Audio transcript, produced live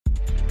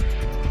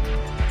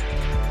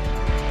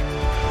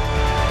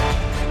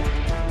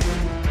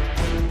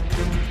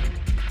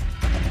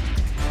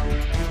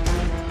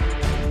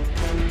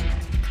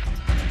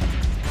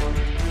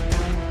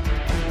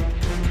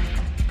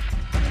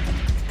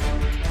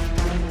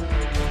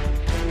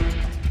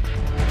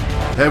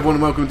Hey everyone,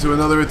 and welcome to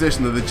another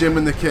edition of the Jim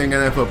and the King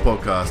NFL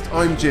podcast.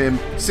 I'm Jim,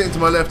 sitting to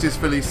my left is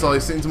Philly Si,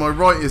 sitting to my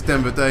right is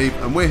Denver Dave,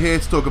 and we're here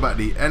to talk about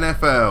the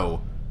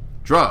NFL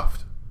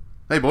Draft.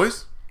 Hey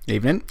boys.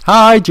 Evening.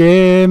 Hi,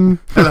 Jim.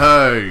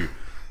 Hello.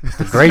 It's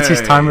the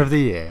greatest time of the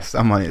year.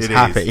 Someone is It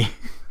happy.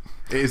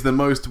 It is the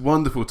most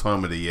wonderful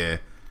time of the year.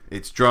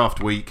 It's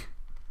draft week.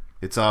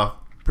 It's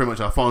pretty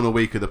much our final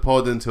week of the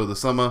pod until the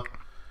summer,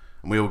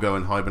 and we all go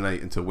and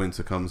hibernate until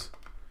winter comes.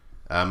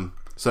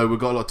 So we've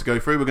got a lot to go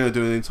through. We're going to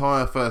do an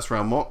entire first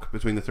round mock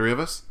between the three of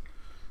us.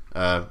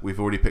 We've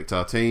already picked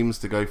our teams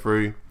to go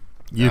through.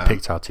 You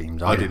picked our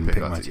teams. I didn't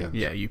pick my team.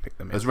 Yeah, you picked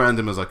them. As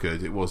random as I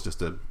could. It was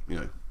just a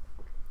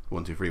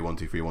 1, 2, 3, 1,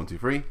 2, 3, 1, 2,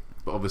 3.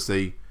 But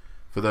obviously,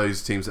 for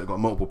those teams that have got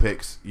multiple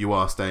picks, you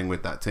are staying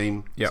with that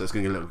team. Yep. So it's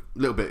going to get a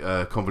little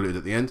bit convoluted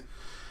at the end.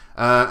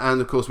 And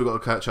of course, we've got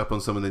to catch up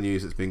on some of the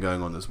news that's been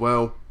going on as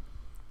well.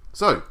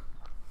 So,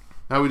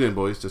 how are we doing,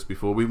 boys? Just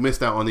before we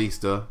missed out on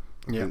Easter.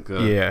 I think,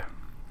 Yeah.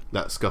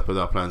 that scuppered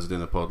our plans of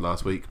doing a pod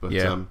last week. But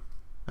Yeah.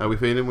 how are we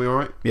feeling? We all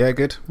right? Yeah,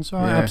 good. It's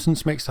all right. Yeah.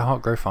 Absence makes the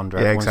heart grow fonder.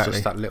 Yeah, Everyone's exactly.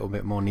 just that little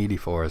bit more needy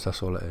for us.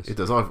 That's all it is. It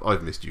does.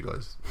 I've missed you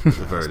guys, at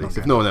the very least.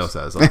 If no one else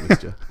has, I've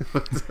missed you.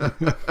 I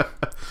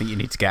think you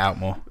need to get out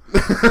more.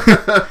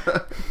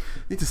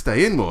 Need to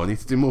stay in more. I need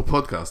to do more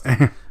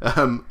podcasting.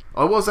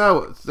 I was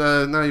out.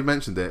 Now you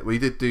mentioned it, we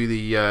did do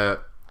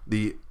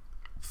the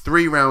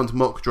 3-round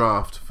mock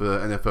draft for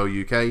NFL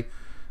UK.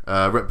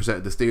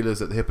 Represented the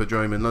Steelers at the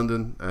Hippodrome in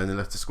London and in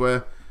Leicester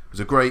Square. It was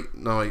a great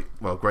night.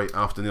 Well, great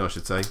afternoon, I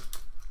should say.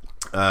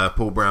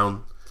 Paul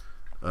Brown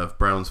of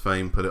Browns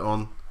fame put it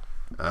on.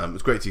 It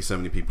was great to see so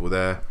many people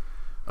there.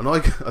 And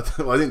I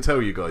didn't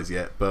tell you guys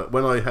yet, but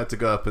when I had to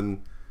go up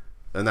and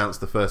announce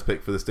the first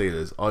pick for the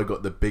Steelers, I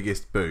got the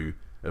biggest boo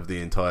of the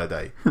entire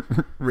day.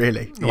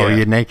 Really? Or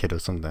you're naked or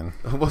something.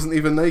 I wasn't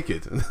even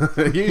naked.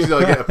 Usually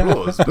I get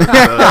applause,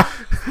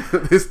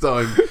 but this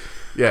time,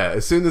 yeah,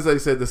 as soon as they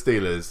said the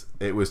Steelers,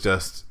 it was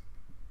just,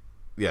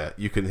 yeah,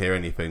 you couldn't hear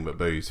anything but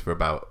boos for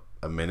about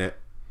a minute.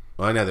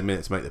 I only had a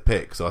minute to make the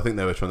pick, so I think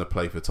they were trying to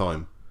play for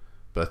time.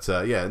 But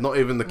yeah, not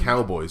even the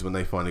Cowboys when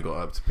they finally got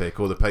up to pick,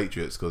 or the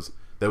Patriots, because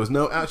there was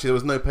no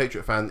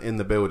Patriot fan in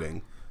the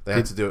building. They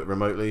had to do it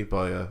remotely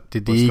by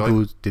Did by the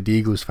Skype.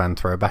 Eagles fan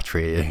throw a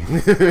battery at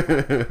you?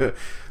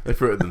 They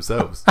threw it at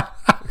themselves.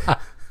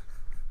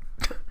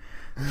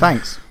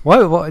 Thanks.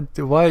 Why?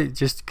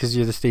 Just because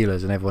you're the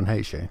Steelers and everyone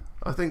hates you?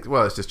 I think,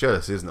 well, it's just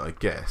jealousy, isn't it? I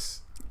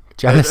guess.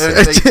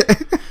 Jealousy.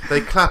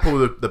 They clap all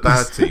the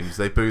bad teams,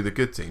 they boo the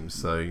good teams,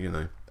 so,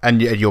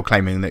 And you're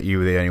claiming that you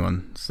were the only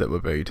ones that were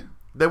booed.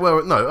 There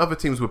were, no, other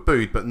teams were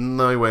booed, but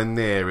nowhere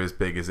near as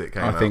big as it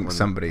came out. I think when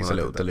somebody's I a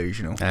little did that.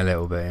 delusional. A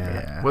little bit, yeah.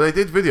 Yeah. Well, they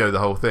did video the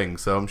whole thing,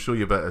 so I'm sure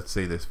you better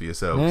see this for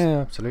yourselves. Yeah,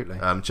 absolutely.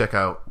 Check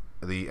out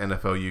the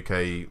NFL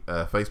UK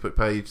Facebook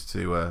page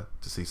to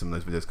see some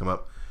of those videos come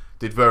up.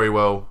 Did very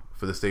well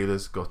for the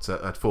Steelers. Got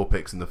had 4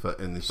 picks in the first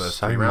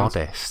So 3 rounds.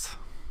 modest.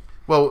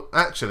 Well,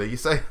 actually, you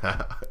say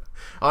that.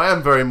 I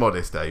am very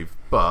modest, Dave,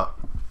 but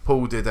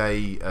Paul did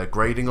a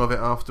grading of it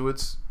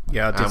afterwards.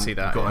 Yeah, I did see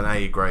that. Got yeah. an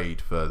A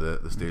grade for the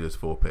Steelers'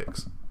 4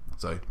 picks.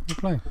 So Good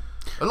play.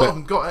 a lot of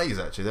them got A's,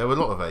 actually. There were a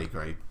lot of A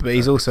grade. But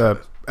he's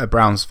also a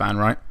Browns fan,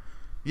 right?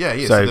 Yeah,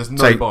 he is. So there's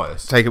no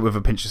bias. Take it with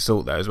a pinch of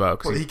salt there as well.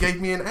 'Cause Well, he gave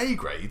me an A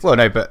grade. well,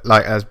 no, but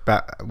like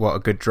what a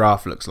good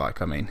draft looks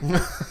like. I mean,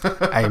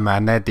 Hey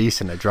man, they're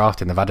decent at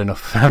drafting. They've had enough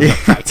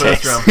First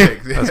practice. round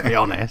picks. Let's be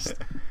honest.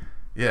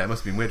 Yeah, it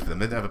must have been weird for them.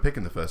 They didn't have a pick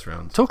in the first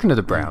round. Talking of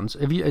the Browns,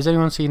 has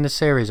anyone seen the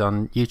series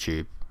on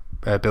YouTube,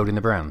 Building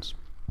the Browns?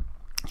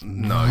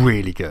 No.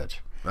 Really good.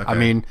 Okay. I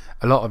mean,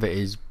 a lot of it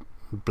is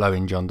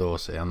blowing John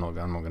Dorsey. I'm not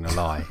going to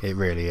lie. It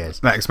really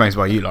is. that explains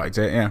why you liked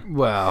it. Yeah.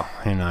 Well,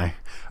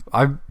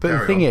 but Carry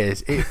the thing on.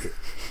 is,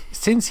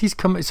 since he's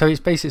come, so it's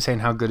basically saying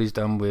how good he's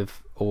done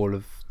with all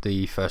of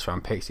the first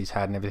round picks he's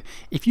had and everything.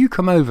 If you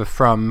come over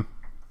from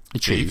the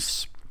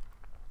Chiefs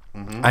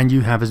and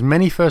you have as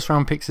many first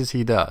round picks as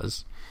he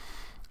does,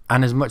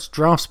 and as much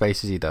draft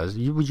space as he does,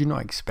 would you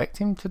not expect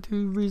him to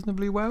do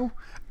reasonably well?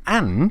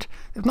 And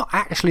they've not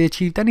actually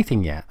achieved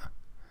anything yet.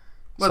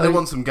 Well, So- they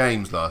won some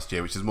games last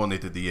year, which is one they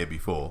did the year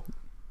before.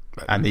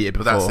 And the year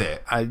But before.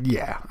 that's it.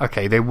 Yeah,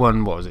 okay, they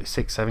won, what was it,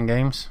 6-7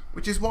 games?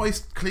 Which is why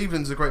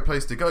Cleveland's a great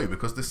place to go,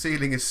 because the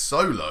ceiling is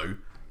so low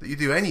that you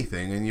do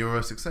anything and you're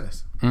a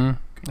success. And,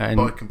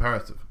 By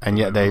comparative. and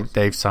yet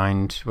they've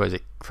signed, what is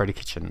it, Freddie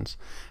Kitchens,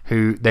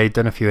 who they've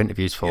done a few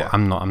interviews for. Yeah.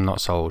 I'm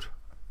not sold.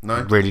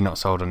 No? Really not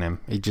sold on him.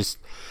 He just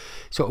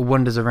sort of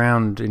wanders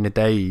around in the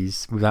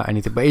days without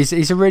anything. But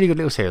it's a really good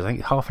little series. I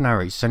think half an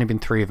hour each. There's only been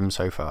 3 of them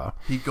so far.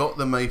 He got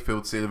the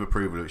Mayfield seal of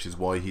approval, which is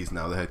why he's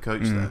now the head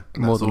coach there.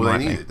 And more that's than all they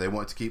likely. needed. They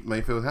wanted to keep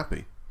Mayfield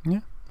happy.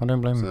 Yeah, I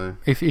don't blame So- him.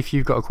 If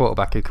you've got a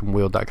quarterback who can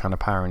wield that kind of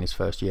power in his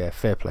first year,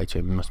 fair play to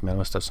him. He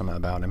must have something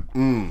about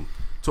him.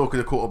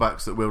 Talking of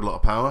quarterbacks that wield a lot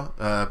of power,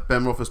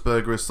 Ben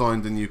Roethlisberger has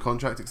signed a new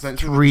contract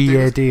extension. with the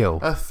 3-year Steelers. deal.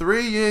 A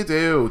 3-year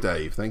deal,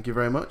 Dave. Thank you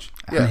very much.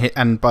 Yeah.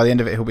 And by the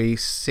end of it, he'll be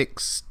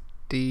 60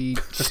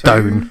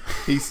 Stone.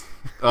 He's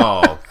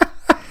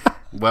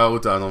well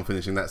done on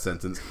finishing that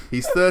sentence.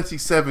 He's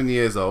 37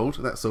 years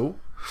old. That's all.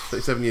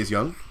 37 years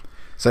young.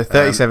 So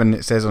 37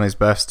 it says on his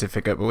birth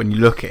certificate, but when you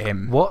look at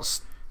him,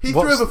 He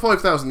threw over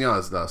 5,000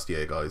 yards last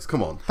year, guys.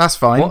 Come on. that's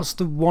fine. What's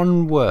the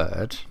one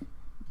word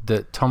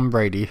that Tom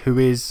Brady, who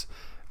is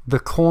the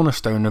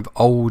cornerstone of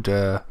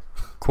older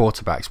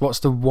quarterbacks, what's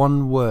the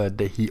one word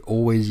that he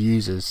always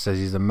uses, says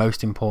he's the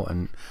most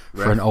important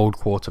for Ref. an old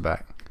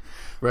quarterback?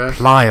 Ref.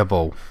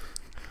 Pliable.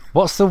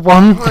 What's the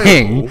one Pliable?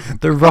 thing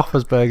that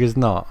Roethlisberger's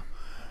not?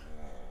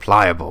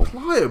 Pliable.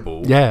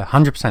 Pliable? Yeah,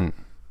 100%.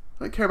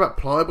 I don't care about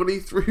pliable. He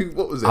threw,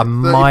 what was it? I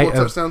 34 might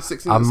touchdowns,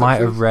 16 I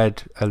might have interceptions?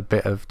 read a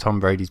bit of Tom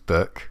Brady's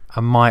book. I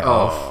might have.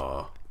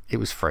 Oh. It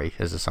was free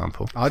as a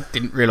sample. I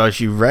didn't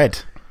realise you read.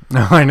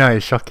 No, I know,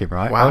 it's shocking,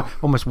 right? Wow. I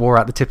almost wore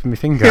out the tip of my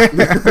finger.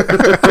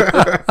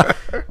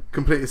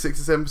 Completed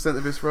 67%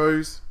 of his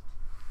throws.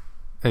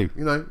 Who?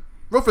 You know,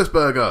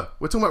 Roethlisberger.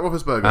 We're talking about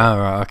Roethlisberger. Oh,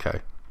 right,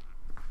 okay.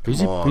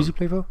 Who's on. he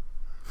play for?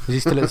 Is he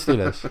still at the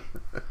Steelers?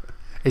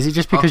 Is it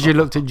just because you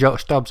looked at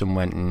Josh Dobbs and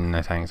went,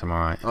 no thanks, I'm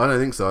alright? I don't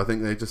think so. I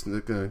think they're just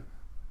going to keep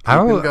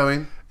How- him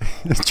going.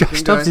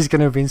 Josh Dobbs is going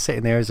to have been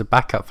sitting there as a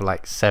backup for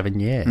like 7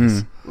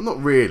 years. Well,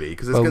 not really,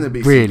 because there's Well, going to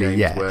be really, some games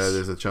yes. where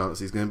there's a chance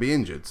he's going to be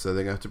injured, so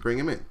they're going to have to bring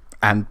him in.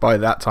 And by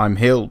that time,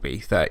 he'll be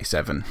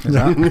 37. Is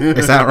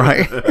that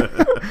right?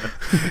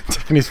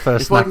 Taking his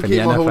first If I snap can in the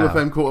keep my Hall of NFL.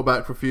 Fame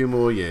quarterback for a few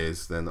more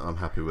years, then I'm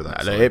happy with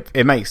that. No, side.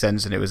 it makes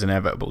sense, and it was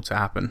inevitable to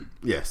happen.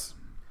 Yes.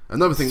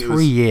 Another thing that 3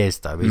 was years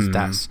though, is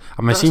that's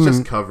I'm that's assuming.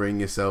 just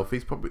covering yourself.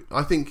 He's probably.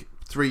 I think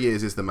 3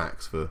 years is the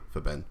max for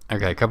Ben.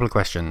 Okay, a couple of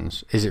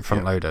questions. Is it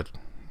front loaded?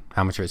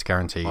 How much of it's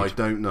guaranteed? I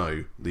don't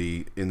know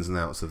the ins and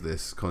outs of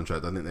this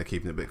contract. I think they're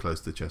keeping it a bit close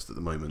to the chest at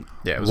the moment.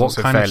 Yeah, it was What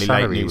also kind of fairly late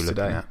salary are we news looking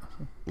today. at?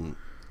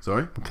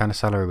 Sorry. What kind of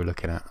salary are we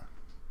looking at?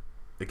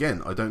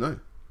 Again, I don't know.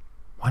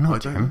 Why I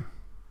not, don't Jim?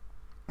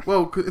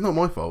 Well, 'cause it's not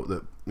my fault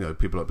that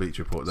people like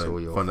Bleacher Report It's all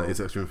don't your find out fault. it's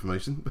extra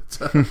information.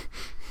 But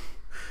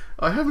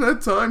I haven't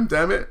had time.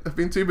 Damn it! I've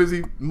been too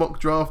busy mock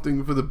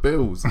drafting for the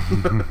Bills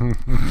and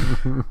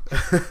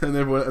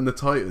everyone and the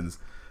Titans.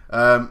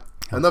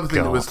 Another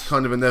thing that was God.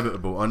 kind of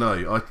inevitable. I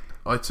know.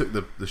 I took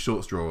the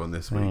short straw on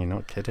this No, week. you're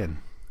not kidding.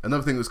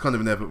 Another thing that was kind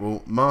of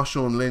inevitable.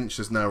 Marshawn Lynch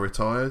has now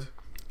retired.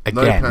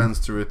 No Again. plans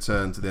to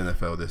return to the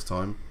NFL this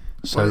time.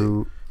 So,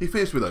 Well, he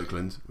finished with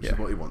Oakland, which is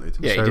what he wanted.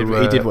 Yeah,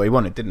 So, he did what he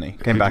wanted, didn't he?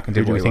 Came back and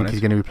who did do what we he think wanted.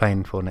 he's going to be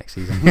playing for next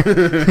season?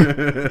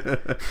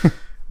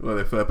 Well,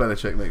 if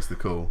Belichick makes the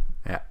call.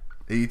 Yeah.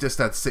 He just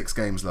had 6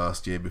 games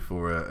last year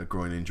before a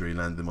groin injury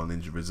landed him on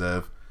injured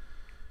reserve.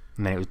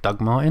 And then it was Doug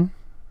Martin.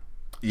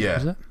 Yeah.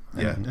 Was it?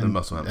 Yeah, the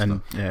muscle hamster.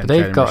 And, yeah, But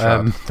they've Jalen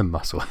got Richard. the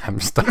muscle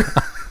hamster.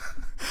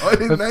 I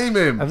didn't name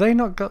him. Have they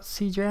not got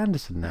CJ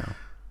Anderson now?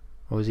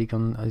 Or has he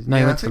gone? No, he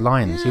Yeah, went I to the think-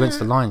 Lions. He went to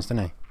yeah. the Lions,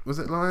 didn't he? Was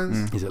it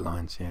Lions? He's at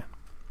Lions, yeah.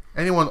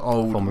 Anyone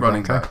old Former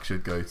running Bronco. back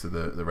should go to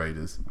the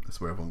Raiders.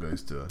 That's where everyone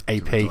goes to.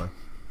 AP. retire.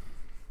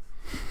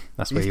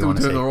 That's He's where you still want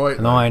to see. doing all right,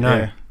 No, though. I know.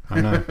 Yeah.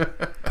 I know.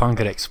 Punk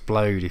could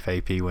explode if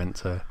AP went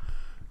to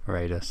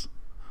Raiders.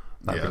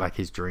 That'd Yeah. be like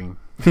his dream.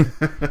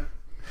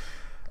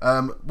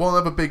 One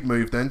other big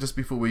move then, just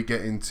before we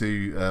get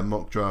into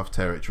mock draft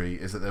territory,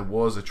 is that there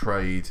was a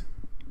trade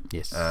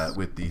Yes.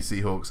 with the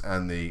Seahawks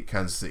and the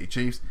Kansas City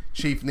Chiefs.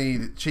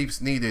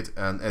 Chiefs needed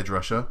an edge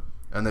rusher,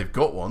 and they've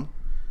got one.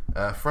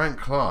 Frank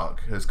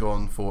Clark has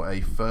gone for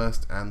a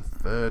first and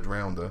third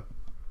rounder.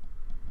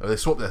 Oh, they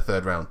swapped their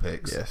third round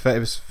picks. Yeah, it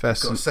was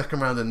first Got a second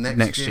rounder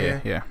next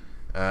year. Yeah.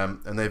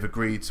 And they've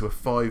agreed to a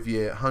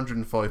 5-year,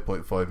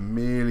 $105.5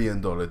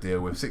 million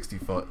deal with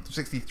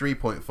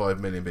 $63.5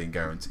 million being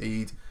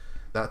guaranteed.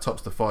 That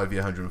tops the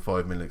 5-year,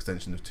 $105 million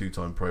extension of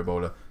 2-time Pro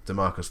Bowler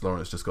DeMarcus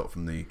Lawrence just got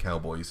from the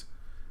Cowboys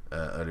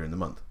earlier in the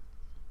month.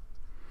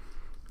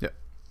 Yeah.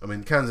 I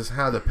mean, Kansas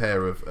had a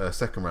pair of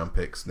second round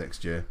picks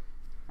next year,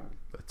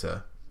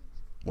 but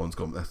one's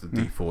gone. That's the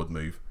D Ford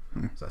move,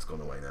 so that's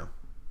gone away now.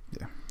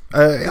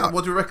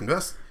 What do you reckon?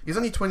 He's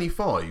only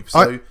 25,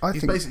 so I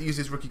he's think- basically used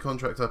his rookie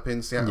contract up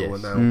in Seattle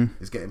Yes. and now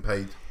is getting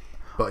paid.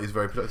 But he's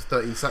very productive.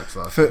 13 sacks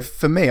last For year.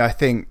 for me, I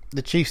think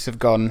the Chiefs have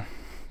gone.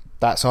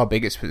 That's our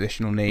biggest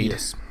positional need.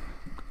 Yes.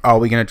 Are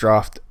we going to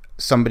draft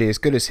somebody as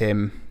good as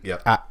him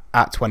Yep.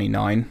 at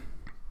 29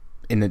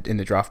 in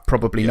the draft?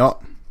 Probably Yes.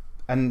 not.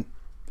 And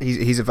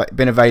he's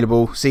been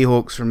available.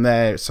 Seahawks, from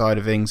their side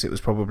of things, it was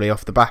probably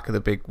off the back of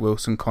the big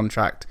Wilson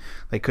contract.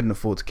 They couldn't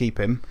afford to keep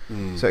him,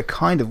 so it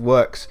kind of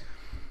works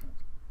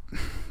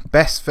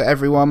best for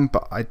everyone.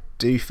 But I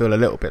do feel a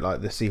little bit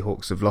like the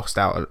Seahawks have lost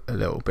out a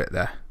little bit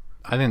there.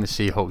 I think the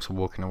Seahawks are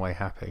walking away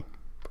happy.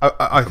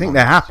 I think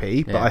they're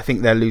happy, but Yeah. I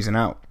think they're losing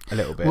out a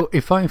little bit. Well,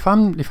 if I'm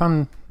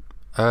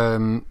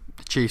the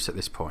Chiefs at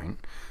this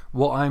point,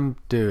 what I'm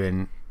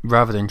doing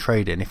rather than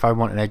trading, if I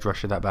want an edge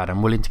rusher that bad,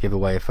 I'm willing to give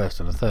away a first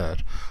and a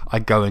third. I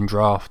go and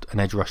draft an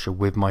edge rusher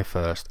with my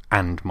first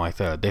and my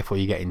third. Therefore,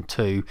 you're getting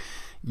 2.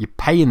 You're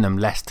paying them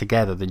less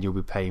together than you'll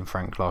be paying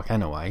Frank Clark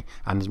anyway,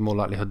 and there's more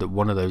likelihood that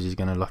one of those is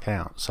going to luck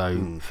out.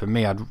 So for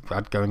me,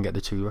 I'd go and get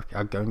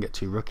I'd go and get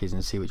 2 rookies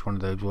and see which one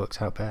of those works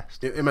out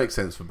best. It makes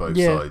sense for both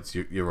Yeah. sides.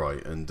 You're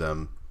right, and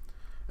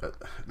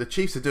the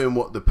Chiefs are doing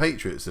what the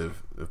Patriots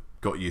have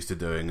got used to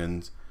doing,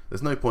 and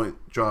there's no point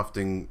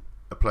drafting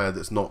a player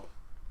that's not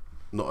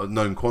not a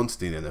known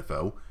quantity in the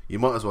NFL, you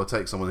might as well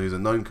take someone who's a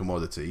known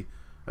commodity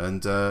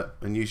and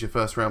use your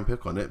first round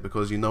pick on it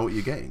because you know what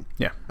you're getting.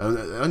 Yeah.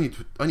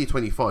 And only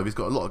 25. He's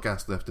got a lot of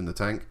gas left in the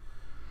tank.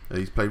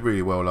 He's played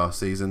really well last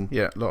season.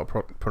 Yeah, a lot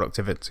of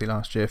productivity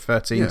last year.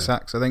 13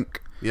 sacks, I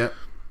think. Yeah,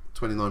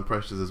 29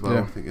 pressures as well.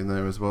 Yeah. I think in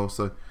there as well.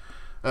 So,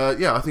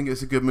 I think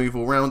it's a good move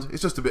all round.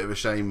 It's just a bit of a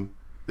shame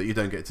that you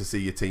don't get to see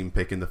your team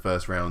pick in the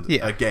first round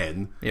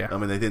again. Yeah. I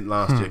mean, they didn't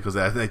last year because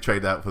they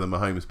traded out for the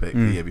Mahomes pick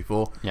the year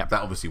before. Yep.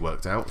 That obviously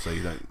worked out, so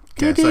you don't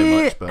care so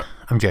much. But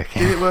I'm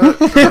joking. did it work?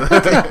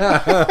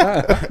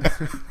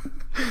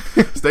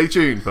 Stay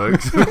tuned,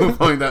 folks. We'll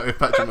find out if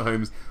Patrick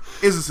Mahomes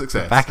is a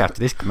success. Back after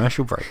this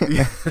commercial break.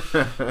 I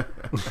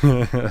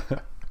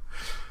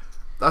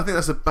think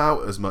that's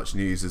about as much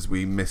news as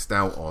we missed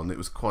out on. It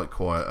was quite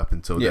quiet up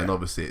until then.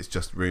 Obviously, it's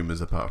just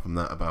rumours apart from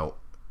that about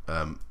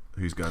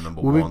who's going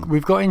number one.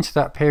 We've got into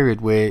that period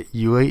where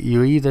you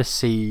either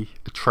see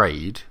a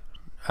trade,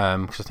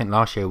 because I think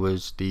last year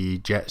was the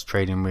Jets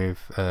trading with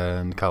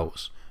the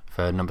Colts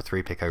for number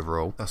 3 pick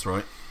overall. That's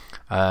right.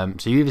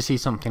 So you either see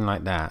something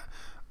like that,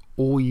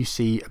 or you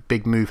see a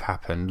big move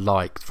happen,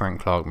 like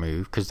Frank Clark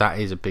move, because that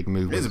is a big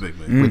move. It is a big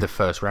move. With the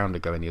first rounder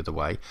going the other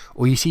way,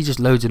 or you see just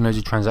loads and loads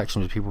of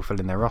transactions with people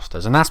filling their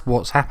rosters, and that's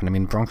what's happened. I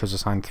mean, Broncos have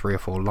signed 3 or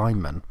 4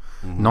 linemen,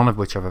 none of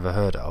which I've ever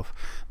heard of.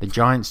 The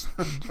Giants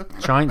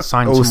signed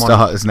all someone.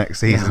 starters next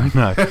season.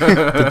 No,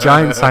 the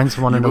Giants signed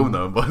someone. You will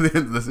know by the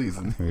end of the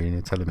season. You're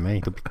telling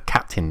me they'll be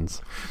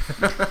captains.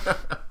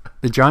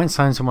 The Giants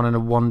signed someone on a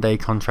 1-day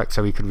contract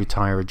so he could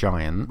retire a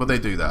Giant. But they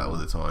do that all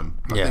the time.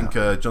 I think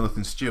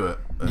Jonathan Stewart,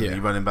 the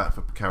running back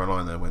for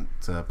Carolina, went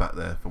back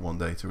there for 1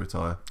 day to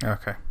retire.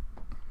 Okay.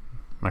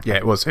 Yeah,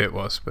 it was who it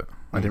was, but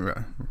I didn't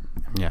really...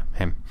 Yeah,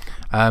 him.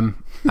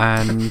 And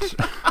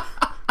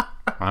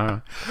I don't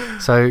know.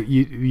 So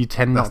you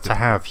tend not to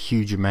have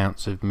huge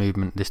amounts of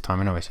movement this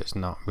time anyway, so it's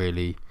not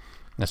really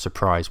a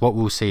surprise. What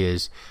we'll see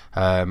is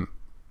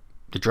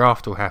the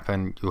draft will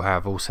happen, you'll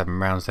have all 7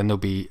 rounds, then there'll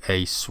be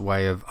a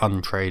sway of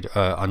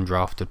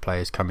undrafted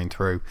players coming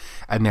through,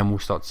 and then we'll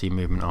start to see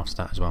movement after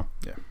that as well.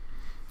 Yeah.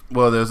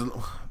 Well, there's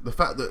the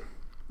fact that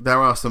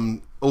there's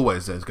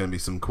going to be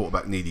some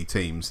quarterback needy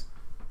teams,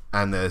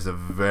 and there's a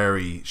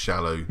very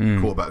shallow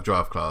quarterback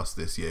draft class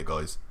this year,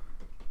 guys.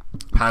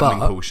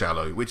 Handling pool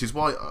shallow, which is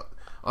why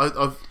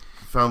I've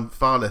found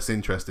far less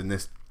interest in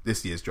this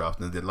year's draft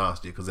than I did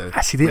last year, because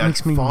actually that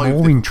makes me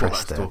more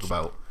interested. To talk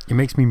about. It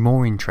makes me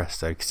more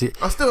interested because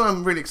I still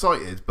am really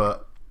excited,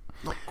 but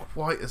not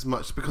quite as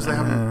much because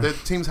the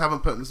teams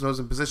haven't put themselves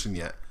in position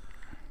yet.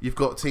 You've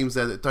got teams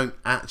there that don't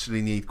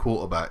actually need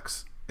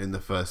quarterbacks in the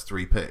first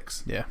 3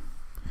 picks. Yeah.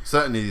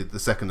 Certainly the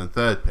 2nd and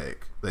 3rd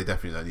pick, they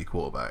definitely don't need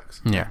quarterbacks.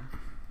 Yeah.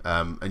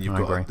 And you've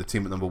got the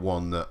team at number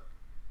 1 that,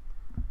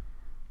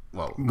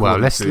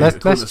 let's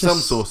some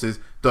sources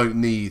don't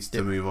need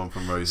to move on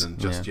from Rosen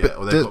just yet,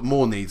 or they've got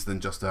more needs than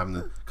just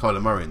having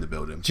Kyler Murray in the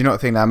building. Do you not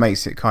think that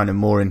makes it kind of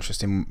more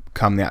interesting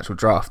come the actual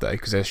draft though?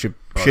 Because there should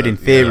in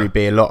theory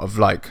be a lot of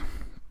like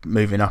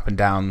moving up and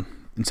down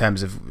in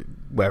terms of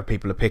where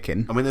people are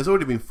picking. I mean, there's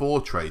already been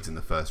 4 trades in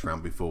the first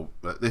round before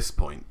at this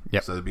point.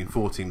 Yep. So there've been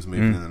 4 teams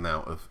moving in and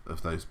out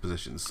of those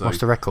positions. So what's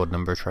the record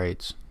number of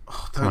trades?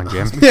 Come on,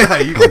 Jim. Yeah,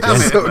 you can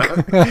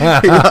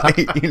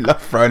it. You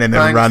love throwing in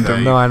a random.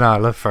 Dave. No, I know. I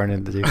love throwing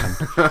in the deep end.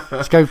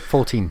 Let's go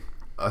 14.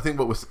 I think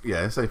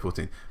say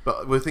 14.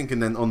 But we're thinking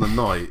then on the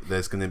night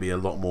there's going to be a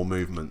lot more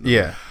movement.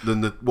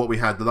 Than what we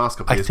had the last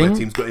couple of years, where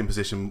teams got in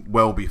position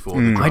well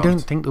before the draft. I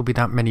don't think there'll be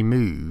that many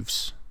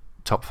moves.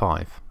 Top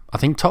 5. I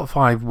think top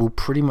 5 will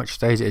pretty much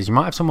stay as it is. You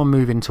might have someone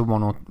move into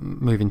 1 or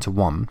move into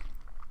 1.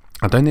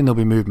 I don't think there'll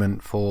be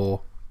movement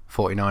for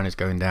 49ers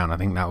going down. I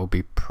think that will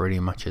be pretty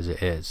much as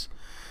it is.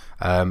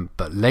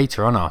 But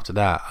later on after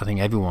that, I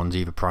think everyone's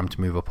either primed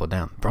to move up or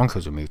down.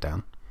 Broncos will move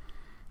down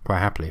quite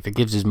happily. If it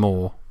gives us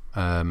more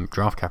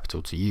draft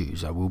capital to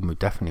use, I will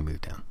definitely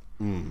move down.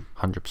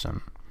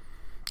 100%.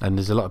 And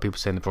there's a lot of people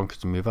saying the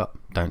Broncos will move up.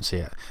 Don't see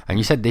it. And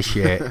you said this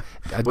year...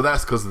 well,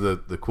 that's because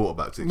of the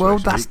quarterback situation. Well,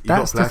 that's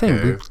the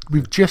thing.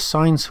 We've just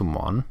signed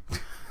someone...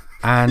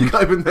 And you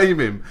can't even name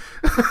him.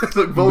 It's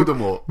like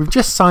Voldemort. We've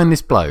just signed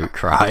this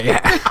bloke, right? Yeah.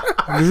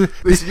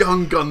 this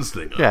young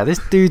gunslinger. Yeah, this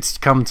dude's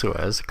come to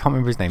us. I can't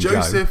remember his name.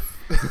 Joseph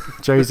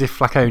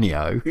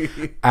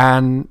Flacconio.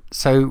 And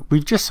so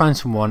we've just signed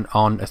someone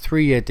on a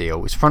 3-year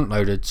deal. It's front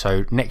loaded,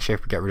 so next year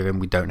if we get rid of him,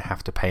 we don't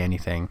have to pay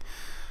anything.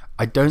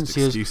 I don't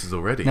see excuses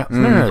already.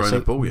 No. So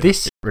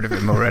this rid of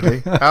him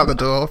already. Out the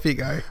door, off you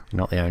go. You're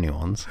not the only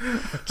ones.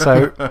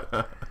 So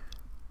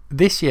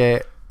this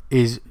year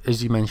is,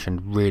 as you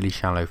mentioned, really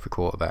shallow for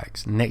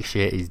quarterbacks. Next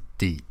year is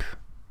deep.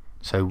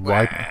 So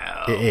why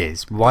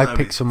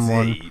pick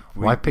someone?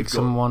 Why pick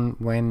someone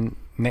when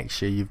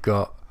next year you've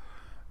got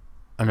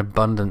an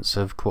abundance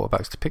of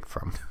quarterbacks to pick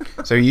from?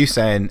 So are you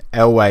saying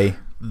Elway,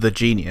 the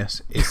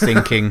genius, is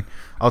thinking,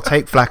 I'll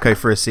take Flacco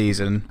for a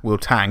season, we'll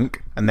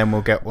tank, and then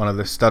we'll get one of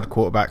the stud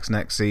quarterbacks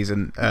next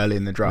season early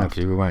in the draft?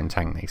 No, we won't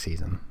tank next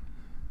season.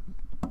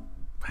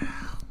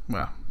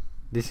 Well,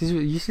 this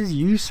is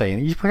you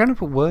saying. You're going to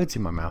put words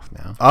in my mouth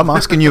now. I'm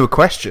asking you a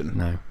question.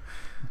 No.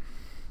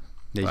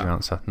 There's your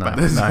answer. No.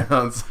 There's the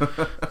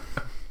answer.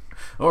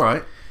 All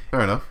right,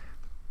 fair enough.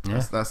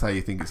 Yeah. That's how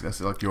you think it's.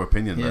 That's like your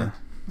opinion, Yeah.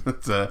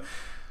 then.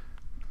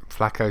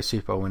 Flacco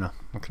Super Bowl winner.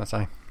 What can I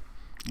say?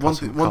 One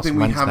thing we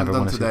Wentz haven't never done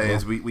won a Super today Bowl.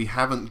 is we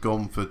haven't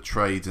gone for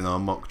trades in our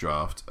mock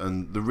draft,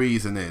 and the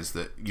reason is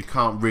that you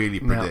can't really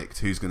predict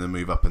who's going to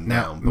move up and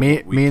Now, down. But me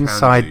what we and can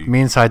Side do- me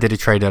and Side did a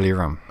trade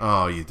earlier on.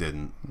 Oh, you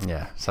didn't.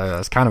 Yeah, so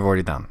that's kind of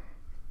already done.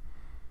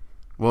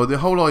 Well, the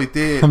whole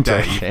idea, I'm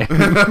Dave. joking.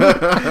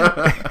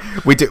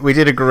 We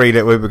did agree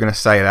that we were going to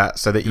say that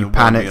so that you You'll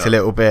wind me panicked up. a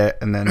little bit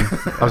and then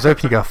I was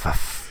hoping you go for.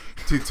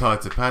 Too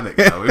tired to panic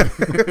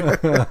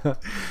now.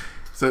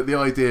 So the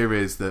idea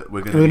is that we're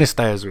We're going going to to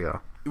stay as we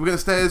are.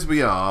 stay as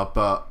we are,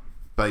 but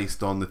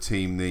based on the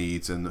team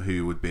needs and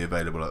who would be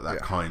available at that Yeah.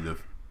 kind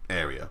of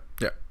area.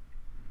 Yeah.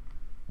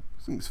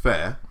 I think it's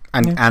fair.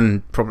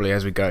 and probably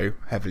as we go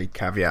heavily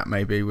caveat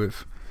maybe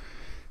with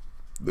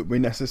that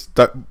we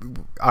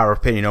our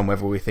opinion on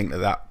whether we think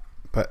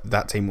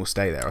that team will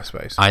stay there, I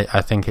suppose.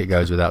 I think it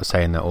goes without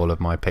saying that all of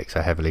my picks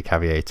are heavily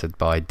caveated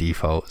by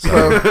default.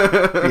 So.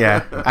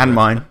 Yeah, and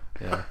mine.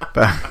 Yeah.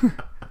 But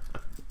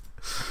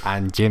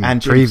And Jim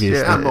And Jim's, previously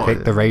yeah.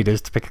 picked the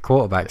Raiders to pick a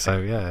quarterback. So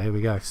yeah, here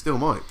we go. Still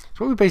might.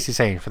 So what we're basically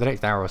saying for the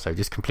next hour or so,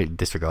 just completely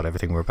disregard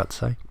everything we're about to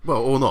say. Well,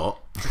 or not.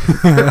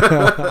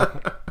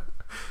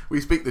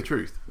 We speak the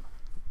truth.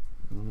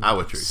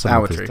 Our truth. Some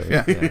Our of us truth, do,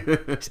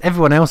 yeah.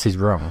 Everyone else is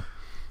wrong.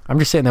 I'm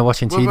just sitting there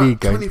watching Well, TV about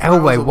going, 24 hours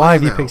Elway, away why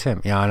have you now. picked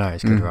him? Yeah, I know,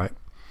 it's good, Mm. right?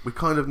 We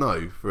kind of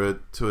know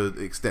to an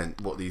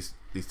extent what these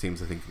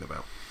teams are thinking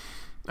about.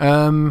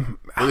 Um,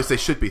 Or at least they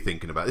should be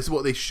thinking about. This is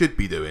what they should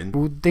be doing.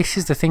 well, this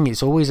is the thing.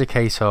 It's always a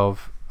case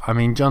of, I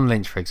mean, John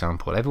Lynch, for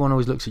example. Everyone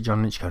always looks at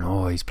John Lynch going,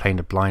 oh, he's playing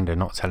a blinder,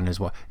 not telling us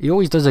what. He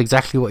always does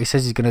exactly what he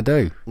says he's going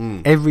to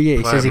do. Every year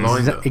he Play says a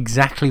blinder.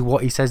 exactly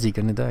what he says he's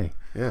going to do.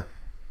 Yeah.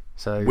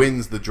 So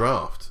Wins the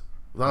draft.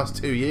 The last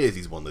 2 years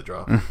he's won the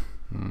draft.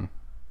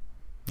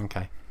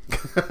 okay.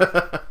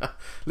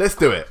 Let's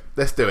do it.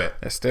 Let's do it.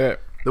 Let's do it.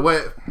 The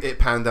way it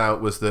panned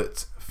out was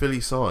that Philly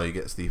Cy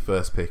gets the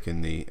first pick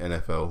in the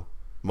NFL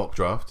mock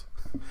draft.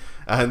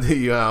 And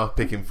you are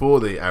picking for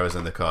the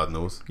Arizona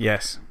Cardinals.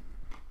 Yes.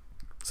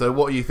 So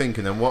what are you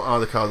thinking, and what are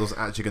the Cardinals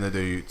actually going to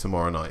do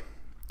tomorrow night?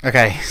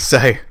 Okay, so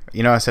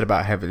I said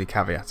about heavily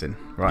caveating,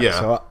 right? Yeah.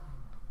 So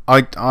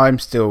I'm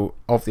still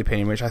of the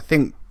opinion, which I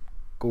think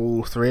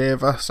all three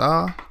of us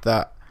are,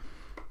 that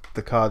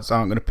the Cards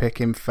aren't going to pick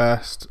him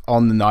first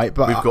on the night.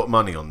 But We've got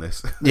money on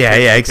this.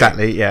 yeah,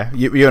 exactly. Yeah,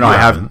 you and I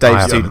have.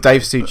 haven't.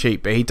 Dave's too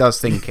cheap, but he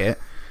does think it.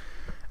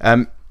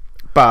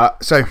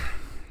 But so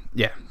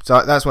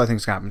that's what I think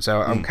is going to happen.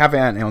 So I'm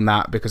caveating on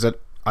that because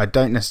I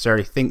don't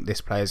necessarily think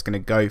this player is going to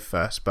go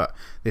first, but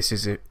this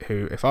is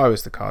who, if I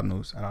was the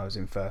Cardinals and I was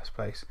in first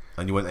place,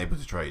 And you weren't able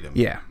to trade him.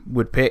 yeah,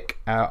 would pick.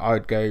 I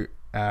would go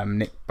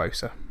Nick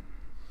Bosa.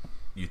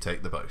 You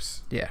take the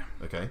Bose. Yeah,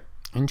 Okay.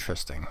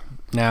 Interesting.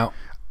 Now,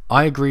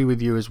 I agree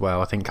with you as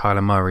well. I think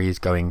Kyler Murray is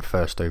going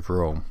first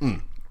overall.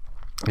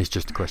 It's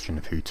just a question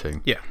of who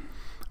to. yeah,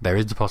 There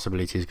is the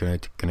possibility he's going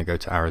to go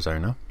to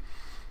Arizona.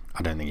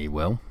 I don't think he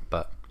will,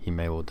 but he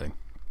may well do.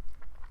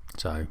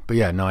 So, but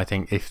yeah, no, I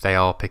think if they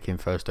are picking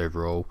first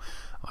overall,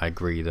 I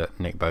agree that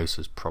Nick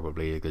Bosa's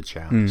probably a good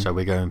shout. So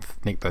we're going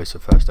Nick Bosa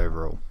first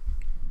overall.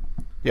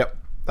 yep.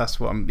 That's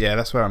where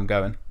I'm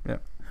going. Yeah,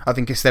 I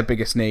think it's their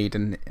biggest need,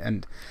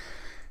 and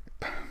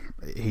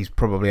he's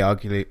probably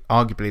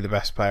arguably the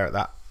best player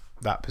at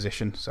that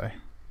position. So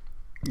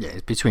Yeah,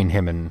 it's between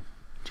him and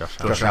Josh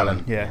Allen. Josh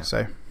Allen, yeah.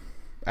 So,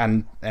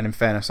 and in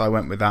fairness, I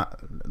went with that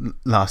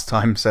last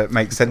time, so it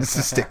makes sense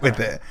to stick with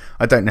it.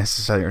 I don't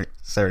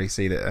necessarily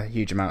see that a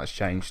huge amount has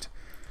changed.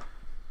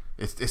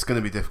 It's going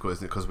to be difficult,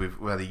 isn't it? Because we've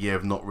had a year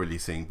of not really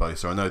seeing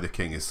Bosa. I know the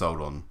King is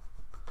sold on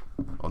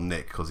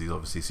Nick because he's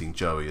obviously seen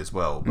Joey as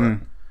well. But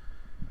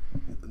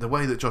the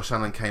way that Josh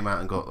Allen came out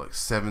and got like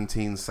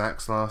 17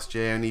 sacks last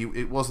year, and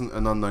it wasn't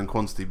an unknown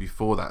quantity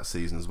before that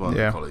season as well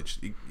Yeah. in college.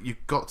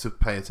 You've got to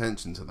pay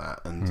attention to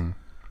that. And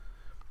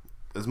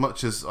as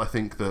much as I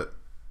think that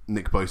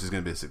Nick Bosa is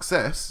going to be a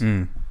success,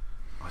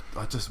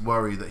 I just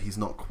worry that he's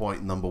not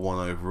quite number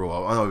one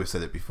overall. I know we've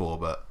said it before,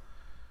 but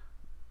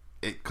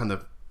it kind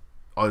of,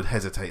 I would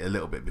hesitate a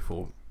little bit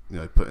before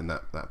putting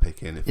that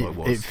pick in if I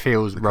was. It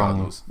feels the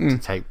wrong Cardinals. to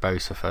take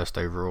Bosa first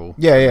overall.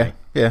 Yeah.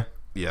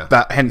 Yeah,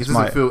 That hence it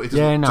doesn't my feel. It doesn't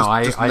Yeah, no,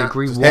 just I nat-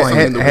 agree just why. something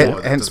in the Hence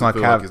water that hence doesn't my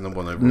feel like he's number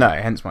one overall. no,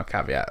 hence my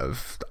caveat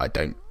of I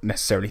don't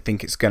necessarily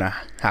think it's going to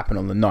happen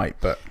on the night,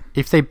 but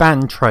If they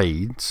ban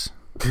trades,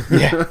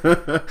 yeah,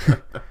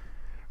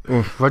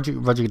 Roger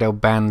Goodell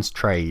bans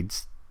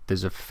trades,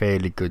 there's a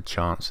fairly good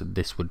chance that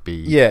this would be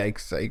yeah,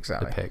 exactly.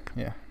 the pick.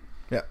 Yeah.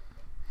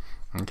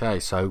 Okay,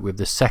 so with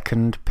the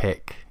second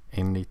pick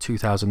in the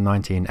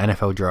 2019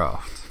 NFL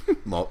Draft,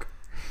 Mock.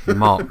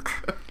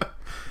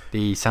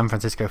 the San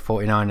Francisco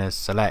 49ers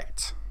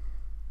select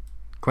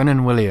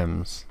Quinnen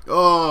Williams.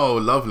 Oh,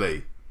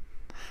 lovely.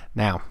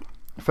 Now,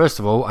 first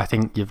of all, I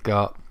think you've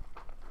got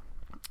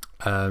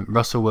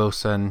Russell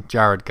Wilson,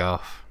 Jared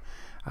Goff,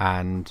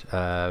 and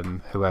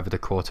whoever the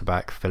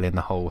quarterback fill in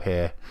the hole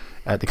here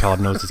at the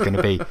Cardinals is going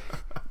to be.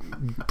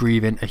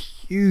 breathing a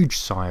huge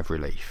sigh of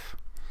relief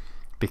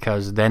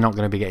because they're not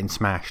going to be getting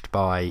smashed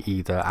by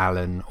either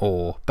Allen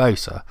or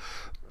Bosa,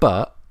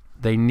 but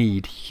they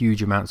need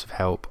huge amounts of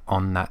help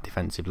on that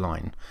defensive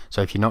line.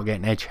 So if you're not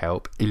getting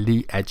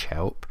elite edge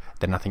help,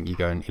 then I think you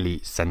go an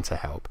elite centre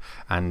help.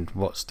 And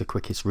what's the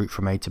quickest route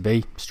from A to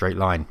B? Straight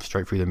line,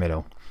 straight through the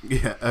middle.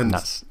 Yeah, and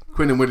that's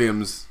Quinnen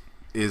Williams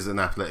is an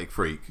athletic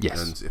freak.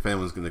 Yes. And if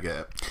anyone's going to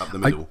get up the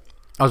middle...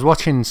 I was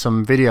watching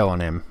some video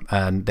on him,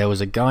 and there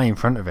was a guy in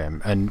front of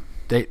him, and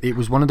it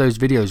was one of those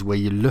videos where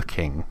you're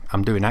looking...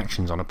 I'm doing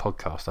actions on a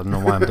podcast. I don't know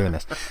why I'm doing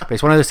this. But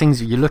it's one of those things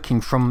that you're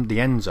looking from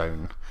the end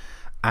zone,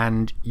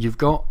 and you've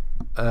got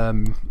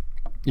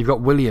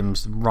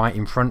Williams right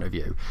in front of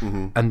you,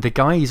 and the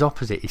guy he's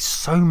opposite is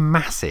so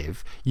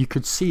massive you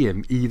could see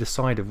him either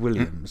side of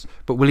Williams,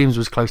 but Williams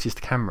was closest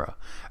to camera,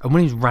 and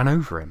Williams ran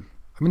over him.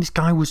 I mean, this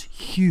guy was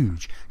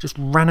huge, just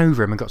ran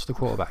over him and got to the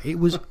quarterback. It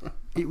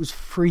was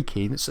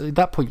freaky. So at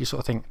that point you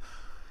sort of think,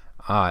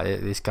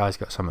 this guy's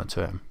got something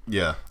to him.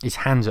 Yeah, his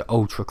hands are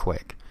ultra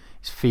quick,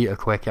 his feet are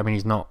quick. I mean,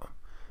 he's not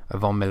a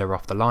Von Miller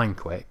off the line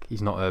quick,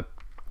 he's not a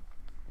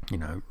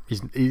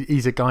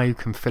he's a guy who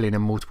can fill in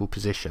multiple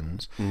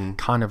positions,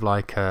 kind of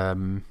like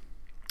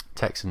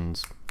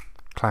Texans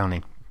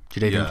Clowney.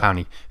 Jadeveon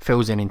Clowney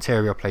fills in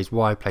interior, plays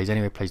wide, plays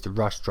anyway, plays the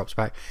rush, drops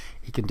back.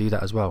 He can do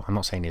that as well. I'm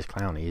not saying he's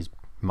Clowney, he's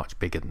much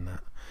bigger than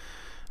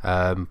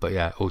that. But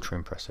yeah, ultra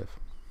impressive.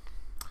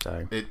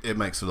 So it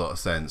makes a lot of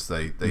sense.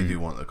 They do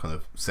want a kind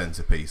of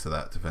centerpiece of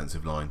that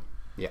defensive line.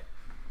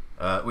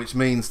 Yeah. Which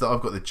means that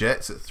I've got the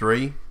Jets at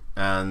 3,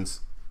 and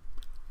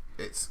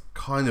it's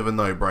kind of a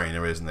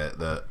no-brainer, isn't it,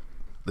 that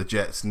the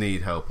Jets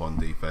need help on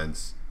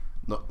defense.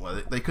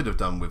 They could have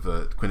done with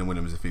Quinnen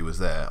Williams if he was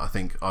there. I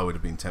think I would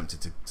have been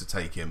tempted to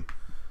take him.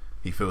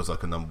 He feels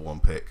like a number 1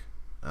 pick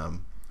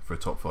for a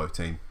top 5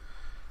 team.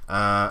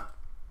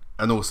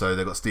 And also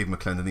they've got Steve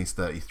McClendon, he's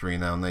 33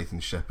 now. Nathan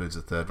Shepard's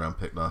a 3rd round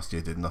pick last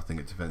year, did nothing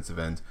at defensive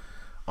end.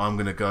 I'm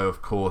going to go,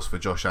 of course, for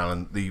Josh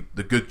Allen, the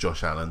good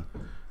Josh Allen,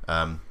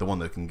 the one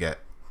that can get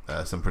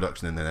some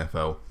production in the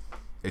NFL.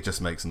 It just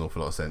makes an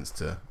awful lot of sense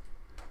to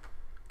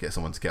get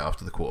someone to get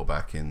after the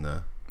quarterback in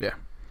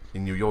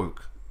New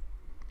York.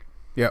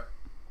 Yep.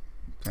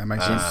 That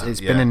makes sense.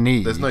 It's been a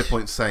need. There's no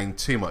point saying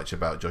too much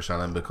about Josh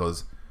Allen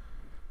because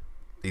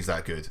he's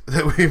that good.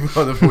 We've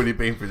kind of already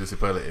been through the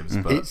superlatives.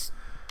 But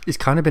it's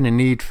kind of been a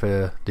need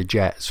for the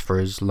Jets for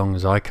as long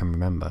as I can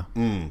remember.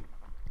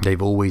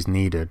 They've always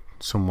needed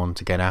someone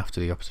to get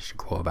after the opposition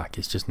quarterback.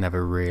 It's just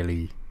never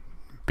really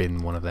been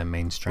one of their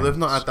main strengths. Well, they've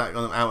not had that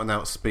kind of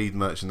out-and-out speed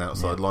merchant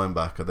outside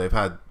linebacker. They've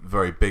had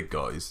very big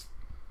guys.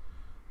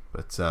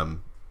 But not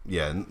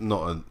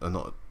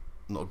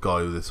a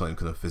guy with the same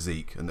kind of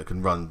physique and that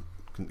can run,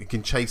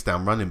 can chase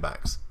down running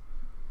backs.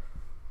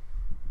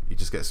 He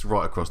just gets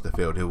right across the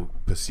field. He'll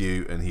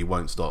pursue and he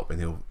won't stop, and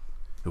he'll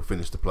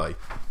finish the play.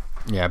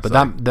 Yeah, but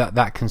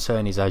that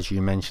concern is, as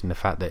you mentioned, the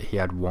fact that he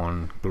had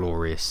one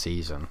glorious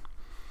season.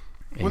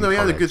 Well, no, he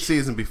had a good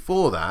season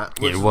before that.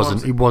 Yeah,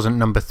 he wasn't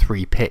number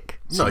 3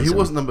 pick. No, he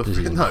wasn't number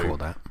 3. No, before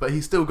that. But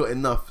he still got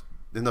enough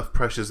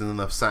pressures and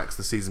enough sacks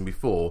the season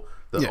before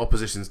that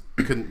oppositions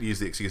couldn't use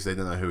the excuse they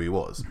didn't know who he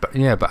was. But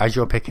as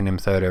you're picking him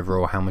 3rd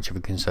overall, how much of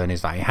a concern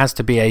is that? It has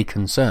to be a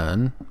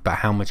concern, but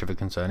how much of a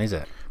concern is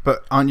it?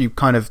 But aren't you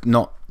kind of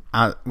not?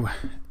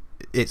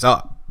 It's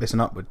up. It's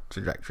an upward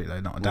trajectory though,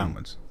 not a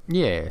downwards.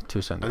 Yeah, to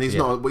a certain. And he's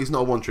not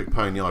a one-trick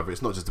pony either.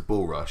 It's not just a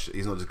ball rush.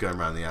 He's not just going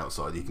around the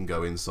outside. He can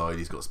go inside.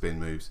 He's got spin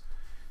moves.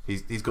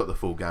 He's got the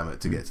full gamut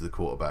to get to the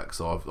quarterback.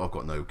 So I've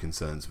got no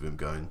concerns with him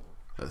going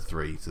at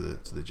 3 to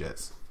the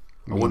Jets.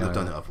 I wouldn't have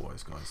done it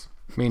otherwise, guys.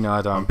 Me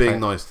neither. I'm being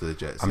nice to the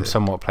Jets. I'm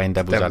somewhat playing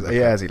devil's advocate.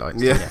 Yeah, as he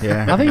likes.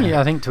 Yeah.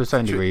 I think to a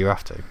certain degree you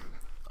have to.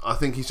 I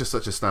think he's just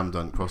such a slam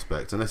dunk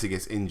prospect. Unless he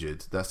gets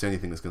injured, that's the only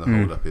thing that's going to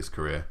hold up his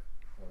career.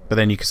 But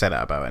then you can say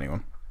that about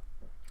anyone.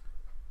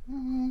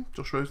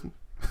 Josh Rosen.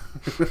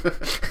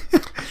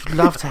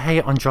 Love to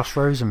hate on Josh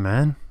Rosen,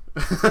 man.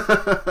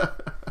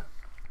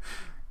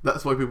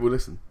 That's why people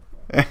listen.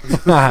 We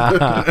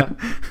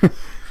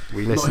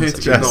I'm not listen here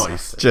to be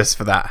nice. Just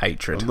for that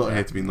hatred. I'm not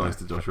here to be nice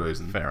to Josh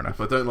Rosen. Fair enough.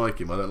 If I don't like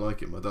him, I don't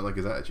like him. I don't like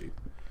his attitude.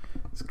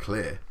 It's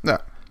clear. No.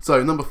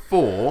 So, number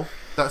 4,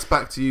 that's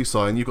back to you, Si,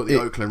 and you've got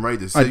the Oakland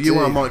Raiders. So, you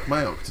are Mike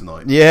Mayock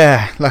tonight.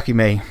 Yeah, lucky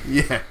me.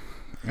 Yeah.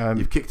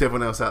 You've kicked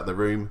everyone else out of the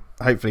room.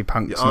 Hopefully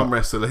Punk's You're arm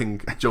wrestling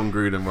John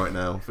Gruden right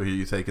now for who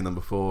you're taking number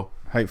 4.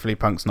 Hopefully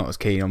Punk's not as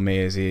keen on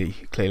me as he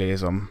clearly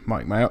is on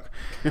Mike Mayock.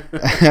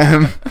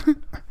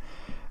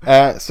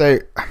 So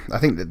I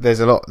think that there's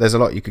a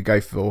lot you could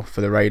go for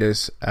the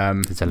Raiders.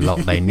 There's a lot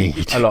they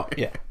need. a lot.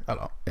 Yeah.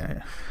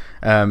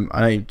 I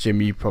know,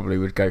 Jim, you probably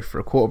would go for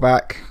a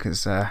quarterback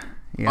because I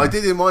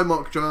did in my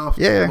mock draft.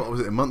 Yeah. What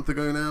was it, a month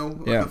ago now?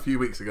 Yeah. A few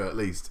weeks ago at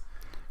least.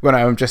 Well,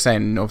 no, I'm just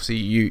saying. Obviously,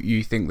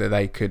 you think that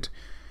they could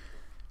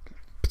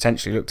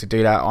potentially look to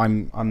do that.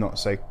 I'm not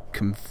so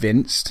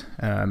convinced.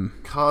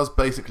 Carr's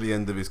basically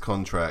end of his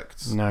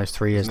contract. No, it's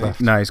 3 years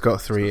left. No, he's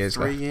got 3 years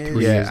left. 3 years?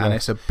 Yeah, and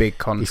it's a big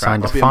contract. He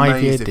signed a I'd be 5-year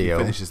amazed if deal.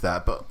 he finishes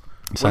that, but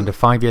He signed a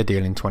 5-year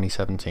deal in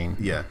 2017.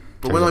 yeah.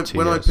 But So when he's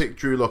got 2 I years. picked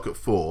Drew Lock at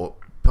 4,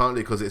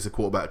 partly because it's a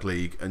quarterback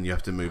league and you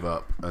have to move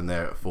up, and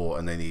they're at 4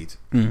 and they need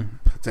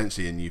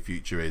potentially a new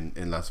future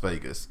in Las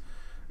Vegas.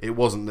 It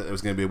wasn't that it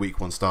was going to be a week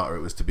 1 starter.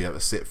 It was to be able to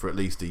sit for at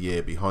least a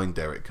year behind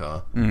Derek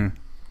Carr,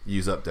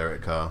 use up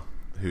Derek Carr,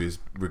 who's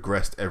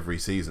regressed every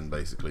season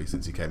basically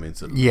since he came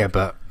into. Yeah,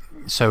 but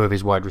so have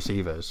his wide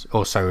receivers,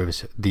 or so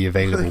have the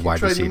available wide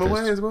trading him receivers.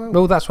 away as well.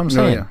 Well, that's what I'm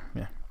saying.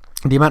 Yeah.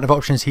 The amount of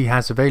options he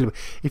has available.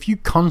 If you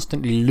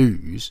constantly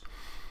lose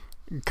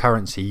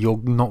currency, you're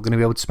not going to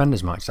be able to spend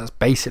as much. That's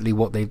basically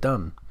what they've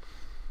done.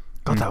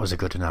 God, that was a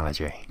good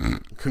analogy.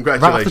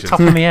 Congratulations. Right off the top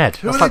of my head.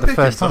 Who That's are like they the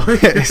first time.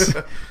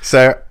 picking?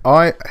 So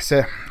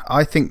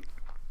I think,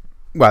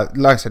 well,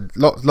 like I said,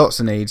 lots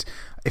of needs.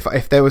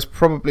 If there was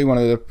probably one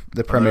of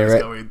the Premier, I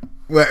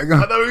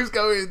know who's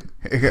going.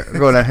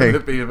 Go on, It's who? going to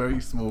be a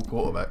very small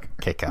quarterback.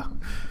 Kicker.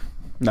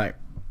 No,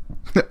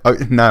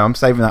 no, I'm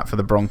saving that for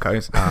the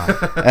Broncos.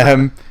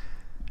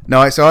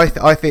 No, so I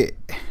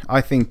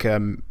think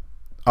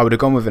I would have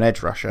gone with an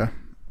edge rusher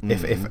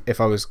if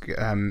I was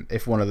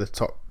if one of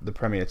the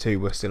Premier 2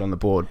 were still on the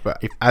board.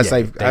 But as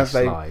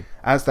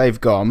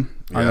they've gone,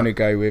 I'm going to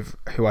go with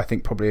who I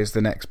think probably is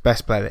the next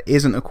best player that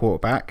isn't a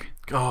quarterback.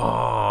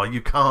 Oh, you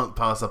can't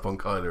pass up on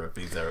Kyler if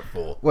he's there at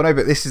 4. Well, no,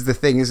 but this is the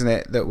thing, isn't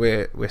it? That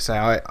we're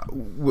saying,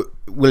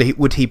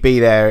 would he be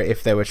there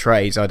if there were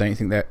trades? I don't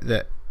think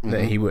that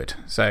he would.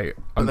 So,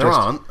 But there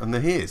aren't, and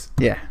there he is.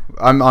 Yeah,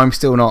 I'm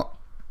still not.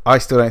 I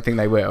still don't think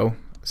they will.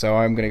 So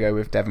I'm going to go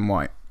with Devin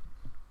White.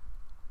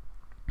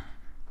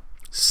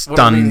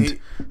 Stunned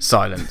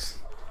silence.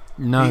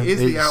 No, he is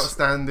the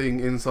outstanding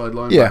inside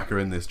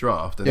linebacker in this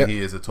draft, and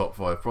he is a top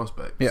 5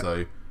 prospect. Yep.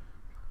 So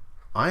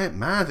I ain't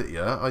mad at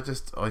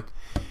you.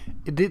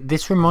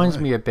 This reminds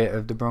me a bit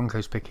of the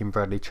Broncos picking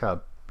Bradley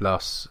Chubb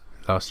last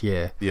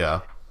year.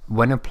 Yeah.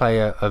 When a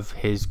player of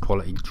his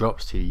quality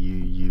drops to you,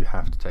 you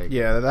have to take.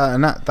 Yeah,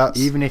 that's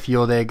even if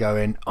you're there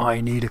going,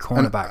 I need a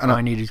cornerback.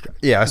 I need.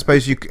 Yeah, I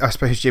suppose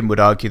Jim would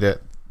argue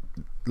that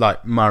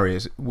like Murray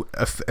is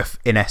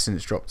in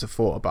essence dropped to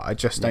 4, but I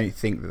just don't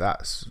think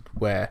that's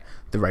where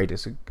the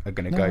Raiders are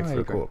going to go for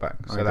a quarterback.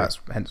 So that's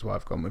hence why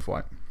I've gone with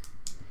White.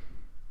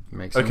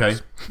 Makes sense. Okay.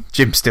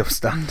 Jim's still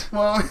stunned.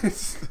 Well,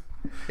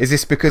 Is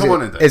this because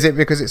is it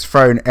because it's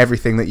thrown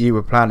everything that you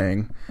were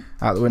planning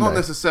out the window? Not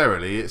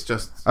necessarily. It's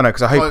just I know,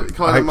 because I hope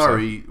Kyler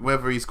Murray,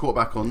 whether he's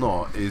quarterback or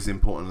not, is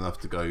important enough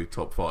to go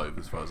top 5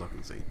 as far as I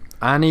can see.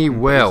 And he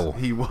will.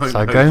 He won't.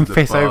 So go going to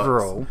the 5th Bucks.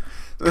 overall,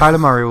 Kyler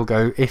Murray will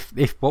go. If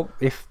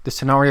the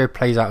scenario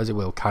plays out as it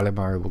will, Kyler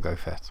Murray will go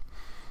 5th.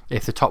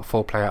 If the top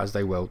 4 play out as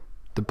they will,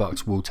 the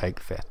Bucks will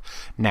take 5th.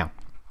 Now,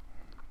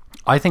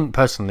 I think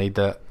personally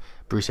that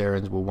Bruce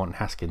Arians will want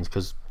Haskins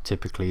because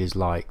typically is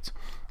liked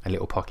a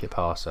little pocket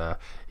passer.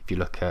 If you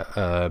look at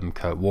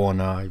Kurt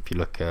Warner, if you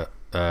look at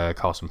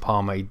Carson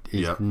Palmer,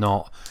 he's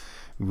not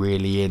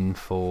really in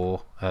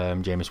for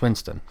Jameis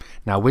Winston.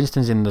 Now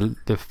Winston's in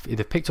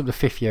they've picked up the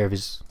 5th year of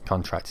his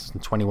contract.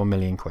 It's £21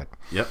 million.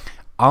 Yep.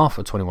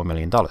 After $21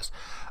 million.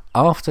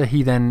 After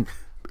he then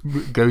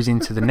goes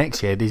into the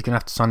next year, he's going to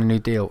have to sign a new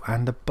deal,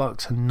 and the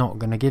Bucks are not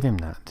going to give him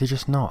that. They're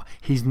just not.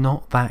 He's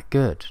not that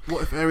good.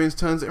 What if Arians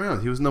turns it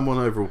around? He was number 1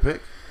 overall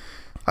pick.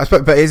 I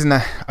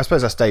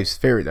suppose that's Dave's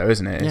theory, though,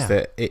 isn't it? Is Yeah.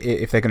 that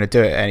if they're going to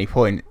do it at any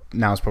point,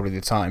 now's probably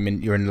the time.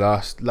 And you're in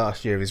the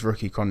last year of his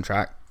rookie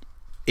contract.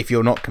 If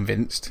you're not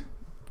convinced,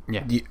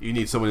 You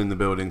need someone in the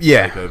building to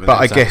take over.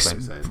 But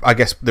next. I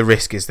guess the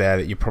risk is there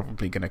that you're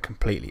probably going to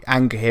completely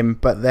anger him.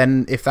 But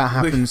then if that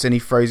happens and he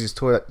throws his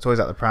toys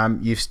out the pram,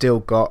 you've still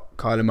got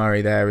Kyler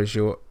Murray there as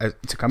to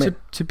come in.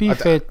 To be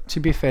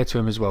fair to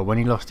him as well, when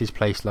he lost his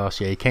place last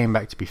year, he came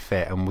back to be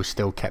fit and was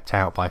still kept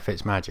out by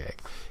Fitzmagic.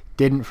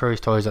 Didn't throw his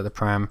toys at the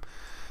pram.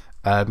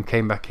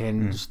 Came back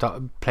in,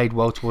 played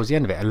well towards the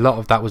end of it. A lot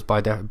of that was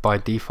by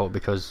default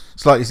because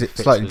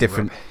slightly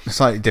different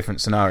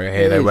scenario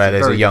here, though, where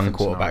there's a young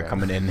quarterback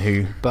coming in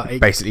who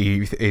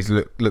basically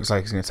looks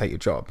like he's going to take your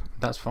job.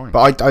 That's fine.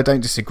 But I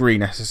don't disagree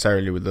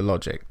necessarily with the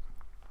logic.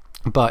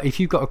 But if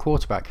you've got a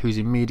quarterback who's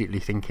immediately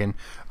thinking,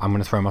 I'm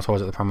going to throw my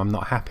toys at the pram, I'm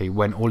not happy,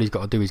 when all he's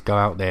got to do is go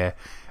out there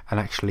and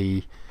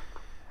actually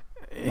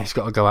he's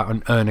got to go out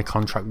and earn a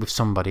contract with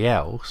somebody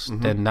else,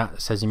 then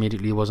that says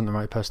immediately he wasn't the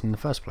right person in the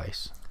first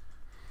place.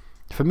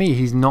 For me,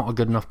 he's not a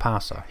good enough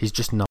passer. He's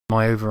just not.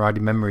 My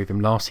overriding memory of him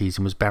last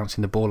season was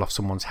bouncing the ball off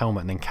someone's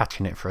helmet and then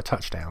catching it for a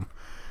touchdown.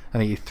 I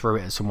think he threw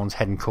it at someone's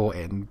head and caught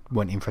it and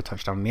went in for a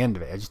touchdown at the end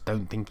of it. I just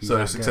don't think he's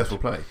a successful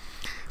play.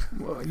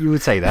 Well, you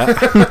would say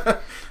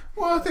that.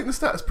 Well, I think the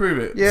stats prove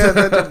it. Yeah,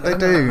 they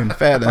do, in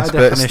fairness.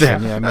 By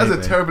definition, yeah, That's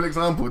maybe. a terrible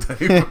example,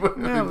 Dave.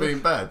 Of being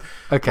bad.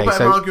 Okay, what about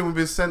so him arguing with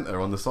his centre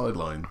on the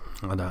sideline?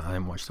 I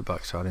didn't watch the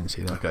Bucks, so I didn't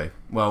see that. Okay,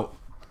 well,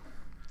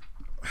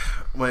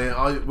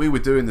 we were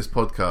doing this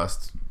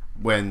podcast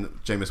when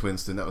Jameis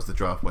Winston, that was the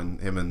draft when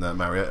him and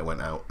Mariota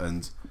went out,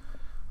 and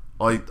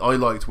I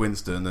liked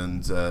Winston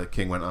and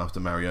King went after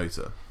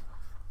Mariota,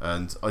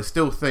 and I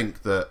still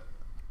think that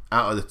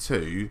out of the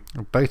two,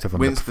 both of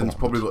them, Winston's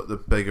probably got the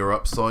bigger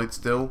upside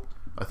still.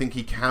 I think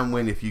he can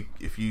win if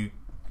you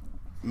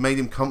made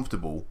him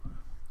comfortable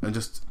and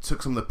just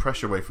took some of the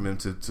pressure away from him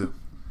to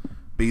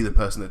be the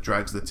person that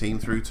drags the team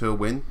through to a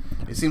win.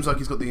 It seems like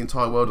he's got the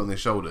entire world on his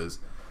shoulders,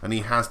 and he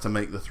has to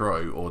make the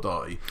throw or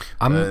die.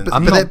 I'm And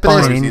not he buying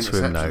throws the into him,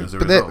 interception though. as a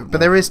But result,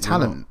 there is more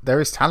talent.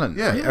 There is talent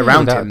Yeah,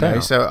 around without him, though.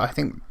 doubt. So I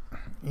think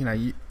you,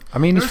 I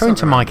mean, There he's is thrown to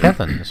something Mike around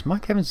him. Evans.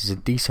 Mike Evans is a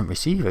decent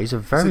receiver. He's a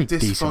very it's a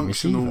decent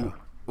receiver. dysfunctional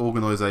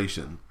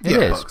organisation. It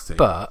the is, Bucks team.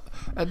 but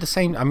at the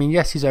same, I mean,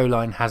 yes, his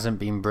O-line hasn't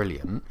been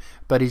brilliant,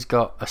 but he's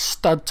got a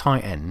stud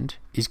tight end.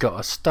 He's got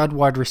a stud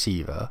wide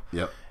receiver.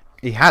 Yep.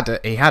 he had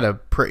a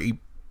pretty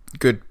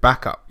good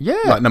backup. Yeah.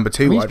 like number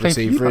 2 I mean, he's wide playing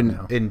for receiver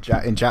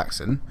UConn in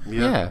Jackson.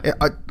 Yeah.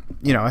 I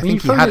mean,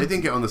 think he you've had They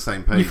didn't get on the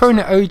same page. You've thrown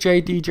at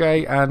OJ,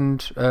 DJ,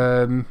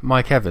 and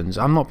Mike Evans.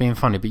 I'm not being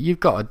funny, but you've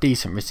got a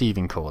decent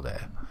receiving core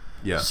there.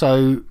 Yeah.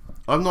 So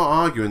I'm not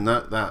arguing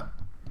that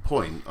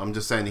point. I'm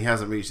just saying he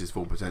hasn't reached his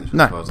full potential.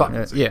 No, as far as but I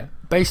can see. yeah,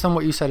 based on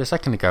what you said a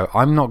second ago,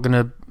 I'm not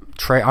gonna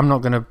I'm not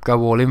gonna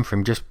go all in for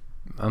him just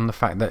on the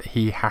fact that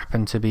he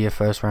happened to be a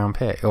first round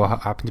pick or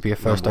happened to be a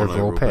first Number one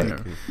overall pick.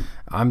 pick.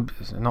 I'm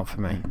not for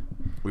me.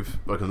 We've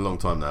spoken a long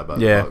time now about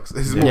Yeah. the Bucks.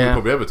 This is more Yeah. we're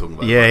probably ever talking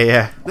about.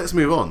 yeah. Let's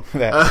move on.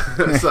 Yeah.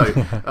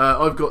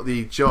 I've got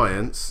the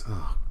Giants.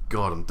 Oh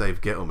God, I'm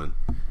Dave Gettleman.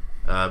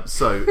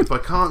 So if I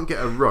can't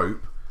get a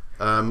rope,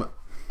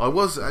 I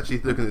was actually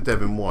looking at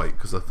Devin White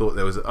because I thought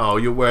there was. Oh,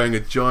 you're wearing a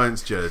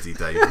Giants jersey,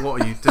 Dave.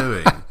 What are you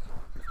doing?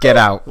 Get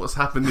out. What's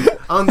happening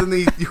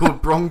underneath your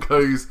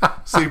Broncos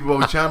Super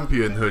Bowl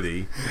champion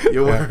hoodie?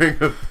 You're wearing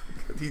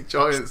the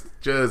Giants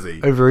jersey.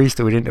 Over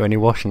Easter, we didn't do any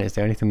washing. It's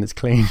the only thing that's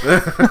clean.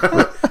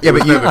 Yeah,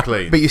 was but you never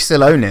clean. but you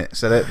still own it.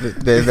 So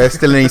there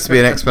still needs to be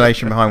an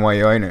explanation behind why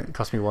you own it. It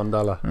cost me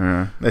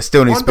 $1. There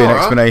still needs to be an $1?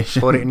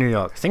 explanation. Bought it in New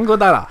York.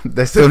 $5.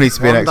 There still needs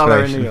to be an $1 in New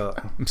explanation.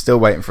 York. I'm still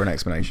waiting for an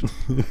explanation.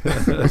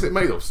 What's it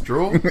made of?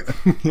 Straw?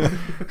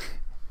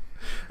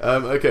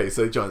 Okay,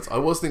 so Giants. I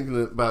was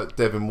thinking about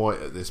Devin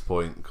White at this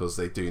point because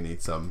they do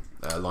need some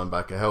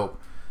linebacker help.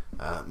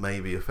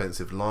 Maybe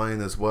offensive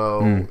line as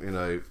well. You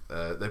know,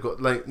 they've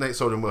got Nate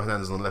Solder and Will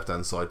Hernandez on the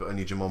left-hand side, but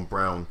only Jamon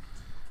Brown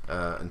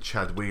and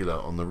Chad Wheeler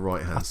on the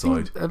right-hand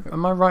side.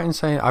 Am I right in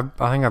saying I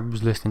think I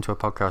was listening to a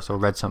podcast or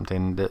read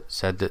something that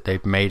said that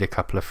they've made a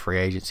couple of free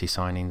agency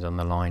signings on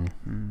the line.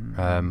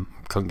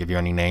 Couldn't give you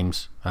any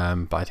names,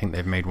 but I think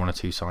they've made 1 or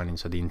 2 signings.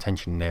 So the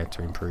intention there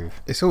to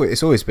improve. It's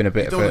always been a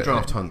bit Don't of want to a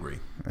draft hungry.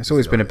 it's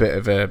always been a bit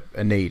of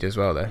a need as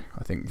well, though.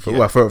 I think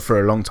for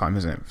a long time,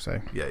 isn't it?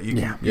 So Yeah, you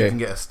can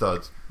get a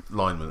stud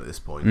lineman at this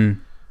point, Mm.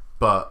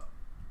 but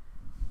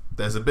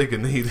there's a bigger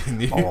need in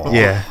you. Oh,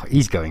 Yeah.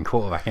 he's going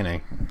quarterback, isn't he?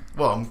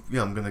 Well,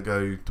 I'm going to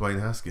go Dwayne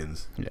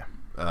Haskins. yeah.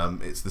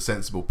 It's the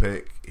sensible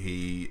pick.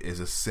 He is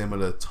a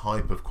similar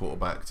type of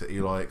quarterback to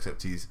Eli,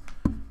 except he's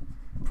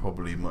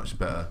probably much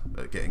better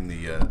at getting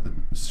the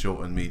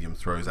short and medium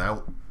throws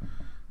out.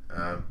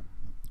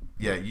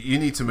 You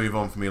need to move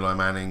on from Eli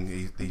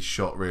Manning. He's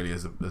shot really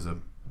as a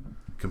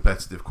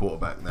competitive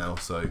quarterback now.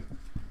 So,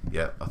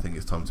 yeah, I think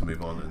it's time to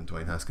move on, and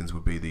Dwayne Haskins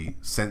would be the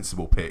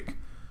sensible pick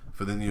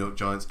for the New York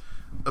Giants.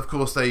 Of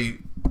course, they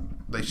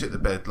shit the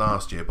bed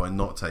last year by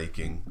not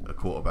taking a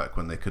quarterback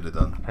when they could have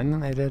done. I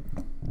don't think they did.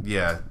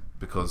 Yeah,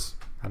 because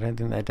I don't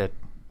think they did.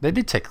 They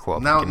did take a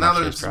quarterback now in they're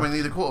last year's just when draft. they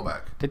need a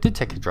quarterback. They did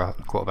take a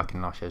quarterback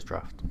in last year's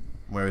draft.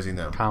 Where is he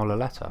now? Kyle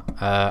Laletta.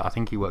 I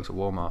think he works at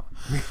Walmart.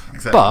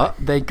 Exactly. But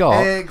they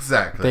got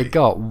exactly. they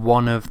got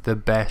one of the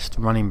best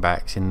running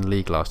backs in the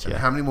league last year.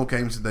 How many more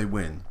games did they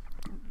win?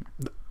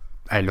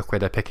 Hey, look where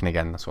they're picking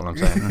again. That's all I'm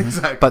saying.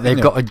 Exactly. But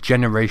they've got a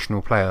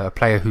generational player, a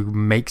player who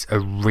makes a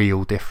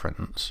real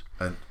difference.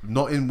 And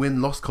not in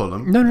win-loss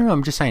column. No,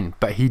 I'm just saying.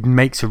 But he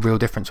makes a real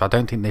difference. So I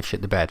don't think they've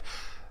shit the bed.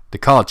 The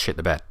Cards shit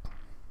the bed.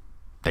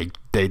 They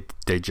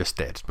just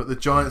did. But the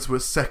Giants were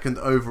second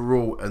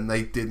overall, and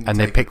they didn't. And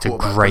take they picked a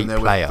quarterback great when there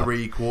player. Were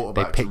 3 quarterbacks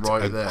They picked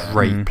right a there.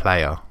 great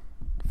player.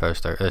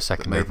 that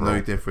Second made overall.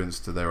 no difference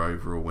to their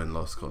overall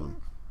win-loss column.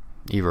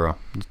 Either or.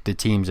 The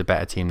team's a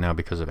better team now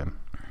because of him.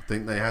 I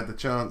think they had the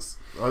chance.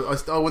 I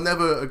will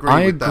never agree.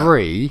 I with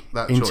agree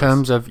that in choice.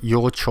 terms of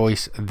your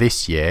choice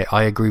this year.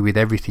 I agree with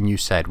everything you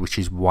said, which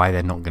is why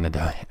they're not going to do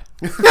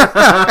it.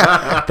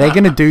 They're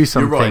going to do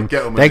something. right,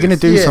 Gettleman They're going to is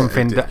do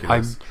something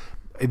ridiculous.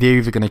 they're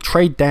either going to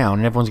trade down,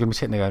 and everyone's going to be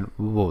sitting there going,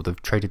 "Whoa, they've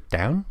traded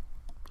down."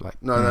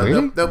 Like, No,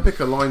 really? they'll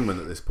pick a lineman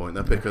at this point.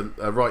 They'll pick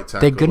a right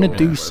tackle. They're going to or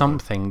do whatever.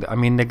 something. I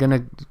mean, they're going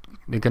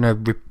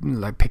to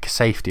like pick a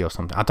safety or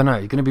something. I don't know.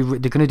 They're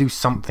going to do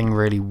something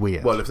really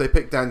weird. Well, if they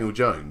pick Daniel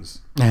Jones,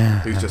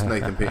 who's just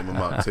Nathan Peterman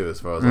Mark II, as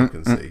far as I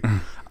can see,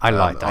 I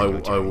like Daniel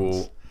I Jones.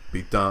 will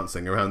be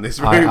dancing around this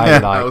room. I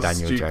How like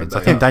Daniel stupid Jones. they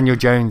I think are. Daniel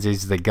Jones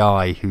is the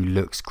guy who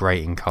looks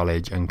great in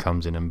college and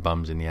comes in and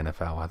bums in the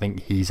NFL. I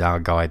think he's our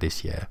guy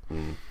this year.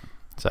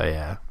 So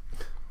yeah,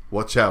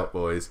 Watch out,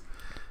 boys.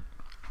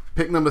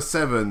 Pick number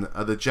 7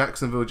 are the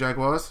Jacksonville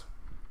Jaguars.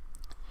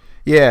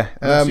 Yeah.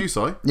 That's you,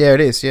 Si. Yeah,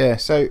 it is. Yeah.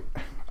 So,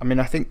 I mean,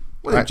 I think.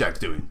 What are Jack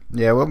doing?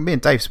 Yeah, well, me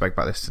and Dave spoke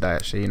about this today.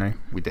 Actually,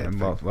 We did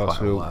for whilst quite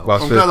a we were, while.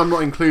 whilst I'm we were- glad I'm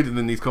not included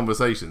in these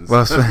conversations.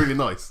 Well, That's really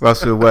nice.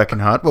 whilst we were working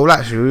hard. Well,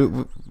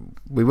 actually,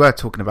 we were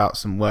talking about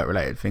some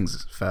work-related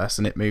things first,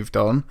 and it moved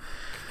on.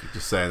 You're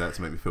just saying that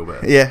to make me feel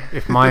better. Yeah.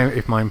 If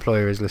my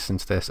employer is listening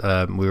to this,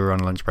 we were on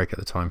lunch break at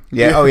the time.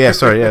 Yeah. Oh, yeah.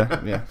 Sorry.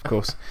 Yeah. Yeah. Of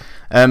course.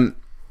 And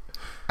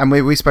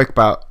we spoke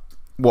about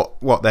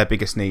what their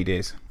biggest need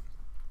is,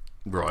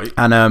 Right.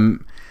 and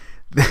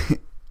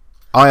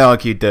I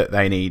argued that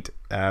they need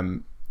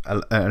an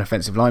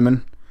offensive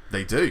lineman.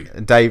 They do.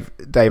 Dave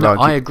No, argued.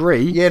 I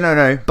agree. Yeah,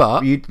 no.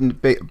 But-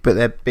 but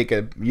their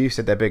bigger. You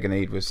said their bigger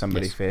need was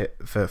somebody Yes.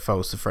 for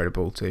Foles to throw the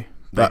ball to. They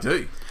But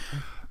do.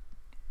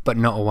 But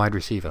not a wide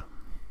receiver.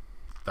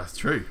 That's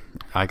true.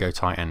 I go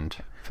tight end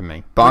for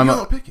me. But Well, I'm you're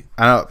not. not picking.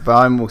 But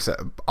I'm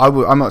also.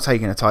 I'm not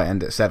taking a tight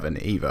end at 7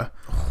 either.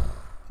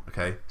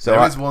 Okay. So There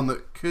I- is one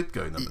that could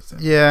go number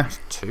 7. Yeah.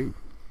 2.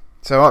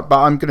 So, but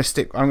I'm gonna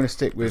stick. I'm gonna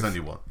stick with. There's only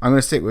one. I'm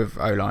gonna stick with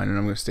O-line, and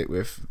I'm gonna stick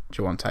with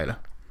Jawan Taylor.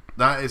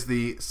 That is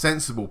the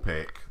sensible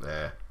pick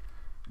there.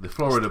 The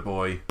Florida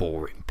boy.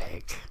 Boring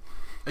pick.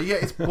 Yeah,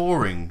 it's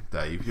boring,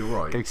 Dave. You're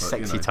right. Go but,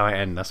 sexy tight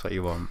end. That's what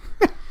you want.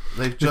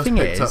 They've just thing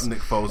picked is, up Nick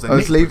Foles. I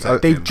was leave- They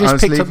I just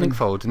was picked up leaving- Nick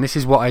Foles, and this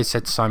is what I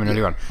said to Simon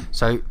earlier on.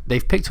 So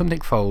they've picked up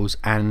Nick Foles,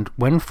 and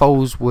when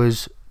Foles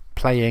was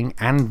playing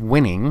and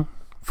winning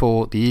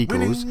for the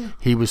Eagles, Winning.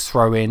 he was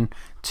throwing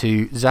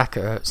to Zach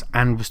Ertz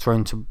and was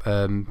thrown to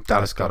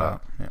Dallas Goedert.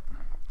 Yeah.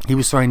 He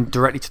was throwing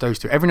directly to those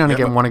two. Every now and Yeah,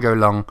 again, but- want to go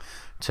long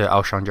to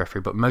Alshon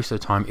Jeffrey, but most of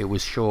the time it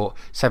was short,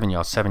 7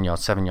 yards, 7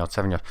 yards, 7 yards,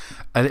 7 yards.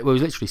 And it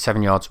was literally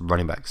 7 yards,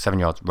 running back, 7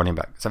 yards, running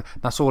back. So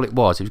that's all it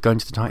was. He was going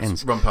to the tight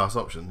ends. Run pass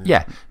option.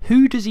 Yeah.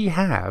 Who does he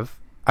have?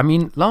 I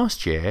mean,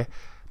 last year,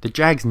 the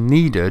Jags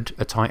needed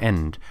a tight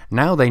end.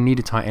 Now they need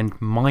a tight end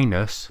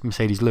minus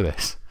Mercedes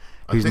Lewis,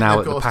 I who's think now they've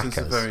at the got Austin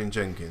Packers. Seferian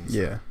Jenkins.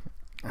 Yeah.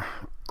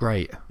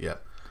 Great. Yeah.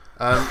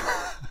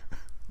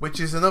 Which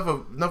is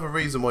another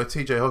reason why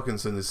TJ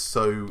Hawkinson is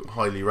so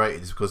highly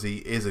rated, is because he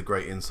is a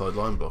great inside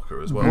line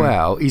blocker as well.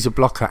 Well, he's a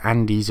blocker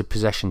and he's a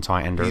possession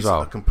tight ender He's as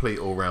well. a complete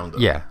all rounder.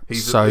 Yeah,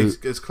 He's so-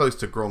 he's as close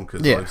to Gronk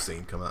as Yeah. I've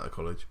seen come out of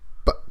college.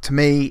 But to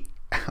me,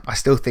 I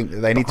still think that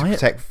they need to I-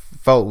 protect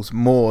Foles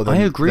more than I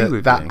agree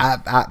with that you.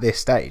 at this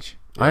stage.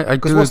 I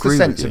Because do what's agree the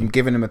sense with of you. him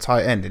giving him a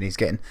tight end and he's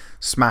getting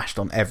smashed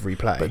on every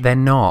play? But they're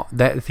not.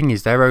 The thing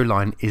is, their O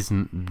line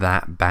isn't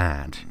that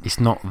bad. It's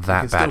not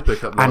that can still bad.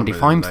 pick up And linemen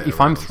if I'm in later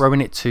if I'm rounds.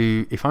 throwing it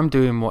to, if I'm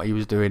doing what he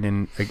was doing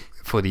in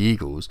for the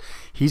Eagles,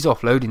 he's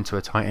offloading to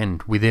a tight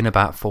end within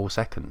about 4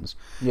 seconds.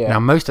 Yeah. Now,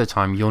 most of the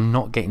time, you're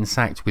not getting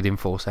sacked within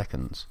 4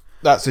 seconds.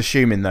 That's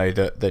assuming though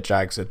that the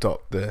Jags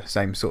adopt the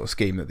same sort of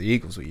scheme that the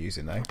Eagles were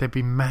using. Though They'd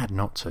be mad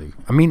not to.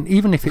 I mean,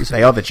 even if it's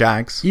they are the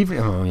Jags.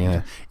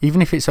 even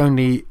if it's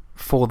only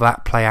for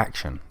that play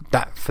action,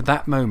 that for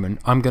that moment,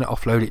 I'm going to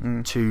offload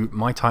it to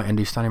my tight end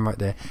who's standing right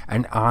there,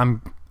 and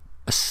I'm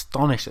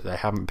astonished that they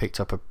haven't picked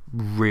up a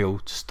real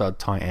stud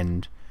tight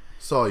end.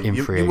 So In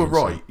you free were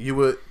agency. right. You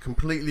were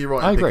completely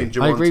right I in agree.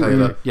 picking I Jawan agree with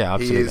Taylor. you. Yeah,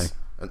 He absolutely. is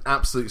an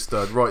absolute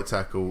stud right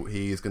tackle.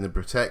 He is going to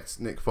protect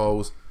Nick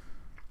Foles.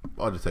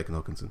 I'd have taken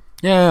Hawkinson.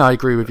 Yeah, I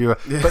agree with you.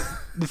 But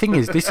the thing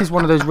is, this is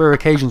one of those rare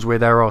occasions where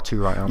there are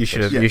two right answers. You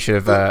should have.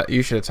 Yeah.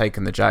 You should have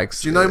taken the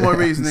Jags. Do you know my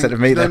reasoning? instead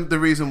of me? Do you know Then the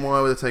reason why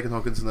I would have taken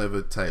Hawkinson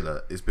over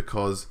Taylor is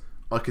because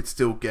I could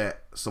still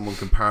get someone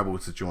comparable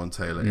to Jawan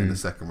Taylor in the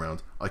second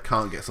round. I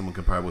can't get someone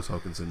comparable to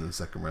Hawkinson in the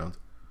second round.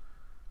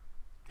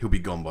 He'll be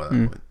gone by that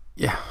point.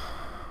 Yeah,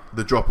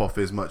 The drop off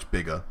is much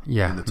bigger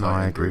Yeah, in the no, tight I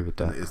end agree group with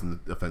than that. it is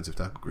in the offensive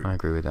tackle group. I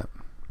agree with that.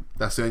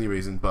 That's the only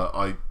reason, but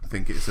I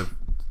think it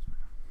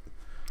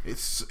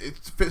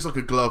fits like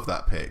a glove,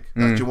 that pick.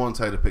 That Jawan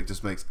Taylor pick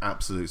just makes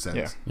absolute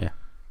sense. Yeah. Yeah.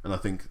 And I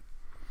think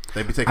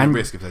they'd be taking And- a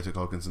risk if they took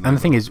Hawkinson. And the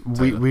over thing is,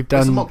 Taylor. we've It's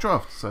a done mock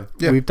draft, so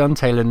we've done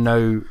Taylor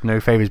no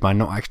favors by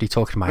not actually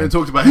talking about we him.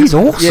 talked about He's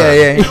him. awesome.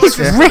 Yeah, He's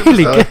yeah.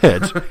 really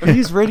good.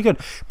 He's really good.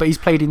 But he's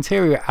played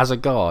interior as a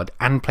guard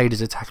and played as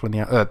a tackle on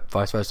the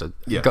vice versa.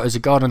 Yeah. Got as a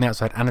guard on the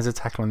outside and as a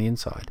tackle on the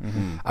inside.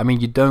 I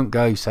mean, you don't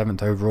go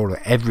 7th overall.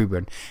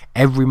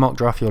 Every mock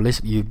draft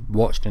you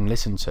watched and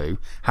listened to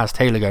has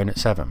Taylor going at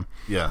 7.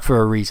 Yeah. For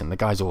a reason. The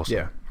guy's awesome.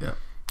 Yeah. Yeah.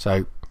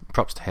 So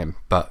props to him,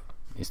 but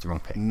it's the wrong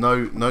pick.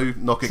 No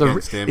knock It's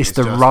against him. it's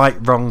the just,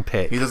 wrong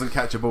pick. He doesn't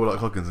catch a ball like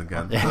Hawkinson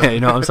can. Yeah, you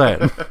know what I'm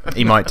saying?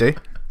 he might do.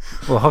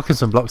 Well,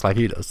 Hawkinson blocks like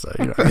he does, so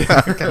you know, you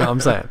know what I'm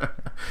saying.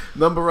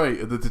 Number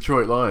 8 are the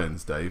Detroit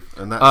Lions, Dave,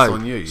 and that's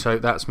on you. So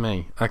that's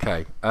me.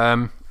 Okay.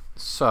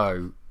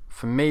 So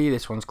for me,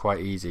 this one's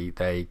quite easy.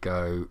 They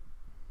go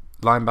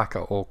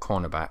linebacker or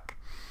cornerback.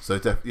 So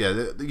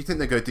you think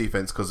they go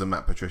defense because of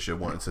Matt Patricia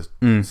wanting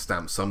to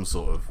stamp some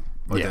sort of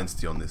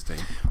identity on this team?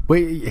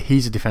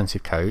 He's a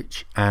defensive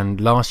coach, and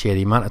last year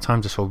the amount of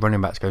times I saw running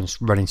backs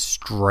running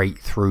straight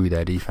through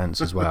their defense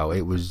as well,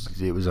 it was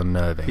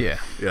unnerving. Yeah.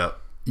 Yeah.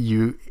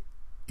 You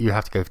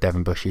have to go for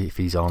Devin Bush if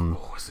he's on.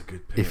 Oh, it's a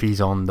good pick. If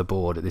he's on the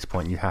board at this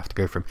point, you have to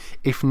go for him.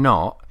 If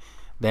not,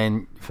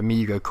 then for me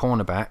you go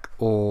cornerback,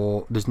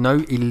 or there's no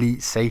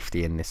elite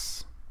safety in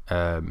this.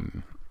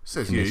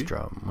 Says in you. this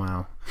drum.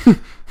 Wow.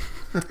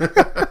 You've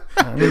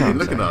been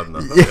looking hard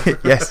enough.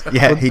 Yes.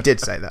 Yeah. He did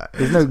say that.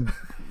 There's no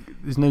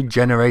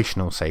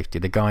generational safety.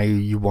 The guy who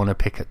you want to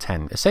pick at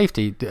 10. A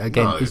safety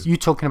again. No. You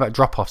talking about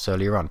drop offs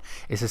earlier on?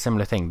 It's a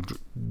similar thing.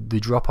 The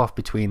drop off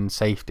between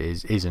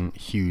safeties isn't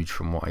huge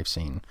from what I've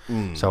seen.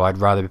 So I'd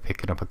rather be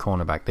picking up a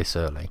cornerback this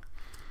early.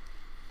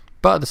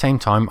 But at the same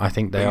time, I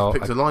think they are.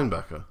 Picked a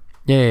linebacker.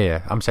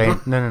 Yeah. I'm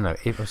saying no.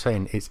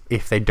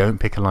 If they don't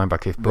pick a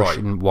linebacker, if Bush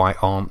and White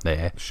aren't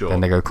there,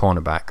 then they go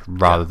cornerback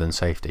rather than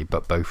safety.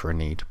 But both are a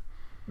need.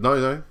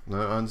 No, I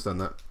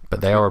understand that. But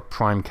they are a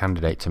prime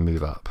candidate to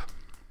move up.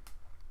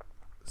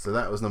 So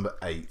that was number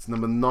 8.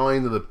 Number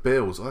 9 are the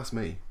Bills. Oh, that's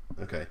me.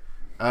 Okay.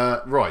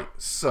 Right.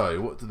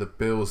 So, what do the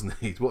Bills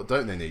need? What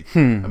don't they need? I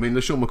mean,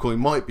 LaShawn McCoy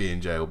might be in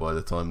jail by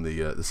the time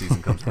the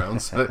season comes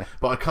around.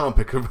 But I can't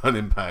pick a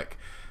running back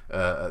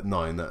at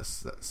 9.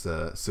 That's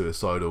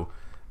suicidal.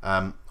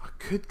 I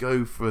could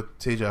go for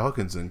TJ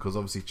Hawkinson because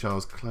obviously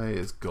Charles Clay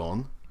is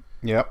gone.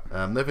 Yep.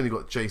 They've only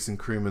got Jason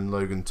Crewman,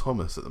 Logan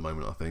Thomas at the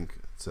moment, I think,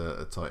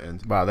 at tight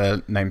end. Well,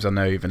 their names I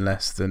know even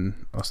less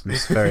than Austin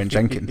Seferian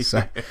Jenkins.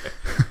 So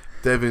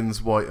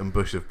Devins, White, and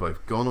Bush have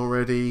both gone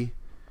already.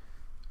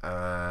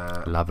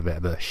 Love a bit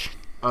of Bush.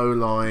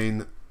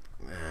 O-line,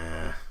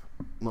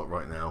 not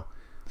right now.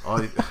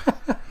 I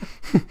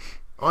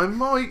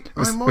might.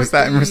 Was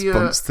that in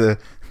response to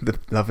the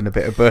loving a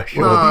bit of Bush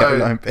or the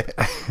O-line bit?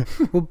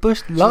 Well,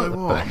 Bush loved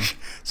Bush.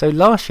 So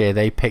last year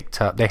they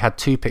had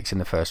 2 picks in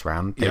the first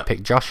round. They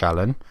picked Josh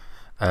Allen,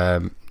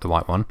 the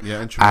white one,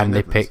 and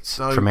they picked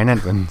Tremaine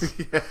Edmonds.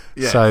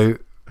 So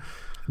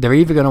they're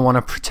either going to want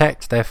to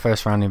protect their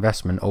first round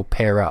investment or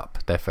pair up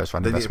their first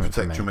round investment.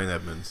 They need to protect Tremaine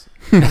Edmonds.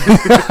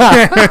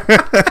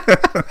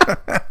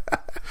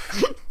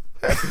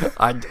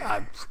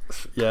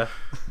 Yeah.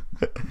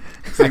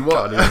 See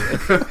what?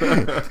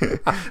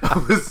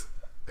 I was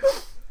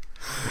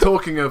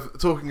talking of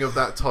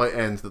that tight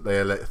end that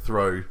they let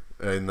throw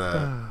in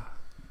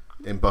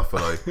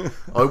Buffalo.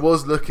 I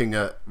was looking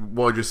at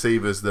wide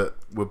receivers that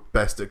were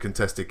best at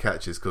contested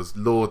catches because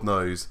Lord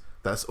knows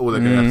that's all they're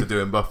going to have to do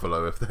in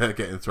Buffalo if they're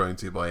getting thrown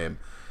to by him.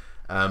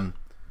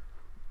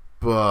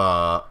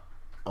 But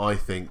I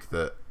think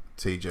that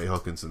TJ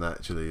Hawkinson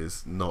actually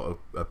is not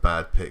a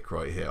bad pick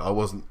right here.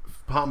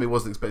 Part of me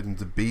wasn't expecting him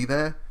to be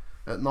there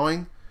at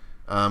 9.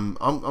 I'm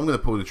going to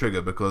pull the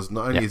trigger because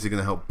not only is he going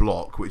to help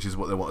block, which is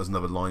what they want as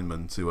another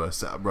lineman to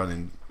set up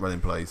running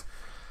plays,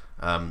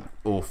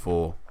 or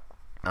for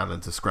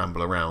Allen to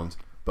scramble around,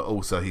 but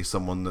also he's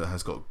someone that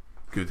has got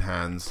good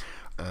hands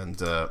and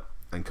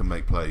can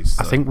make plays.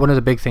 So. I think one of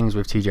the big things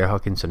with TJ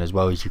Hawkinson as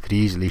well is you could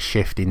easily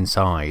shift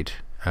inside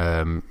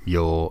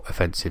your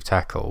offensive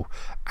tackle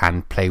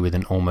and play with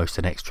almost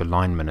an extra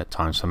lineman at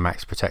times for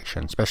max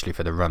protection, especially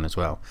for the run as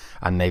well.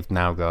 And they've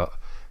now got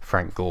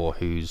Frank Gore,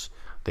 who's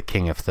the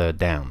king of third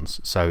downs,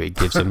 so it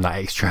gives them that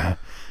extra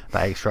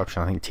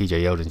option. I think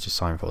TJ Yeldon's just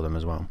signed for them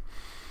as well.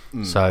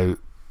 So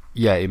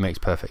yeah, it makes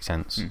perfect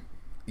sense.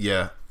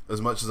 Yeah,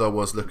 as much as I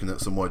was looking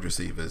at some wide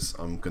receivers,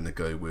 I'm going to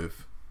go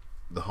with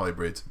the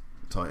hybrid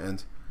tight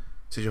end,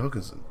 TJ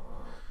Hawkinson.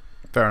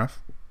 Fair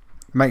enough.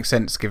 Makes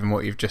sense given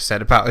what you've just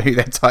said about who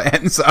their tight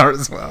ends are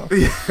as well.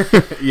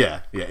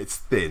 yeah, it's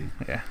thin.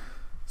 Yeah.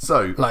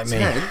 So, like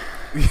 10,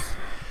 me.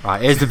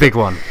 Right, here's the big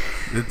one.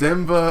 The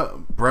Denver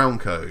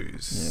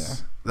Broncos. Yeah.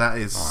 That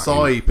is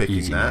Cy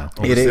picking that.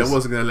 Obviously, I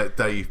wasn't going to let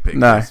Dave pick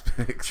this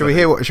pick. Should we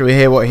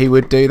hear what he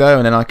would do though,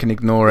 and then I can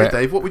ignore it?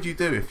 Dave, what would you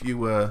do if you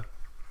were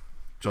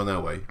John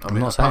Elway? I'm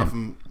not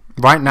saying.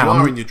 Right now, you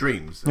are in your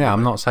dreams. Yeah,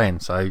 I'm not saying.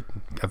 So,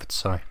 over to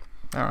Cy.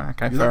 All right,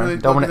 okay, fair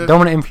enough. Don't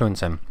want to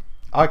influence him.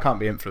 I can't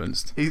be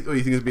influenced. Or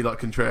you think it's be like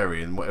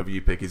contrarian? Whatever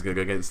you pick, he's going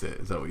to go against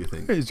it. Is that what you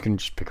think? He's going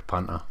to just pick a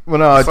punter. Well,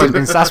 no, I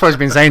didn't. That's what he's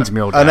been saying to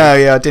me all day. I know.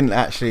 Yeah, I didn't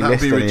actually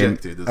list any.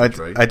 Rejected as a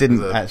trade. I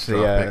didn't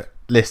actually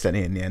list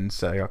any in the end,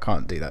 so I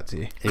can't do that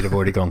to you. He'd have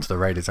already gone to the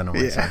Raiders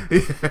anyway.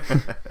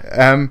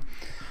 Yeah.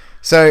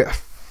 So,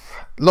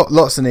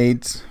 lots of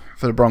needs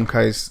for the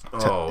Broncos.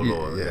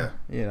 Lord, yeah.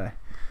 You know,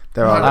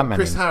 there are that many.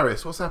 Chris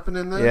Harris, what's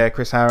happening there? Yeah,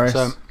 Chris Harris.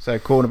 So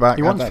cornerback.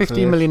 He wants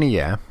 $15 million a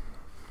year,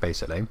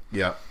 basically.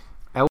 Yeah.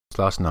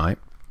 Last night,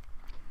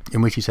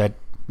 in which he said,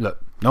 "Look,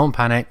 no one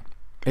panic.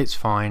 It's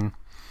fine.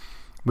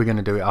 We're going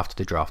to do it after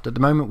the draft. At the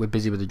moment, we're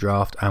busy with the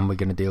draft, and we're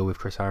going to deal with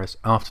Chris Harris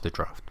after the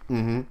draft."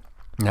 Mm-hmm.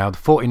 Now, the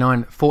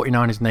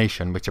 49ers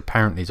Nation, which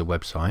apparently is a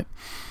website,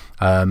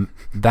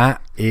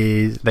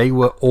 they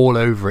were all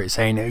over it,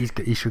 saying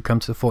he should come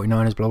to the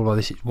 49ers, blah, blah, blah.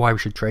 This is why we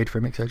should trade for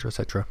him, etc.,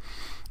 etc.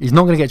 He's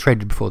not going to get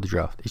traded before the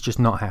draft. It's just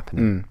not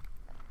happening.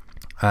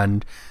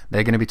 And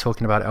they're going to be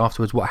talking about it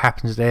afterwards. What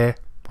happens there,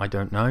 I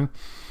don't know.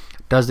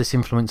 Does this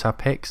influence our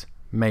picks?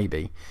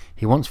 Maybe.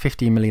 He wants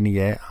 $15 million a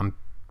year. I'm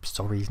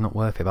sorry, he's not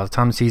worth it. By the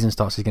time the season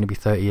starts, he's going to be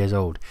 30 years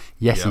old.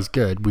 Yes, he's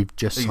good. We've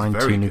just signed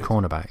 2 new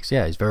cornerbacks.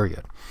 Yeah, he's very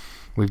good.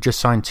 We've just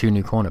signed 2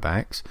 new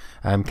cornerbacks.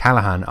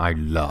 Callahan, I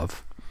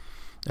love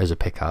as a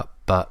pickup,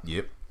 but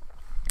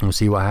we'll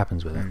see what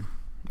happens with it.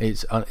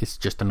 It's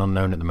just an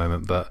unknown at the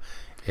moment, but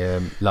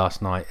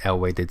last night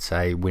Elway did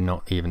say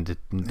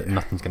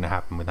nothing's going to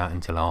happen with that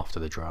until after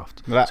the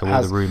draft. Well, so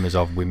all the rumours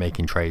of we're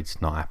making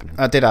trades not happening.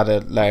 I did add a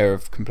layer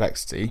of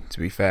complexity, to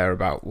be fair,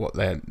 about what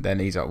their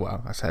needs are.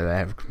 Well, I say they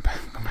have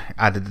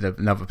added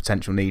another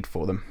potential need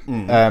for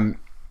them.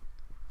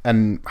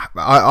 And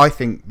I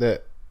think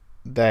that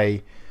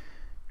they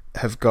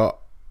have got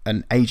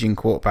an aging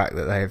quarterback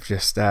that they have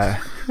just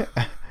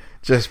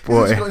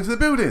brought He's got into the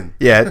building.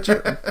 Yeah,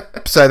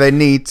 so they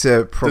need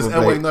to probably... Does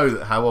Elway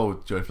know how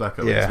old Joe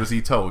Flacco Yeah. is? Was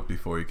he told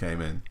before he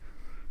came in?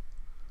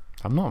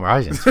 I'm not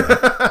rising to it.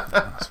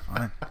 That's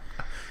fine.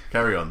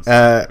 Carry on.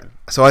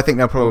 So I think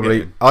they'll probably... We'll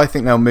get him. I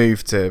think they'll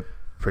move to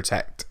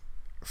protect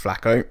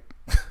Flacco.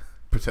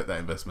 Protect that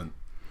investment.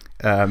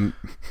 Um,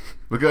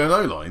 We're going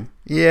O-line?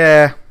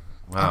 yeah.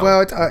 Wow. Well,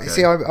 Okay.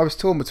 see, I was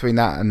torn between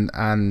that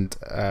and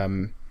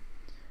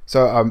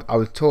so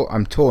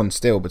I'm torn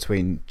still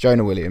between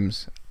Jonah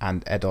Williams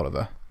and Ed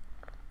Oliver.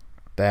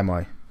 They're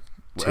my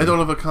Well, two. Ed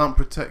Oliver can't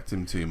protect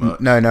him too much.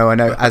 No, I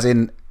know. As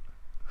in,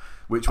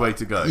 Which way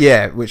to go?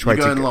 yeah, which way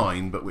You go to in go?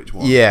 line, but which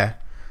one? Yeah.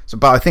 So,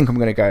 but I think I'm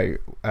going to go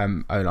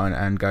O-line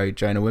and go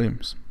Jonah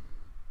Williams.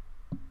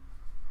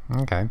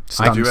 Okay.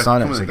 Do you reckon? Signups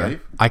Come on, again.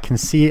 Dave. I can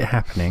see it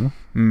happening.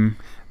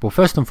 Well,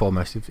 first and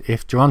foremost,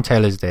 if Jawan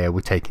Taylor's there,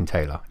 we're taking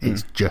Taylor.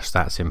 It's just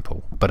that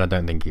simple. But I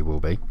don't think he will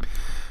be.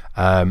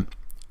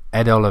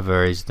 Ed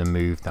Oliver is the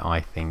move that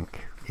I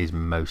think is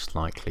most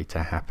likely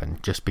to happen,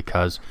 just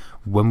because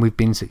when we've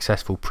been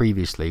successful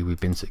previously, we've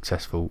been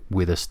successful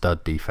with a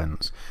stud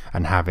defense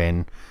and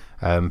having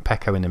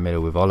Pecco in the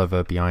middle with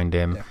Oliver behind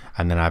him,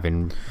 and then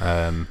having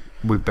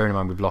bearing in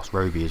mind we've lost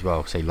Roby as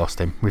well. Say lost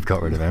him, we've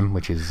got rid of him,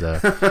 which is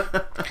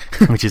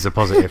which is a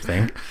positive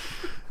thing.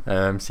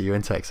 See you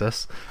in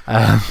Texas.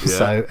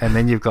 So, and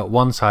then you've got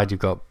one side, you've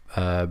got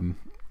Von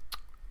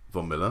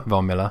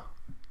Miller.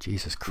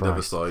 Jesus The other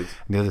Christ. side.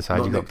 And the other side,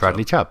 Not you've got Nick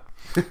Bradley Chubb.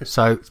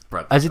 So,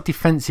 Bradley as a Chubb.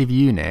 defensive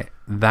unit,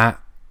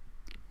 that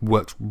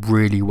works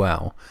really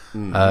well.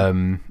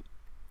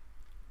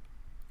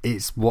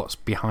 It's what's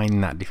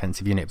behind that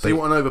defensive unit. So you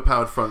want an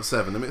overpowered front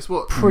seven? I mean, it's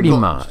what Pretty you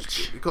got,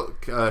 much. You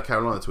got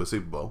Carolina to a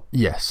Super Bowl.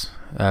 Yes,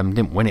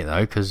 didn't win it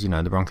though because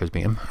the Broncos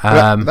beat them.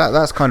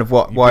 That's kind of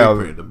why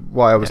blueprinted them.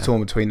 I was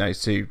torn between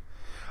those two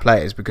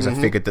players, because I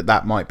figured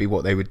that might be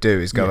what they would do,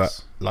 is go Yes.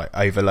 up, like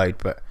overload.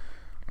 But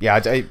yeah,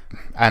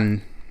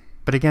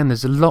 But again,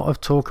 there's a lot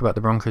of talk about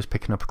the Broncos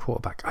picking up a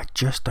quarterback. I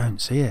just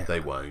don't see it. They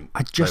won't.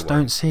 I just They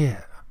won't. don't see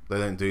it. They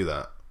don't do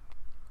that.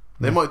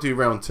 They might do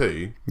round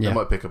 2. Yeah. They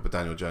might pick up a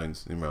Daniel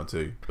Jones in round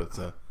 2, but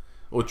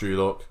or Drew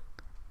Lock.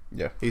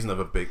 Yeah. He's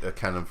another big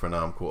cannon for an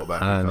arm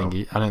quarterback. I don't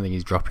think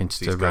he's dropping to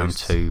These round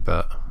ghosts. 2,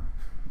 but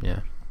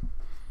yeah.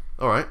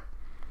 All right.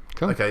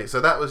 Cool. Okay, so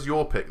that was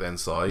your pick then,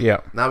 Si.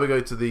 Yeah. Now we go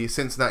to the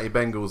Cincinnati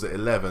Bengals at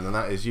 11, and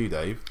that is you,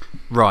 Dave.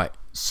 Right.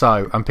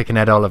 So I'm picking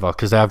Ed Oliver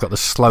because they have got the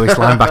slowest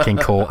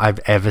linebacking core I've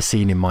ever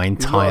seen in my He's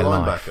entire not a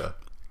life. linebacker.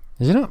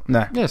 Is he not?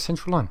 No. Yeah,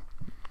 central line.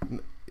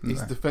 He's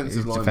defensive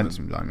he's lineman.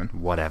 defensive lineman.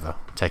 Whatever.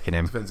 Taking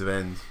him. Defensive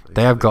end.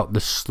 They have got the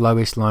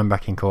slowest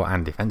linebacking core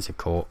and defensive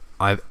core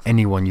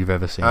anyone you've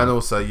ever seen. And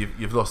also,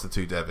 you've lost the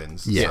 2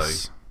 Devins.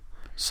 Yes.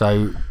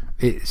 So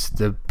it's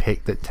the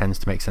pick that tends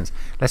to make sense.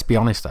 Let's be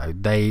honest though.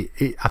 I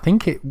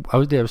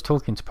was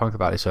talking to Punk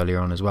about this earlier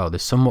on as well.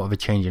 There's somewhat of a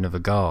changing of the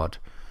guard.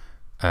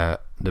 The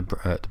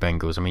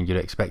Bengals. I mean, you'd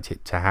expect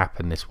it to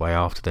happen this way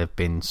after there've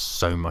been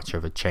so much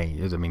of a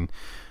change. I mean,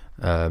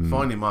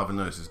 Finally, Marvin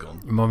Lewis is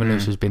gone. Marvin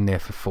Lewis has been there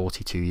for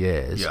 42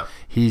 years. Yeah.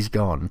 He's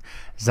gone.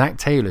 Zach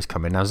Taylor's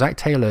coming. Now, Zach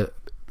Taylor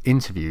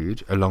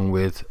interviewed along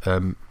with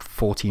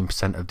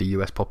 14% of the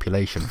US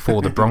population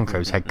for the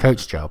Broncos head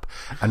coach job,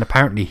 and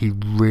apparently he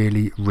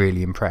really,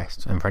 really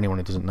impressed. And for anyone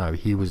who doesn't know,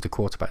 he was the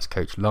quarterbacks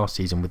coach last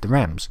season with the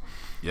Rams.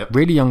 Yep.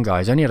 Really young guy.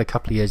 He's only had a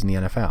couple of years in the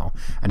NFL,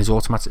 and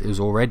has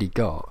already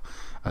got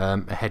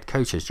a head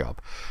coach's job.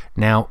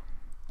 Now,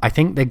 I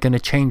think they're going to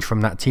change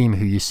from that team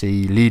who you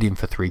see leading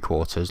for 3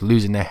 quarters,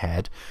 losing their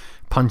head,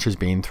 punches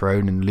being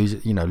thrown, and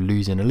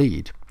losing a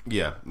lead,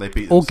 Yeah, they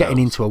beat or themselves. getting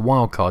into a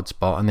wild card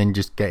spot and then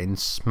just getting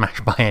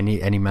smashed by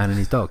any man and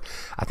his dog.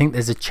 I think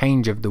there's a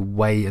change of the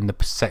way and the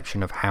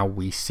perception of how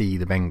we see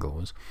the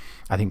Bengals.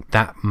 I think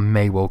that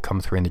may well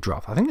come through in the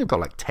draft. I think they've got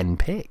like 10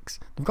 picks.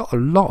 They've got a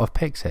lot of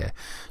picks here.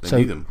 They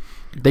need them.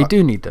 They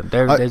do need them.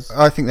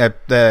 I think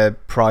they're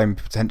prime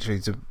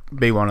potentially to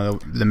be one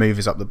of the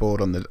movers up the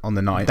board on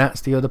the night.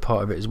 That's the other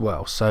part of it as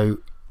well. So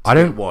I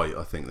don't. White,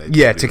 I think they.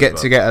 Yeah, do to get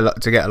as to well.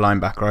 get a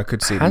linebacker, I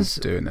could see them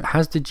doing it.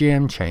 Has the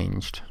GM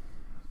changed?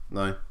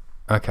 No,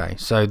 Okay,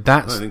 so I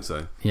that's don't think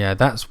so. yeah,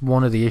 that's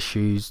one of the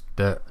issues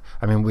that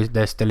I mean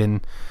they're still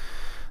in.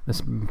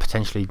 That's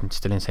potentially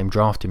still in the same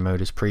drafting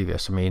mode as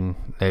previous. I mean,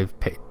 they've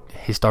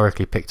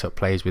historically picked up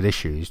players with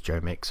issues, Joe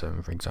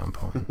Mixon, for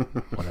example.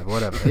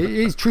 whatever. It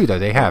is true though,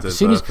 they have. As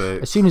soon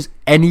as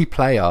any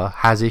player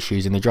has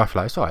issues in the draft,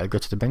 like, sorry, I go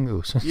to the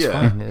Bengals. It's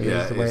Yeah, fine.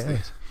 yeah, It's the way it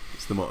is.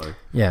 It's the motto.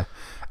 Yeah,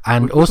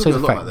 and We're also talking the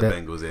a lot fact about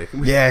that. the Bengals here. Can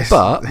we? Yes,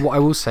 But what I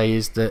will say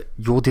is that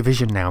your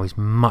division now is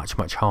much,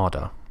 much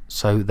harder.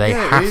 So they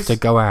Yeah, it have is. to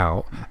go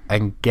out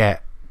and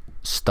get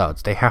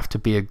studs. They have to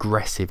be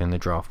aggressive in the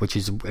draft, which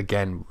is,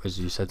 again, as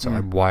you said,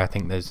 why I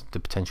think there's the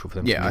potential for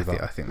them to move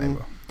up. I think they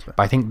will. But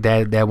I think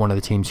they're one of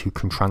the teams who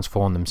can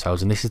transform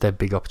themselves, and this is their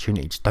big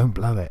opportunity. Just don't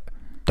blow it.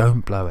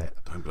 Don't blow it.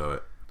 Don't blow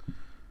it.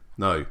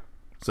 No.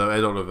 So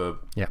Ed Oliver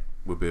Yeah.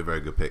 would be a very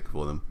good pick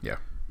for them. Yeah.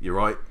 You're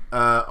right.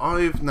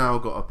 I've now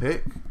got a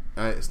pick.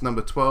 It's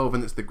number 12,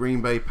 and it's the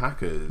Green Bay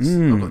Packers.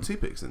 I've got 2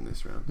 picks in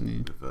this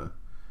round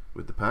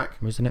with the pack.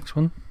 Where's the next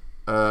one?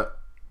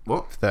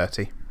 What?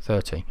 30.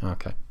 30.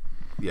 Okay.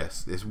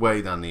 Yes, it's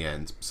way down the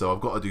end. So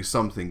I've got to do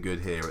something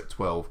good here at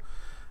 12.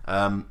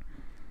 And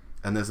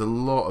there's a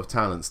lot of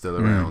talent still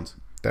around.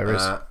 There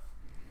is.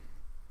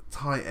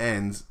 Tight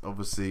ends,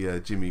 obviously,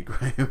 Jimmy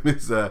Graham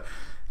is a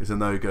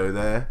no-go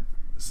there.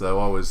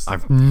 So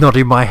I've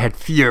nodded my head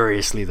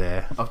furiously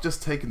there. I've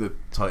just taken the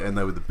tight end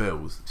there with the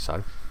Bills.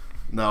 So?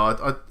 No,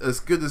 I as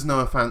good as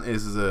Noah Fant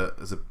is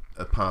as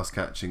a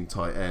pass-catching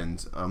tight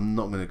end, I'm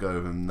not going to go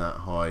with him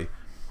that high.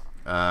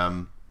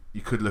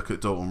 You could look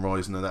at Dalton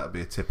Reisner. That would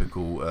be a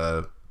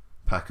typical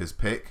Packers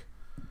pick.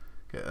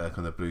 Get a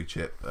kind of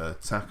blue-chip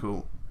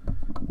tackle.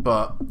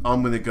 But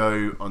I'm going to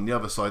go on the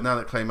other side. Now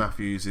that Clay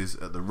Matthews is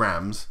at the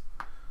Rams,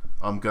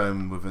 I'm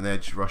going with an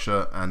edge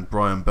rusher, and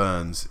Brian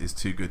Burns is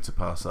too good to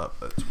pass up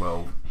at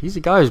 12. He's a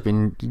guy who's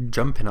been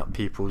jumping up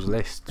people's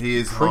lists. He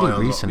is pretty high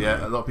recently.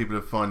 A lot of people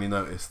have finally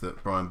noticed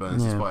that Brian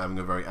Burns, despite having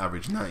a very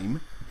average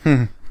name,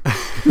 a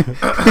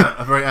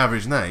very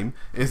average name,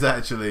 is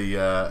actually.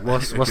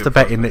 What's the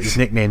betting that his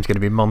nickname's going to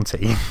be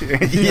Monty?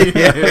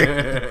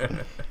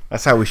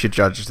 That's how we should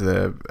judge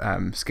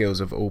the skills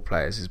of all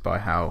players, is by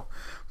how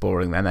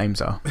boring their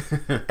names are.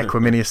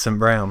 Equiminius St.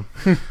 Brown.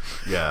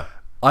 Yeah.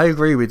 I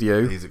agree with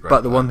you, He's a great but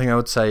the player. one thing I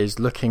would say is,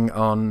 looking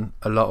on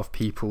a lot of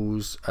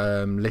people's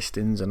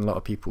listings and a lot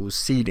of people's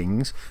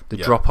seedings, the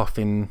drop off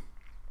in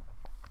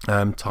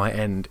tight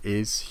end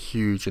is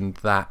huge, and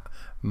that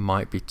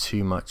might be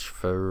too much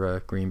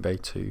for Green Bay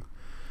to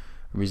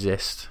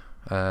resist.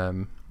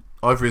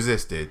 I've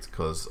resisted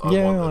because I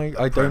want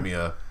a I don't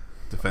premier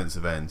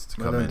defensive end to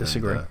come in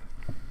disagree.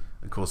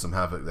 And cause some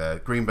havoc there.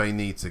 Green Bay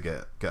need to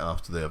get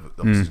after the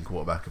opposition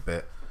quarterback a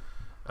bit.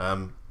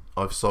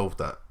 I've solved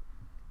that.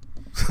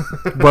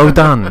 Well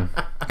done.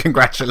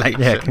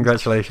 Congratulations. Yeah,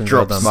 congratulations.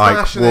 Drops well done.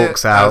 Mike, Smashing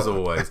walks it, out. as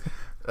always.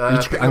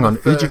 Hang on,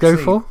 who'd you go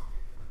for?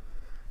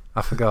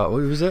 I forgot.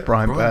 What was it?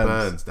 Brian Brian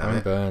Burns. Burns, damn Brian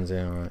it. Burns,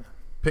 yeah, right.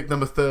 Pick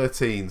number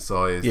 13, Si,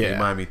 is the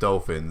Miami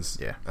Dolphins.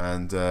 Yeah.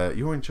 And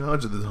you're in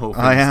charge of the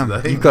Dolphins I am.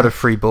 today. You've got a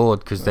free board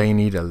because they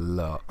need a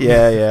lot.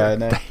 Yeah, I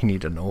know. They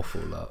need an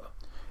awful lot.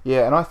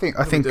 Yeah, and I think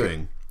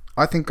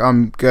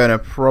I'm gonna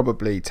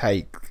probably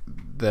take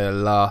the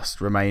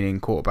last remaining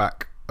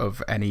quarterback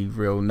of any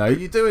real Are note.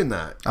 you doing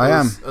that? I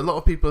am. 'Cause a lot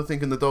of people are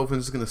thinking the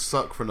Dolphins are going to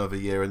suck for another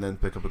year and then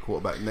pick up a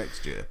quarterback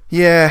next year.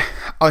 Yeah,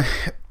 I Which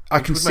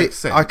can would see. make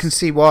sense. I can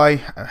see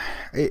why.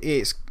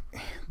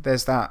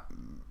 There's that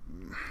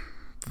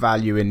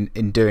value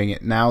in doing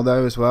it now,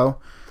 though, as well,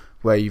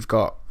 where you've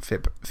got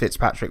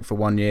Fitzpatrick for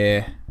 1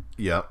 year,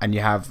 Yeah. and you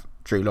have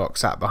Drew Lock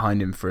sat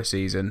behind him for a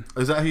season.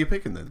 Is that who you're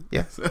picking then?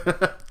 Yeah. You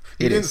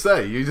It didn't is.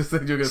 say. You just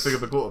said you were going to pick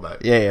up a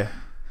quarterback. Yeah.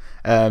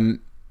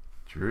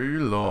 Drew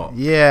Lock.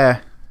 Yeah.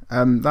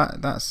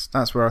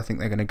 That's where I think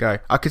they're going to go.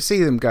 I could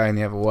see them going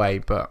the other way,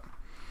 but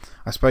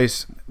I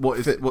suppose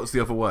What's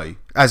the other way?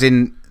 as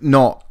in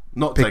not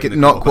taking a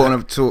not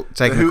quarterback.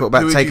 taking Who a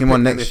quarterback, would you taking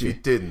one pick then next if you year.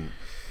 didn't.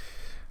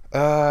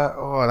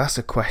 That's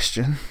a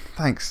question.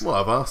 Thanks. Well,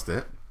 I've asked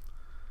it.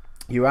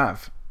 You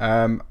have.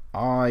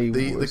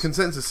 The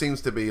consensus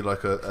seems to be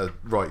like a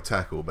right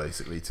tackle,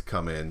 basically, to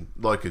come in,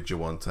 like a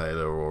Jawan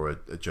Taylor or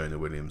a Jonah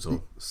Williams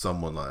or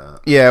someone like that.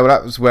 Yeah, well,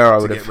 that was where I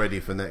To would get have. ready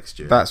for next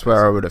year. That's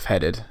where I would have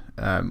headed.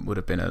 Would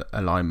have been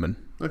a lineman.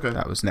 Okay.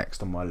 That was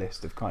next on my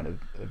list of kind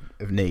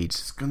of needs.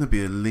 It's going to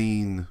be a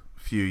lean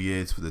few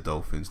years for the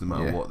Dolphins, no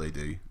matter Yeah. what they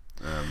do.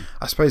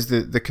 I suppose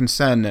the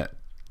concern that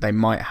they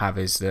might have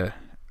is do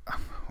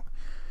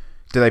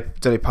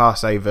they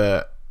pass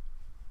over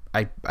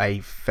a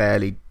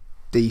fairly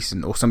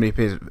decent, or somebody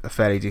appears a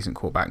fairly decent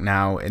quarterback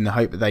now in the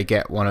hope that they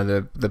get one of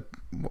the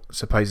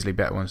supposedly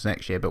better ones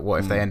next year, but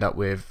what if they end up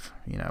with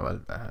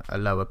a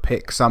lower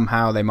pick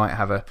somehow? They might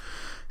have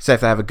say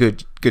if they have a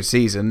good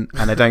season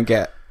and they don't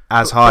get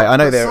as high. I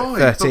know they're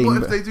at 13. But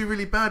what if they do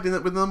really bad in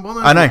that with the number one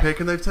I know. pick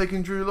and they've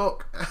taken Drew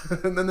Lock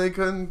and then they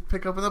can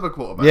pick up another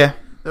quarterback? Yeah.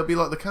 They'll be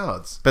like the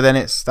Cards. But then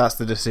that's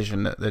the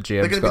decision that the They're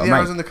GM's going to got be to the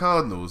Arizona make.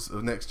 Cardinals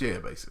of next year,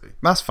 basically.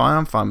 That's fine.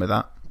 I'm fine with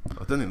that.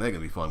 I don't think they're going to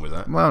be fine with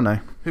that. Well, no.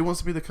 Who wants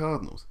to be the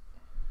Cardinals?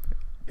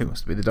 Who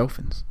wants to be the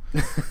Dolphins?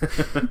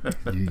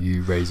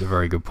 You raise a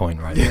very good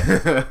point right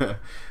there.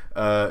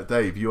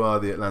 Dave, you are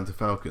the Atlanta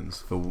Falcons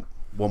for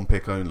one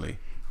pick only.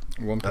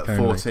 One At pick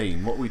only.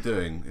 14, what are we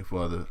doing if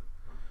we're the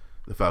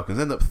Falcons?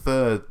 End up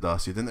third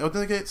last year, didn't they? Or did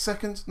they get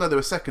second? No, they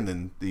were second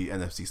in the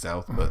NFC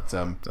South, but I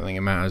don't think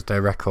it matters.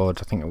 Their record,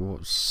 I think it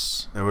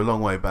was. they were a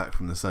long way back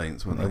from the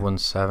Saints, weren't They they? won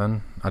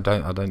 7. I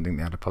don't think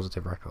they had a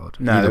positive record.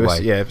 No, Either there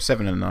was, way,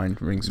 7 and 9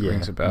 rings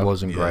a bell. It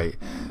wasn't Yeah. great.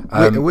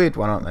 A weird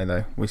one, aren't they?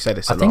 Though we said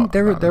this. I think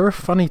they're a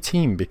funny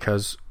team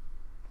because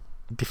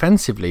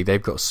defensively,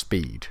 they've got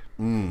speed.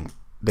 Mm.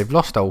 They've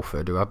lost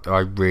Alford, who I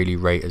really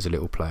rate as a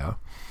little player.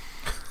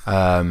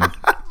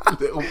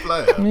 Little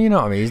player. You know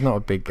what I mean? He's not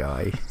a big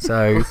guy.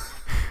 So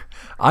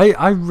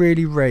I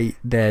really rate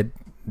their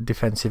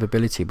defensive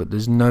ability, but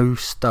there's no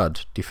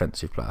stud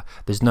defensive player.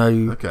 There's no...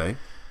 Okay.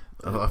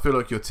 I feel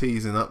like you're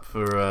teasing up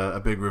for a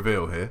big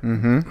reveal here.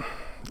 Mm-hmm.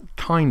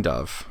 Kind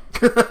of.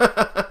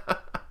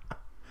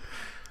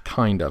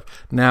 Kind of.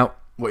 Now...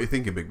 What are you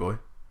thinking, big boy?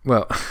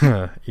 Well,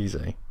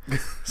 easy.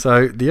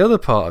 So the other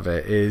part of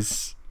it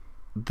is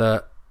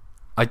that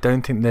I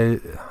don't think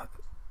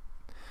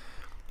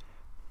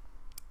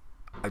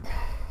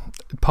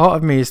part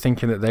of me is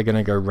thinking that they're going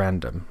to go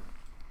random,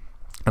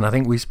 and I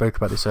think we spoke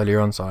about this earlier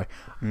on. So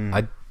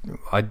I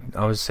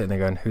was sitting there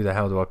going, who the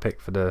hell do I pick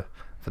for the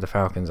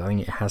Falcons? I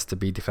think it has to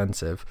be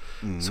defensive.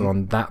 So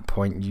on that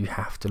point, you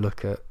have to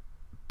look at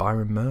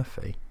Byron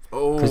Murphy.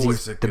 Oh,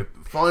 it's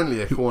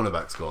finally a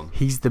cornerback's gone.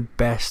 He's the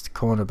best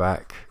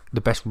cornerback, the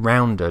best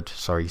rounded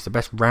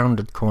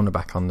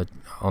cornerback on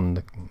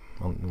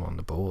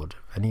the board.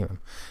 Any of them.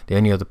 The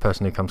only other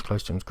person who comes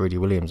close to him is Greedy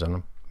Williams,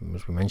 and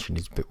as we mentioned,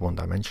 he's a bit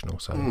one-dimensional.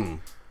 So,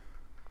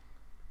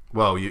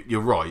 well,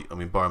 you're right. I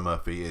mean, Byron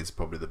Murphy is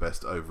probably the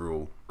best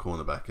overall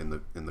cornerback in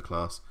the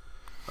class.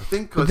 I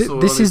think I saw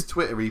on his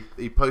Twitter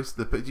he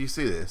posted the. Did you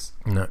see this?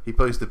 No. He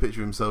posted a picture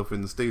of himself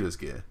in the Steelers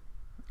gear.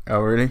 Oh,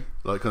 really?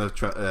 Like kind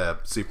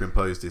of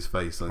superimposed his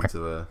face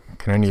onto a... I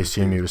can only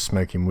assume he was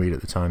smoking weed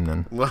at the time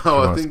then. Well,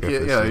 I think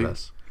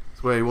it's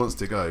where he wants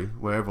to go,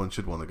 where everyone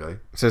should want to go.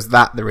 So is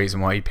that the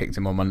reason why you picked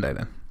him on Monday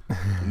then?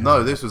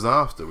 No, this was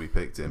after we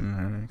picked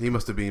him. He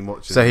must have been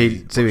watching. So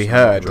he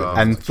heard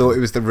and thought it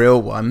was the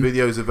real one.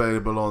 Videos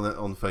available on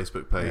the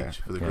Facebook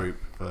page for the group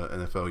for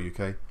NFL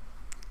UK.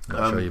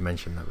 Not sure you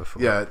mentioned that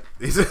before. Yeah,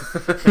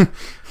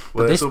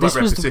 well, it's all about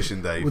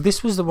repetition, Dave. Well,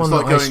 this was the one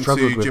it's that like I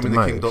struggled with the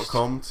most. Going to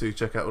jimandtheking.com to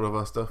check out all of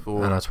our stuff,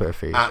 or and our Twitter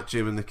feed at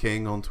Jim and the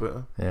King on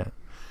Twitter. Yeah,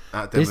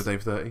 at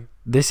DenverDave30.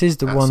 This is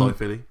the at one. At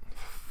Philly.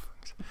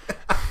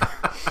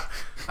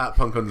 At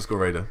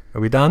Punk_Raider.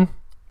 Are we done?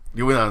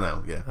 You win out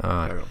now, yeah.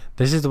 All right.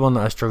 This is the one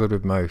that I struggled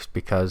with most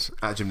because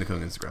at Jim the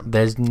King on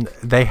Instagram.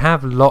 They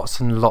have lots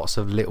and lots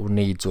of little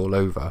needs all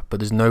over, but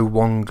there's no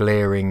one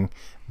glaring.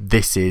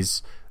 This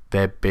is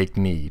their big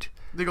need.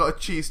 They got a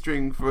cheese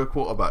string for a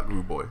quarterback,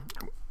 rude boy.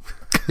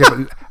 Yeah,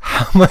 but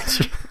how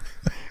much?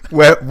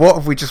 What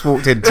have we just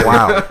walked into?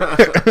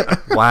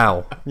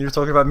 Wow. You were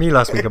talking about me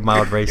last week of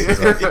mild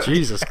racism.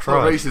 Jesus Christ.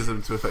 Not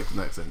racism to affect an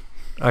accent.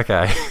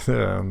 Okay,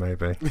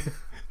 maybe.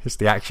 It's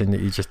the action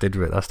that you just did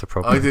with it. That's the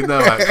problem. I did no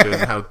action.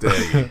 How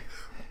dare you?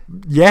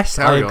 Yes,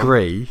 I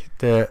agree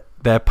that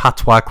their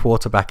patois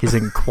quarterback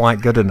isn't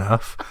quite good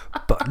enough,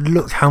 but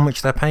look how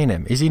much they're paying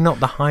him. Is he not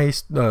the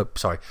highest...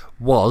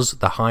 was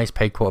the highest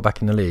paid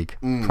quarterback in the league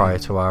prior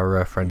to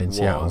our friend in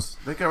Seattle?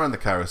 They go around the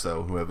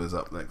carousel, whoever's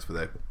up next for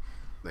their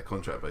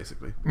contract,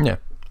 basically. Yeah.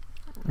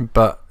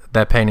 But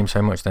they're paying him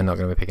so much, they're not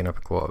going to be picking up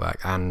a quarterback,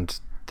 and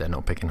they're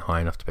not picking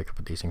high enough to pick up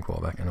a decent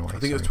quarterback anyway. I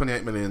think it was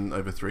 $28 million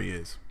over 3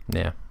 years.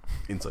 Yeah.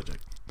 Inside joke.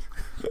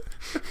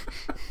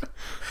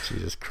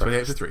 Jesus Christ.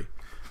 28 to 3.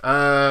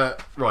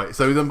 Right,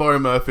 so then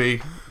Byron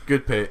Murphy,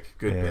 good pick.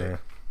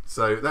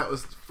 So that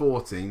was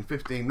 14.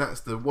 15,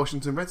 that's the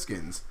Washington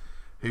Redskins,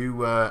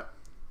 who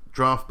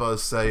draft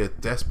buzz say are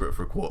desperate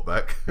for a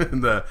quarterback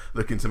and they're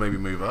looking to maybe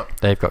move up.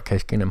 They've got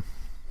Case Keenum.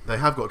 They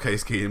have got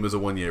Case Keenum as a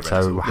 1 year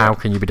rental. So how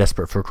can you be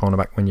desperate for a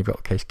cornerback when you've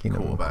got Case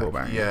Keenum?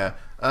 Quarterback. Yeah.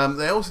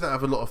 They also don't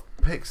have a lot of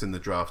picks in the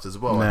draft as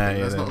well. I think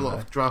there's not a lot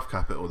of draft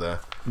capital there.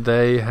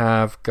 They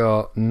have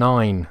got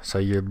 9, so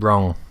you're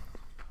wrong.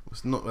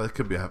 It's not. They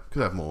could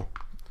have more.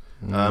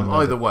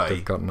 Either way,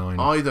 they've got 9.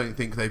 I don't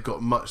think they've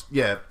got much.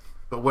 Yeah,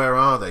 but where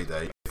are they,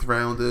 Dave? 5th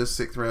rounders,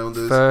 6th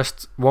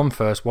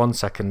rounders. 1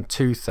 second,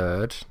 2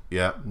 third.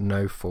 Yeah.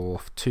 No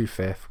 4th, 2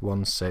 5th,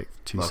 1 6th,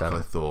 2 like 7th.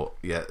 I thought.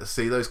 Yeah.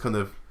 See those kind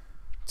of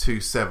 2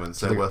 7ths.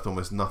 They're worth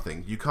almost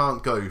nothing. You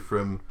can't go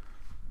from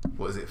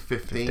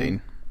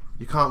 15?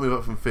 You can't move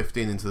up from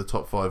 15 into the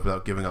top 5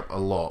 without giving up a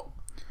lot,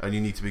 and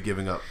you need to be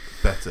giving up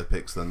better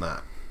picks than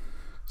that.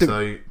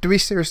 Do we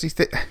seriously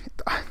think?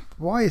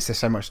 Why is there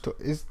so much?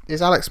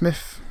 Is Alex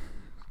Smith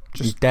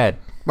just dead?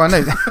 Well,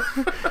 no.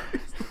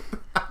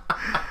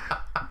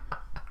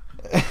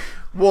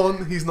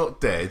 1, he's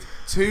not dead.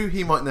 2,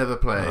 he might never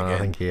play again. I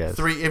think he is.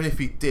 3, even if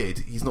he did,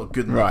 he's not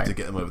good enough to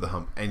get him over the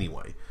hump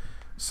anyway.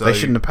 So they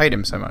shouldn't have paid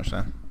him so much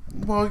then.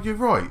 Well, you're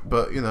right,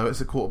 but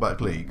it's a quarterback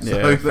league,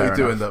 so they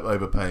do end up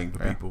overpaying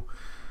for people,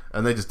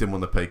 and they just didn't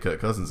want to pay Kirk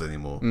Cousins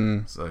anymore.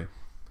 So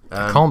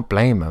I can't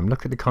blame him.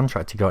 Look at the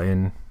contract he got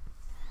in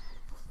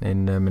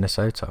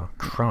Minnesota.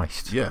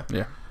 Christ. Yeah.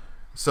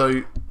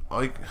 So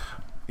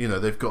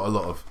they've got a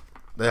lot of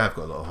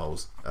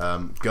holes.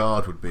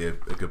 Guard would be a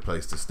good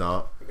place to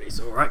start.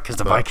 It's all right because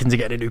the Vikings are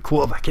getting a new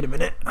quarterback in a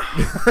minute.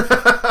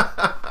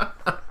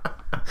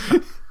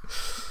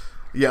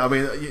 Yeah, I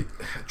mean,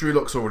 Drew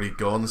Lock's already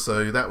gone,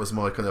 so that was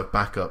my kind of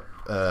backup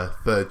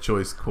third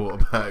choice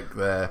quarterback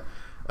there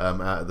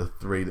out of the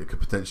 3 that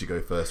could potentially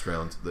go first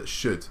round that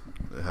should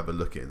have a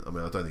look in. I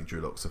mean, I don't think Drew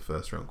Lock's a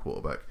first round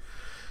quarterback.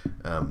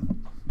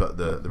 but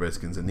the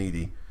Redskins are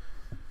needy.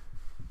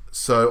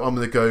 So I'm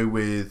going to go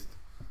with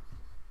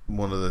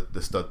one of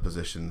the stud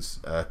positions,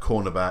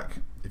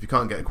 cornerback. If you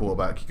can't get a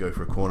quarterback, you go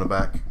for a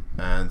cornerback.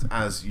 And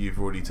as you've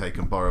already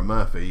taken Byron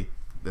Murphy,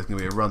 there's going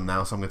to be a run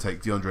now, so I'm going to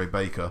take DeAndre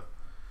Baker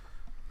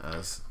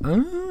as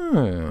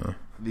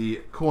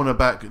the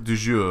cornerback du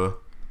jour.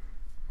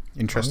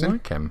 Interesting. I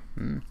like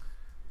him.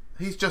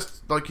 He's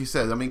just, like you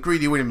said, I mean,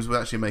 Greedy Williams would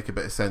actually make a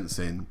bit of sense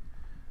in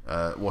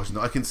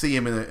Washington. I can see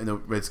him in a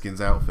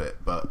Redskins outfit,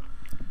 but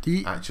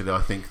actually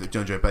I think that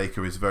DeAndre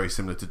Baker is very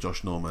similar to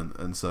Josh Norman,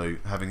 and so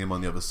having him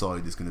on the other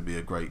side is going to be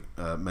a great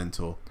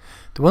mentor.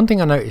 The one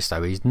thing I noticed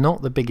though, he's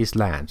not the biggest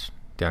lad,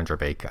 DeAndre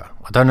Baker.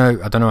 I don't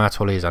know how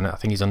tall he is. I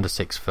think he's under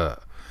 6 foot,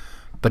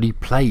 but he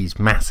plays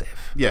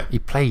massive. Yeah, he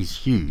plays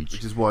huge,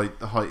 which is why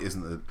the height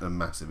isn't a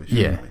massive issue.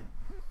 Yeah. For me.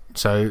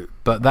 So,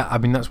 but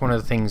that's one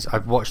of the things.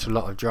 I've watched a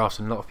lot of drafts,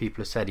 and a lot of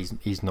people have said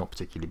he's not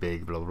particularly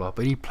big, blah blah blah.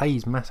 But he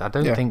plays massive. I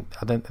don't think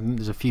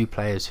there's a few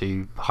players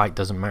who height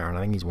doesn't matter, and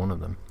I think he's one of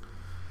them.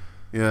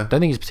 Yeah, I don't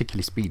think he's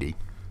particularly speedy.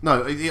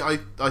 No,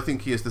 I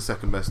think he is the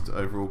second best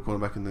overall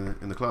cornerback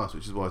in the class,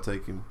 which is why I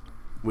take him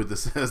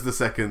as the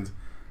second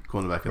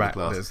cornerback in the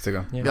class.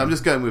 I'm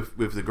just going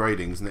with the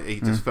gradings, and he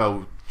just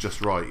fell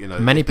just right. You know,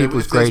 many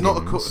people's gradings.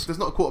 If there's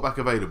not a quarterback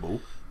available,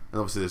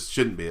 and obviously there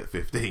shouldn't be at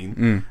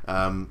 15.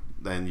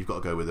 Then you've got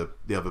to go with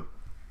the other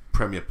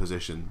premier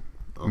position.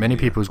 Many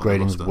people's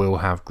gradings will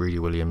have Greedy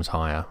Williams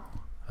higher.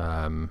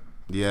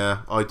 Yeah,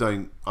 I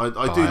don't.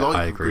 I do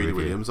like Greedy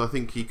Williams. I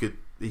think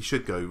he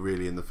should go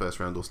really in the first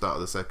round or start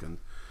of the second,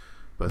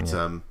 but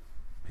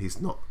he's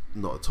not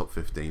a top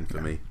 15 for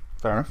me.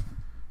 Fair enough.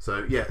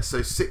 So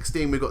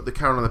 16 we've got the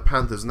Carolina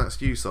Panthers, and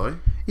that's you, Si.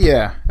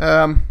 Yeah,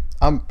 I'm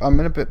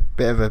in a bit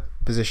of a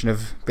position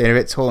of being a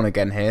bit torn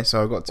again here,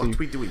 so I've got to. What are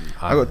we doing?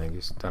 I don't think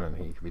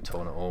he could be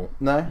torn at all.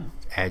 No.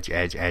 Edge.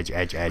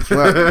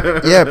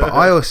 Well, yeah, but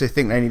I also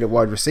think they need a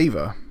wide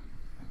receiver.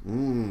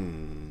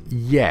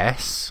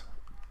 Yes.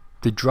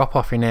 The drop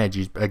off in edge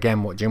is,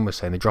 again, what Jim was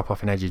saying. The drop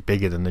off in edge is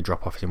bigger than the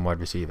drop off in wide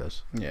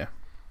receivers. Yeah.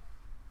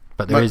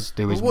 But there is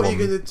what are you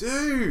going to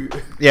do?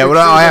 Yeah, well,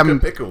 I am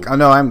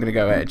going to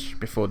go edge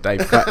before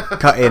Dave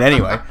cut in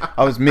anyway.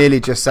 I was merely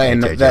just saying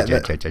that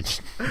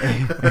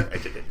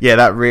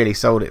that really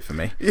sold it for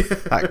me. Yeah.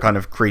 That kind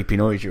of creepy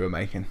noise you were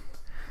making.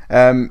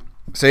 I'm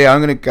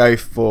going to go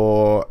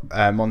for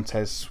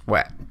Montez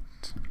Sweat.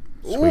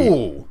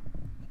 Ooh,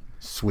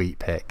 sweet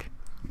pick.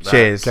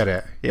 Cheers. Get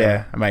it?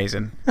 Yeah,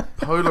 amazing.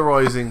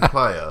 Polarizing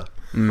player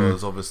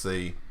because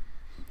obviously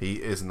he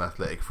is an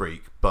athletic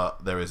freak,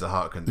 but there is a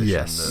heart condition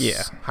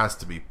that has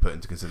to be put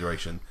into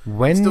consideration.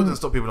 It still doesn't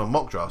stop people on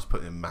mock drafts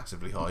putting him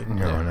massively high.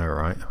 No, I know,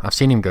 right? I've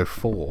seen him go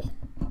 4,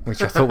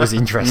 which I thought was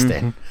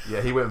interesting.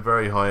 Yeah, he went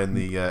very high in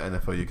the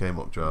NFL UK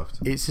mock draft.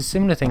 It's a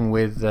similar thing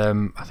with,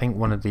 I think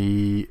one of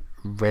the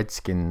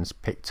Redskins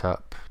picked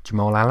up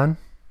Jamal Allen,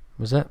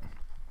 was it?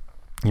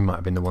 He might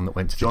have been the one that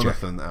went to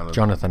Jonathan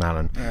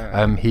Allen.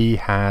 Yeah. He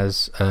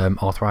has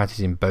arthritis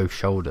in both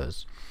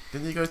shoulders.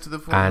 Didn't he go to the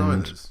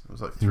 49ers? It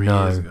was like 3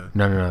 years ago.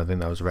 No. I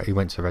think that was he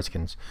went to the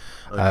Redskins.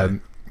 Okay.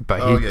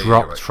 But he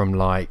dropped from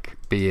like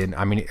being.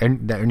 I mean,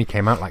 that only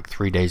came out like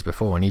 3 days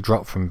before, and he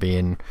dropped from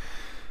being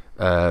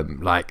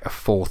like a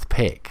 4th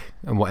pick,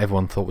 and what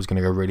everyone thought was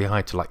going to go really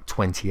high to like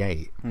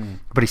 28.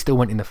 But he still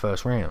went in the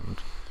first round.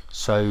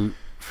 So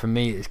for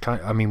me, it's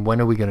kind of, I mean, when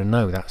are we going to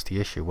know? That's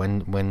the issue.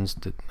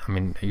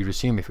 You'd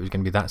assume if it was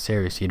going to be that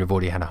serious, he'd have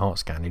already had a heart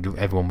scan.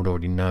 Everyone would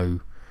already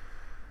know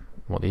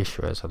what the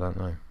issue is. I don't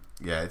know.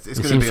 Yeah, it's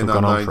going to be an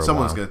unknown.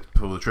 Someone's going to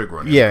pull the trigger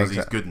on it because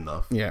he's good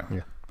enough. Yeah.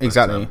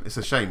 Exactly. It's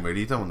a shame,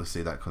 really. You don't want to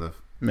see that kind of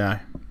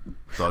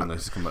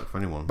diagnosis come back for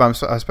anyone.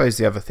 But I suppose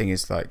the other thing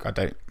is, like, I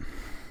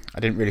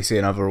didn't really see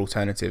another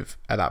alternative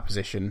at that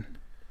position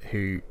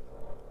who...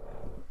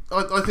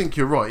 I think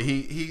you're right.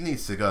 He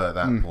needs to go at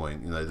that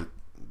point. You know,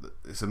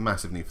 it's a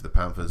massive need for the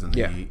Panthers, and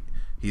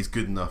he's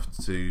good enough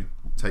to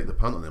take the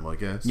punt on him, I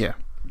guess. Yeah.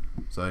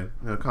 So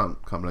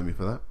can't blame you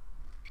for that.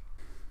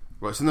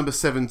 Right, so number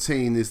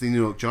 17 is the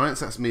New York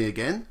Giants. That's me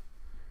again.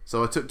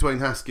 So I took Dwayne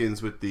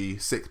Haskins with the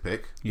 6th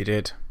pick. You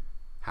did.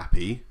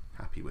 Happy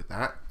with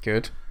that.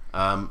 Good.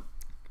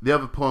 The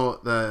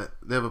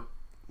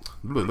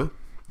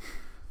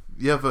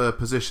other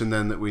position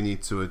then that we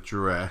need to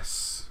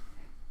address.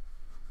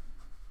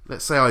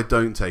 Let's say I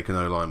don't take an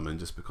O-lineman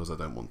just because I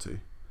don't want to.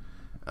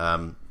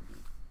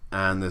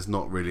 And there's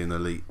not really an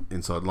elite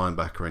inside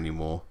linebacker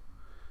anymore.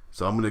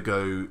 So I'm going to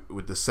go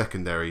with the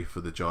secondary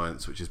for the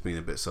Giants, which has been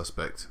a bit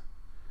suspect.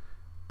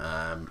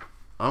 I'm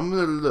going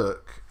to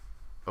look.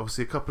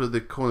 Obviously, a couple of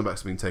the cornerbacks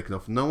have been taken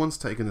off. No one's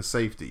taken a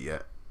safety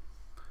yet.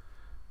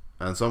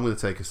 And so I'm going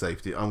to take a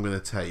safety. I'm going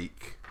to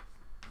take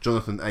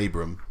Jonathan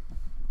Abram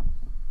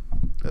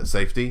at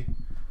safety,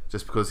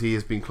 just because he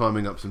has been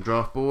climbing up some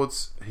draft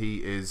boards.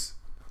 He is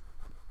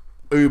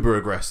uber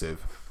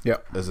aggressive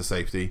as a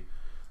safety.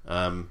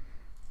 If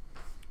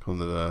you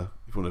want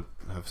to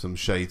have some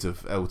shades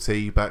of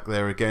LT back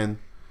there again,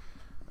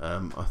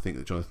 I think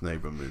that Jonathan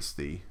Abram is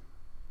the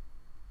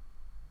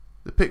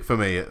pick for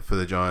me for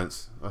the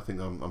Giants. I think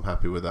I'm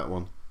happy with that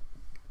one.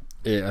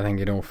 I think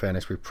in all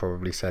fairness, we've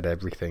probably said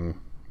everything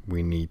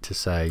we need to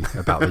say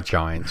about the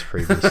Giants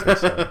previously.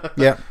 So.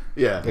 Yeah.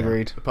 Yeah.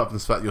 Agreed. Apart from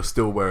the fact you're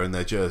still wearing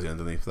their jersey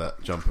underneath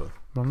that jumper.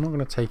 I'm not going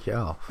to take it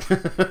off.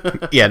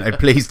 Yeah, no,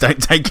 please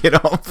don't take it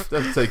off.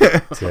 Don't take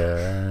it.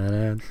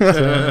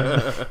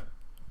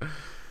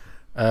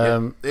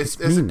 It's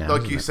me now, like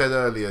isn't you it? said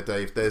earlier,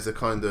 Dave. There's a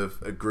kind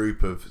of a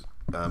group of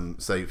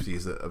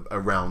safeties that are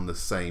around the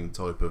same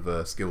type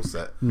of skill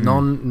set.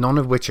 None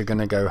of which are going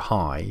to go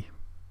high.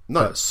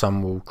 No, But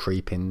some will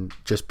creep in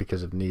just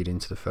because of need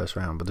into the first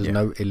round. But there's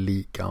no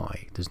elite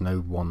guy. There's no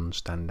one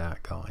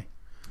standout guy.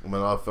 I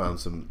mean, I've found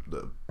some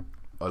that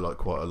I like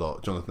quite a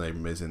lot. Jonathan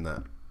Abram is in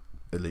that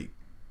elite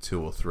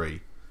 2 or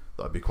 3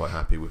 that I'd be quite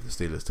happy with the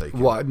Steelers taking.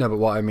 But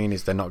what I mean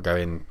is they're not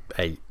going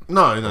 8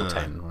 No, or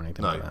 10 or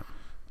anything like that.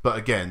 But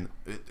again,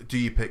 do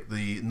you pick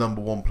the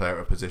number 1 player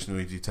at a position,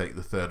 or do you take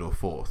the 3rd or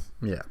 4th?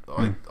 Yeah.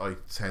 I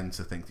tend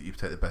to think that you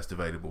take the best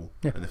available,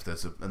 and if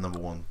there's a number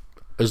 1,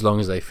 As long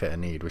as they fit a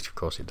need, which of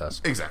course it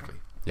does. exactly.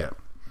 Yeah.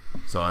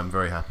 So I'm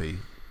very happy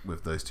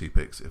with those 2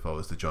 picks if I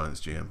was the Giants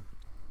GM.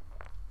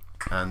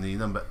 And the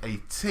number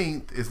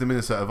 18th is the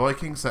Minnesota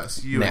Vikings.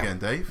 That's you again,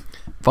 Dave.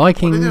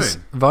 Vikings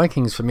What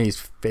are for me is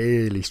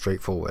fairly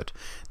straightforward.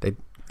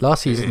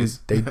 Last season is.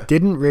 they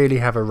didn't really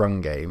have a run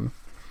game,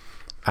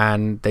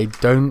 and they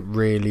didn't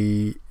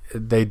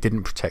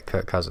protect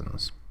Kirk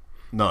Cousins.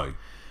 No.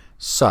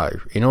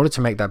 So, in order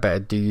to make that better,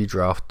 do you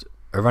draft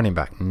a running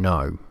back?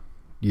 No.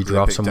 You They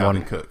draft picked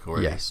someone. Dalvin Cook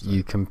already, Yes, so.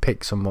 you can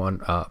pick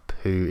someone up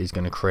who is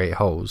going to create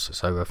holes.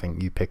 So I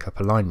think you pick up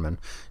a lineman.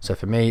 So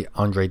for me,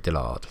 Andre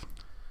Dillard.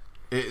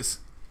 It's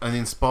an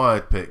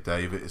inspired pick,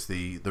 Dave. It's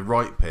the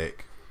right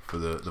pick for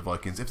the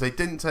Vikings. If they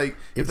don't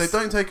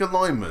take a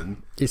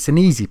lineman, It's an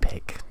easy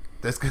pick.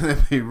 there's going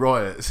to be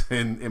riots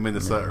in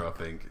Minnesota.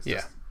 I think. It's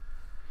just-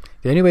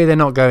 The only way they're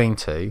not going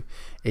to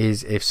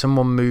is if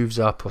someone moves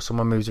up or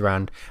someone moves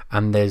around,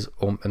 and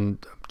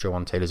and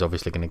Jawan Taylor's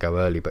obviously going to go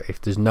early, but if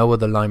there's no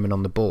other lineman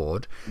on the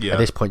board, Yeah. at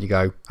this point you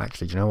go,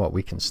 actually, do you know what?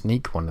 We can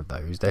sneak one of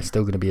those. They're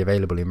still going to be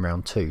available in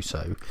round 2,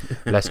 so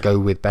let's go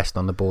with best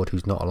on the board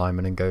who's not a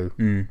lineman and go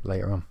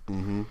later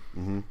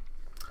on.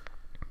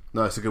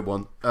 No, it's a good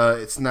one.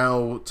 It's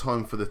now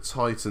time for the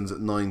Titans at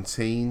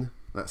 19.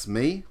 That's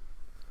me.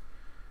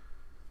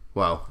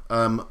 Wow.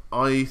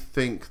 I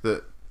think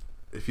that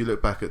if you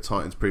look back at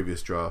Titans'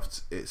 previous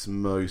drafts, it's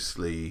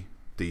mostly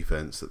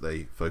defense that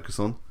they focus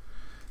on.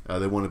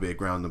 They want to be a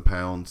ground and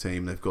pound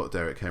team. They've got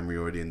Derrick Henry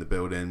already in the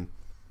building.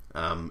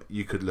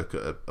 You could look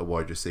at a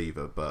wide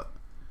receiver, but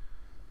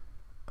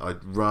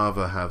I'd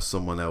rather have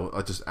someone else.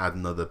 I'd just add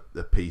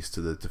a piece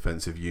to the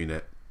defensive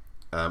unit.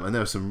 And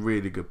there are some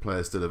really good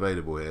players still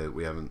available here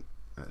we haven't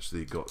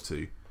actually got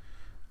to.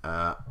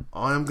 I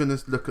am going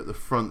to look at the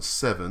front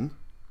 7,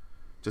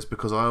 just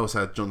because I also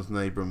had Jonathan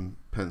Abram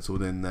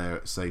penciled in there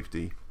at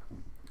safety.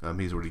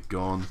 He's already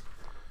gone.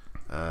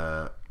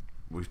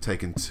 We've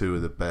taken 2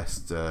 of the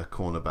best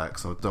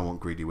cornerbacks. I don't want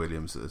Greedy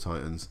Williams at the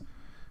Titans.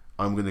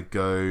 I'm going to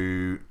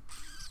go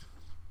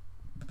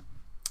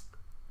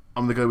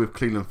with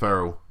Cleveland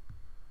Ferrell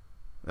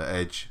at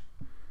edge.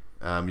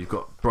 You've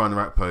got Brian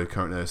Orakpo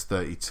currently as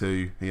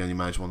 32. He only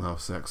managed 1.5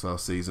 sacks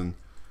last season.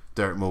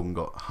 Derek Morgan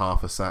got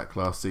half a sack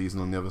last season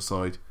on the other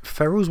side.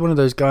 Ferrell's one of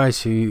those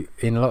guys who,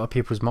 in a lot of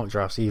people's mock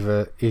drafts,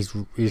 either is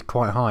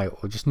quite high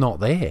or just not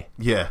there.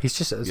 Yeah. He's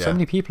just so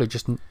many people are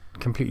just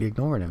completely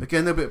ignoring him.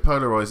 Again, they're a bit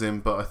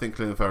polarising, but I think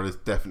Cleveland Ferrell is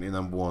definitely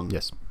number 1.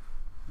 Yes.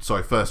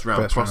 Sorry, first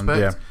round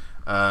prospect.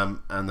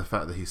 And the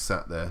fact that he's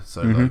sat there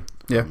so low.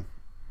 Yeah.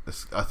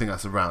 I think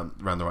that's around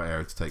the right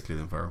area to take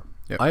Cleveland Ferrell.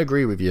 I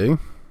agree with you,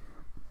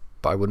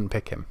 but I wouldn't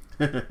pick him.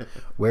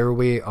 Where are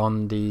we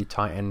on the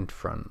tight end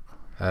front?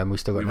 We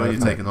still got We've Noah only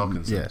Fant. taken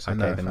Hawkinson. Yeah, so Okay,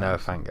 Noah then Fant. Noah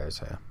Fant goes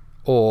here.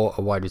 Or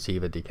a wide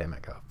receiver, DK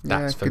Metcalf.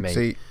 That's for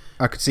me.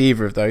 I could see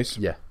either of those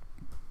Yeah.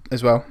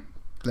 as well.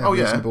 They're Oh,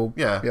 yeah. reasonable.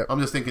 Yeah. Yep.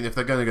 I'm just thinking if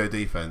they're going to go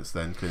defense,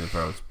 then Cleveland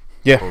Ferrell's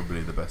Yeah. probably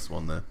the best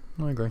one there.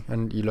 I agree.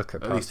 And you look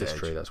at past least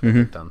history, edge. that's what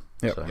they've done.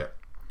 Yep. So. Yeah.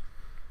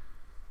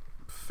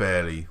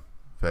 Fairly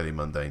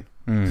mundane.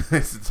 Mm.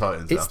 It's the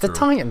Titans. It's after the all.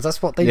 Titans.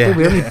 That's what they Yeah. do.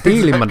 We only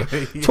deal in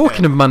mundane. Yeah.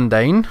 Talking of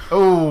mundane,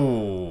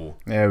 Oh,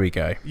 There we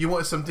go. you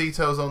wanted some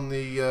details on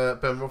the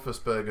Ben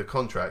Roethlisberger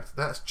contract?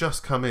 That's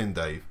just come in,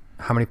 Dave.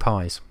 how many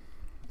pies?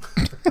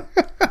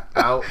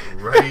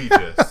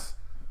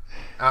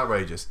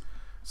 Outrageous.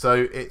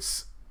 So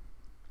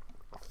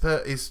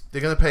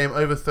they're going to pay him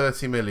over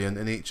 30 million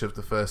in each of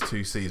the first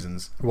 2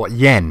 seasons. What,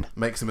 yen?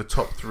 Makes him a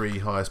top 3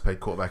 highest paid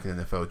quarterback in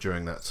the NFL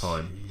during that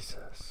time.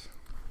 Jesus.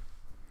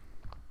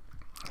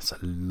 That's a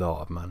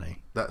lot of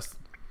money. That's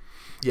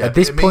At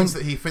this it point- means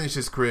that he finished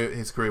his career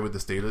with the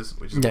Steelers,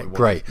 which is what Yeah, we want.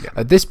 great.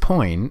 At this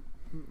point,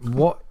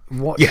 what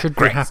should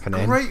be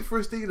happening? Great for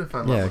a Steeler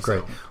fan. Yeah, like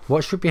great. myself.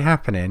 What should be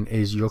happening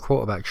is your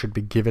quarterback should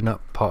be giving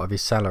up part of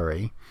his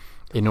salary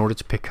in order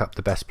to pick up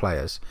the best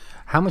players.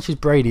 How much is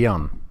Brady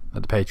on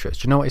at the Patriots?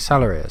 Do you know what his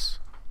salary is?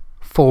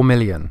 $4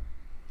 million.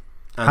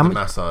 And How a much-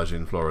 massage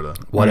in Florida.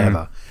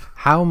 Whatever.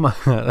 How much?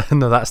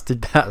 No, that's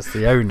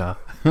the owner.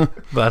 But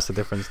that's a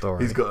different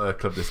story. He's got a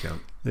club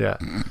discount. Yeah.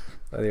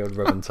 The old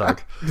rub and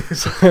tug.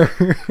 So,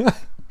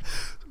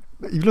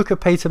 you look at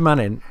Peyton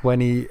Manning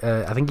when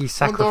I think he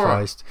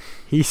sacrificed.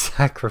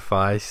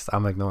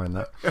 I'm ignoring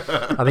that.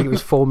 I think it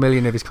was $4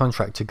 million of his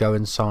contract to go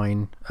and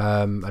sign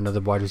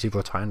another wide receiver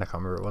or tight end. I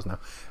can't remember what it was now.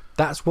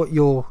 That's what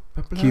your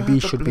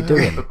QB should be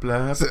doing.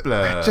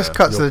 Just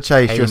cut to the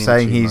chase. You're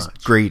saying he's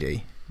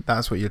greedy.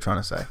 That's what you're trying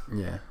to say.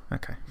 Yeah.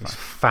 Okay. He's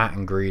fat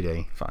and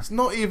greedy. Fine. It's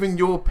not even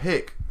your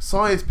pick.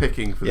 Si's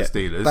picking for the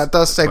Steelers. That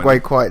does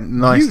segue quite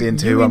nicely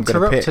into who I'm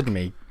going to pick. You interrupted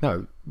me.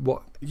 No,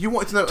 what? You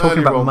wanted to know talking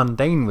earlier about on,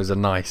 mundane was a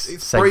nice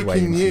it's segue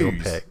breaking into your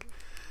news pick.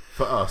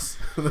 for us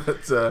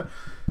that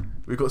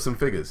we've got some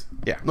figures.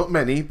 Yeah. Not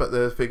many, but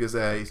the figures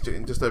there. He's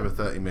getting just over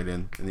 30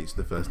 million in each of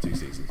the first 2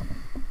 seasons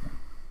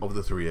of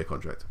the 3-year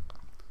contract.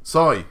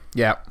 Si,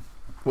 Yeah.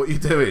 what are you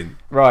doing?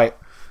 Right.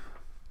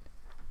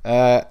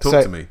 Talk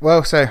to me.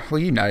 Well,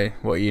 you know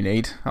what you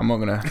need. I'm not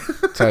going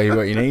to tell you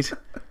what you need.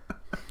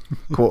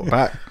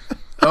 Quarterback.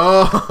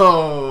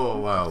 Oh,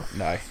 wow.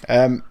 No.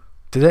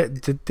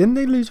 Didn't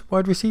they lose a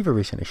wide receiver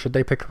recently? Should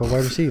they pick up a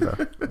wide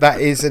receiver? That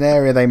is an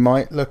area they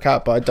might look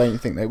at, but I don't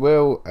think they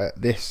will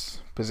at this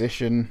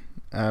position.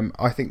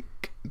 I think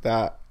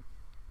that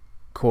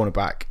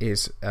cornerback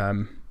is a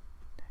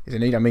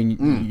need. I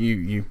mean,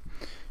 you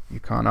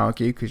can't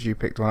argue because you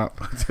picked one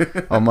up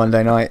on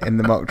Monday night in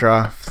the mock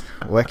draft.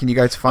 Where can you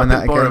go to find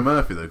that again? Byron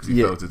Murphy though, because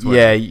he fell to 20.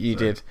 Yeah, you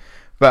did.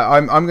 But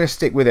I'm going to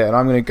stick with it, and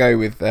I'm going to go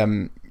with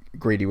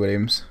Greedy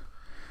Williams.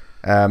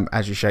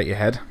 As you shake your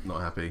head, Not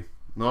happy.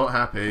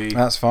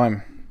 that's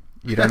fine.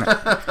 You don't.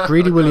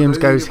 Greedy Williams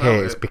goes about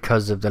here it. is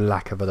because of the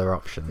lack of other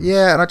options.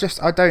 Yeah, and I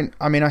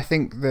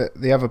think that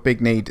the other big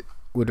need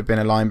would have been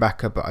a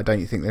linebacker, but I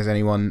don't think there's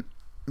anyone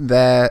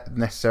there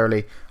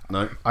necessarily.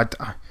 No.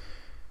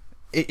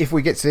 If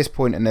we get to this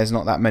point and there's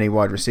not that many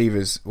wide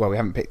receivers, well, we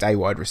haven't picked a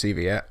wide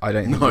receiver yet. I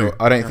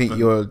don't think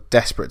you're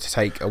desperate to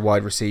take a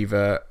wide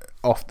receiver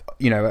off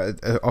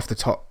the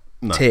top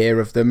tier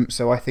of them.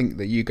 So I think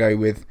that you go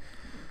with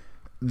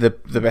the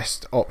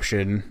best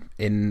option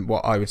in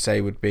what I would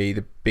say would be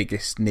the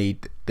biggest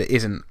need that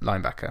isn't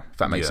linebacker, if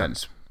that makes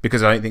sense.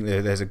 Because I don't think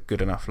that there's a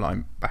good enough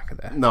linebacker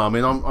there. No, I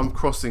mean I'm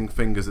crossing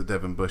fingers that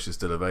Devin Bush is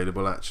still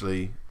available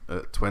actually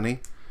at 20.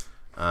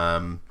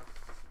 Other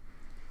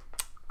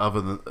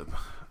than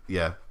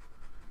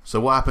so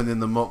what happened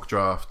in the mock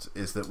draft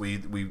is that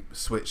we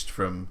switched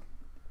from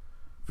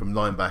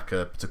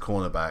linebacker to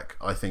cornerback.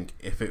 I think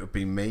if it would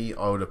be me,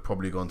 I would have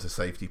probably gone to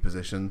safety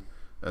position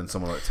and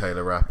someone like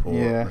Taylor Rapp or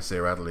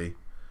Nasir Adderley.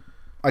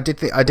 I did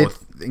think of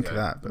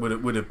that.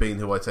 But Would have been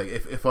who I take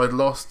if I'd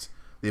lost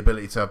the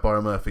ability to have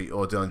Byron Murphy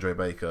or DeAndre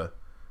Baker.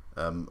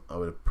 I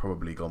would have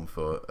probably gone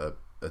for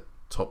a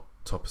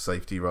top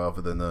safety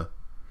rather than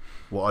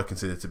what I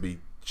consider to be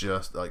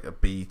just like a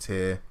B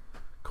tier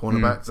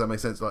cornerback. Does that make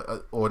sense? Like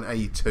or an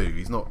A2.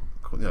 He's not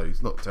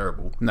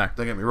terrible. No,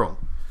 don't get me wrong.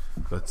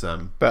 But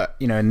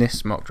in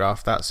this mock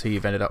draft, that's who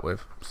you've ended up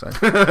with. So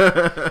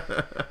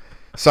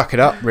suck it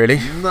up,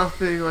 really.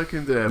 Nothing I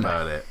can do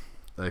about it.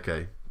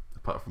 Okay,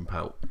 apart from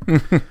pout.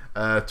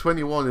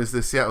 21 is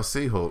the Seattle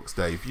Seahawks.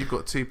 Dave, you've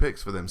got 2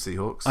 picks for them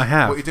Seahawks. I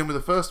have. What are you doing with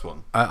the first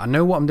one? I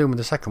know what I'm doing with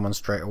the second one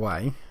straight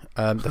away.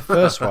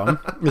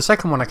 The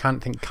second one I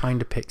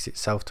kind of picks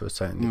itself to a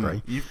certain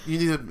degree. You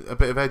need a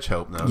bit of edge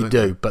help now. You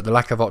do, but the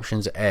lack of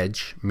options at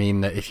edge mean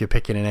that if you're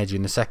picking an edge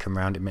in the second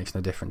round, it makes no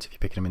difference if you're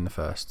picking them in the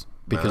first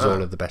because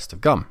all of the best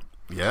have gone.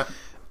 Yeah.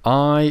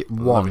 I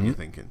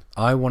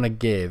want to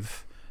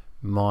give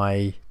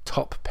my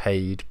top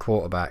paid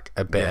quarterback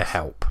a bit of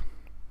help.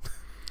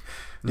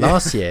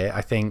 Last year,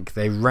 I think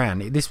they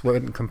ran. This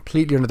went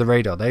completely under the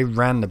radar. They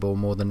ran the ball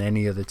more than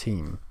any other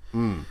team.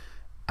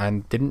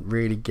 And didn't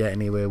really get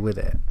anywhere with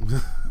it.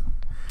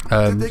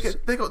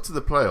 They got to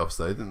the playoffs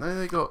though, didn't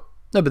they? No,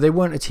 but they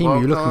weren't a team where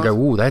you look and go,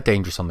 "Oh, they're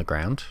dangerous on the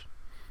ground."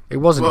 It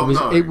wasn't.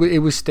 It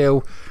was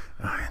still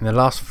in the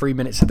last 3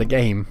 minutes of the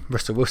game.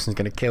 Russell Wilson's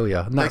going to kill you.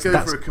 And that's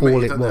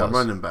all it was.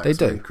 Running backs. They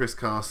do. Chris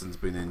Carson's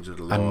been injured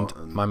a lot,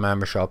 and my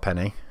man Rashard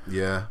Penny.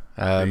 Yeah,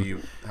 who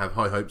you have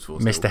high hopes for.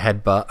 Mr.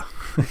 Headbutt,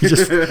 you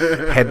just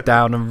head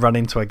down and run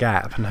into a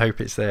gap and hope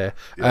it's there.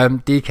 Yeah.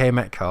 DK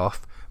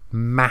Metcalf,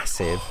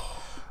 massive.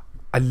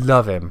 I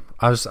love him.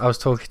 I was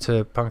talking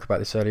to Punk about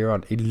this earlier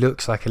on. He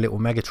looks like a little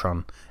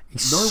Megatron.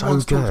 He's so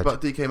one's good. talked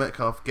about DK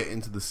Metcalf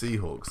getting to the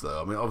Seahawks,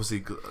 though. I mean,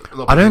 obviously,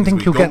 I don't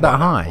think he'll get that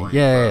high.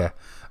 Yeah.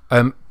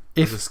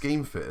 There's a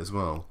scheme fit as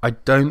well. I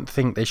don't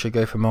think they should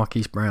go for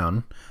Marquise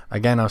Brown.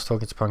 Again, I was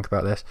talking to Punk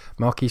about this.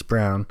 Marquise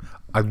Brown,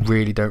 I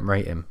really don't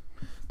rate him.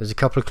 There's a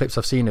couple of clips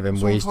I've seen of him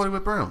where he's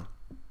Hollywood Brown.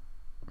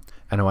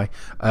 Anyway,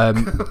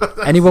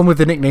 anyone with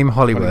the nickname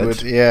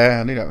Hollywood. Yeah,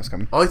 I knew that was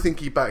coming. I think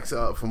he backs it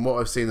up from what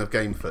I've seen of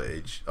game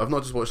footage. I've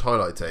not just watched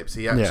highlight tapes.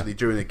 He actually,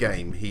 during a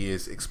game, he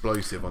is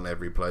explosive on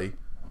every play.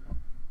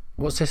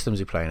 What system's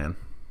he playing in?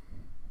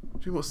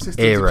 What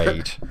system? Air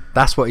raid.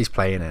 That's what he's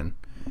playing in.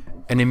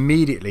 And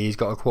immediately he's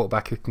got a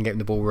quarterback who can get him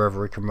the ball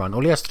wherever he can run.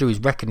 All he has to do is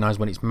recognise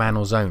when it's man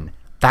or zone.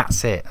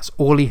 That's it. That's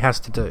all he has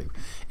to do.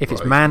 If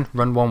it's man,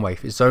 run one way.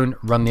 If it's zone,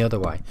 run the other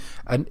way.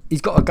 And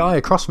he's got a guy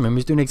across from him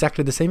who's doing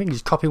exactly the same thing.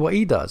 Just copy what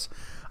he does.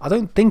 I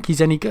don't think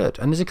he's any good.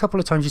 And there's a couple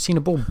of times you've seen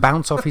a ball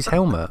bounce off his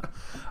helmet.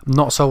 I'm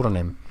not sold on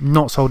him.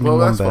 Not sold on him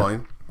one bit. Well, that's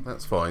fine.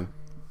 That's fine.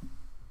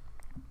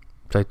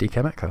 So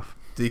DK Metcalf.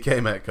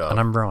 DK Metcalf. And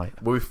I'm right.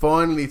 Well, we've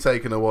finally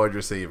taken a wide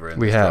receiver in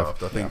this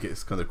draft. I think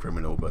it's kind of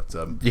criminal, but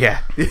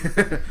Yeah.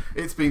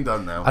 it's been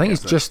done now. I think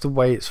it's just the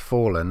way it's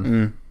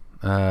fallen.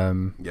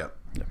 Yeah.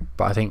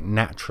 But I think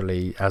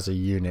naturally, as a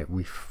unit,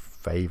 we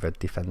favour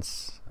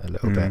defence a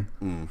little bit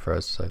for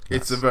us. So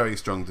It's a very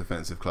strong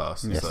defensive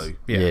class. yes. So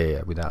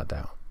yeah, without a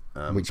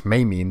doubt. Which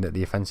may mean that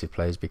the offensive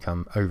players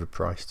become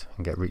overpriced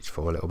and get reached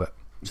for a little bit.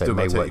 So still it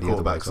may got to work take the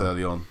other way. quarterbacks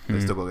early on. They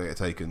still got to get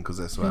taken because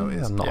that's how it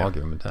is. I'm not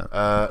arguing with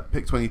that.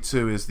 Pick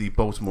 22 is the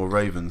Baltimore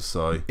Ravens.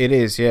 So It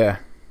is, yeah.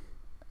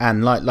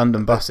 And like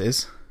London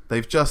buses.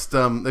 they've just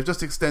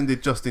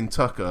extended Justin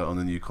Tucker on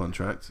a new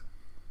contract.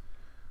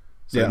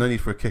 So Yeah. no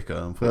need for a kicker,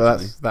 Well,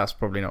 unfortunately. that's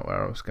probably not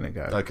where I was going to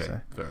go. Okay,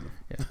 so, fair enough.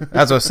 yeah.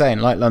 As I was saying,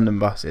 like London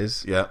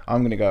buses, Yeah. I'm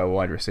going to go a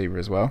wide receiver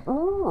as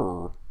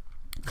well.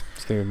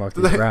 It's going to be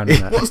Marcus Brown.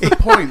 What's the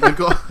point?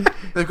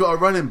 They've got a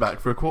running back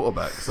for a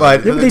quarterback. So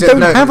Right, They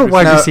don't have a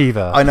wide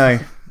receiver. I know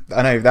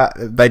that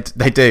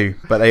they do,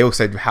 but they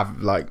also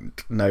have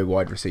like no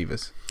wide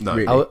receivers. No.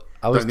 really.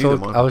 I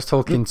was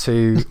talking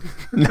to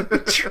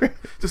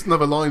Just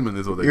another lineman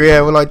is all they Yeah,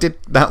 well, I did.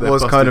 That They're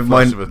was busted kind of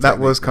flush of a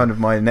technique,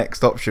 my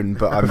next option.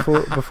 But I'm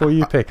before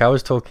you pick, I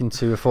was talking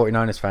to a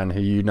 49ers fan who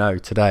you know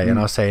today, and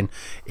I was saying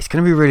it's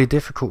going to be really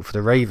difficult for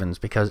the Ravens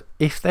because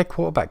if their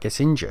quarterback gets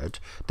injured,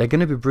 they're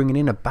going to be bringing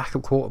in a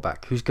backup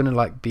quarterback who's going to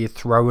like be a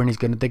thrower, and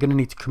they're going to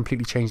need to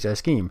completely change their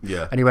scheme.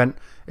 Yeah. And he went,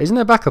 "Isn't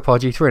there backup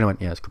RG3?" And I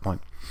went, "Yeah, that's a good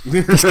point."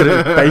 It's going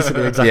to be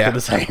basically exactly the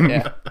same.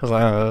 Yeah. I was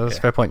like, "Oh, that's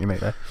a fair point you make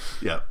there."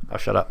 Yeah. I'll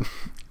shut up.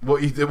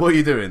 What are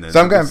you doing then?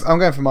 so I'm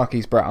going for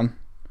Marquise Brown.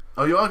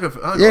 Oh, you are going for?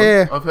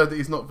 Yeah. I've heard that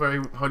he's not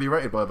very highly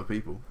rated by other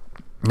people.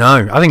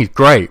 No, I think he's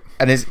great.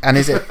 And is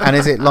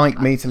it like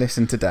me to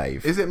listen to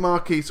Dave? Is it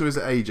Marquise or is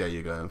it AJ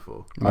you're going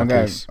for? I'm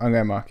going Marquise.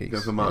 Marquise. You're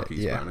going for Marquise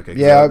Yeah. Brown. Okay.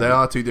 Yeah. They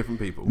are two different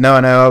people. No,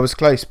 I know. I was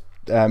close.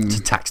 It's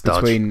a tax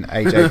dodge. between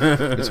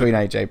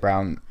AJ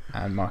Brown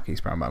and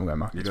Marquise Brown, but I'm going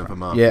Marquise You're going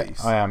Brown. for Marquise.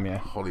 Yeah, I am. Yeah.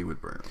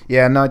 Hollywood Brown.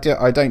 Yeah, no,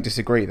 I don't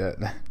disagree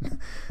that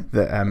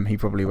he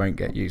probably won't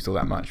get used all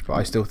that much, but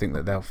I still think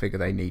that they'll figure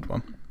they need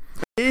one.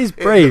 It is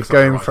brave looks like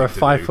going the right for a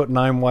thing to do.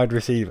 5'9" wide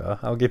receiver.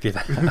 I'll give you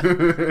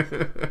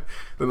that.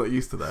 They're not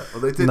used to that.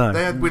 Well, they did. No.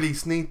 They had Willie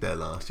Snead there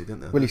last year,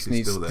 didn't they? Willie He's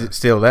Snead's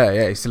still there.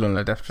 Yeah, he's still on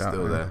the depth chart.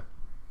 Still there.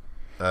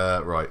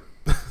 Right.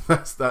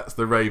 that's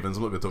the Ravens.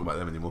 I'm not going to talk about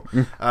them anymore.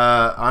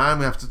 I am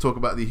going to have to talk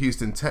about the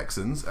Houston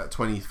Texans at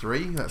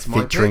 23. That's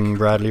my Featuring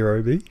Bradley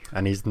Roby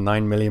and his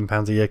 £9 million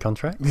a year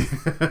contract.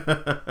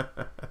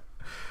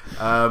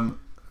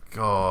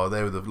 God,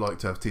 they would have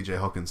liked to have TJ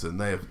Hawkinson.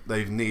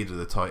 They've needed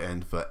a tight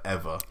end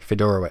forever.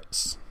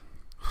 Fedorowicz.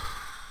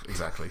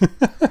 Exactly.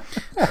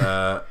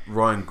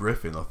 Ryan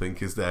Griffin, I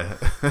think, is their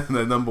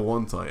number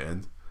one tight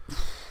end.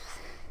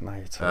 No,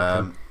 you're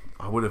talking.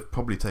 I would have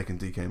probably taken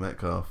DK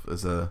Metcalf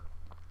as a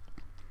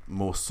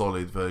more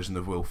solid version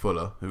of Will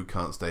Fuller, who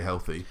can't stay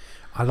healthy.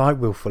 I like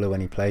Will Fuller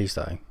when he plays,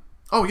 though.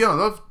 Oh yeah, I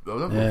love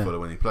Will Fuller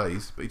when he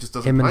plays, but he just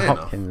doesn't Him and play enough.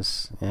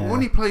 Hopkins. Yeah.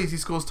 When he plays, he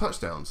scores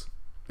touchdowns.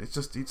 He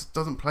just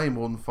doesn't play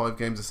more than 5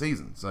 games a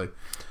season. So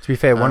To be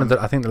fair,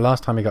 I think the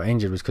last time he got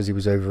injured was because he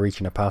was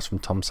overreaching a pass from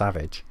Tom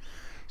Savage.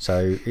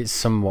 So it's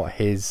somewhat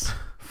his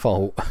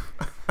fault.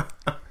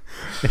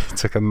 He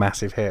took a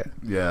massive hit.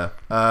 yeah,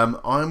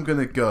 I'm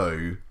gonna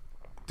go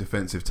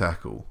defensive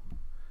tackle.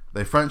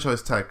 They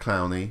franchise tag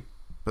Clowney,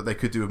 but they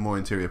could do with more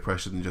interior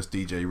pressure than just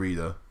DJ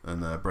Reader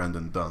and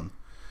Brandon Dunn.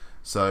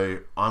 So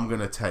I'm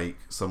gonna take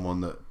someone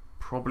that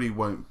probably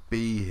won't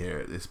be here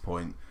at this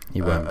point.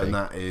 He won't be. And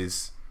that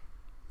is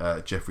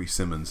Jeffrey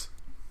Simmons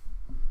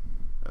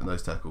at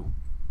nose tackle.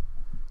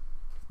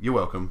 You're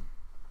welcome.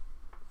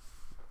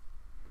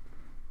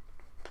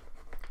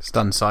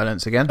 Stunned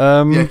silence again.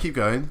 Yeah, keep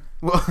going.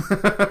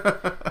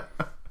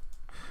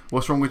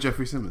 What's wrong with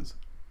Jeffrey Simmons?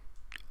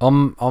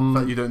 The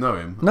fact you don't know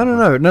him? No.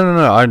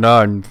 I know.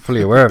 I'm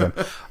fully aware of him.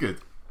 Good.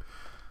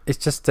 It's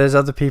just there's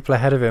other people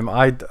ahead of him.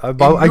 I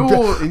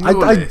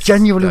list,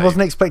 genuinely Dave.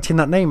 wasn't expecting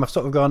that name. I've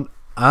sort of gone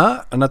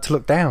and had to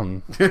look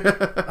down.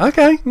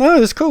 Okay, no,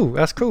 that's cool.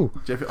 That's cool.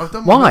 Jeffrey, I've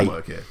done my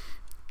homework here.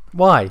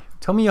 Why?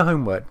 Tell me your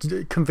homework.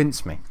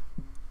 Convince me.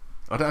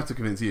 I don't have to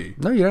convince you.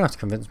 No, you don't have to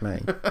convince me.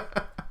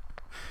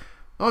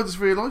 I just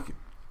really like him.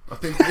 I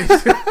think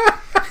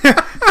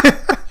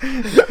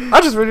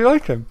I just really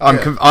like him.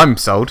 I'm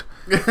sold.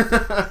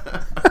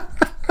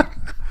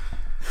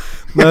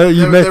 No,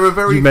 you there are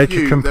very make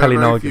few, a compelling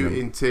there are very argument.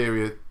 few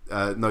interior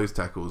nose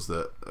tackles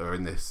that are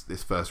in this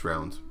first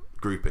round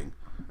grouping,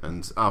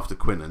 and after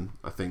Quinnen,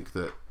 I think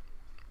that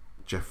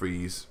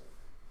Jeffrey's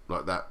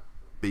like that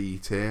B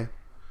tier,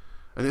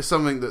 and it's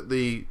something that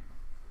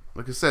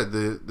like I said,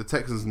 the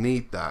Texans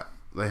need that.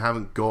 They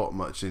haven't got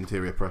much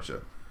interior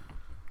pressure.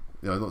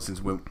 Not since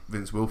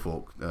Vince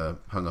Wilfork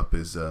hung up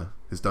his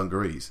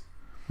dungarees.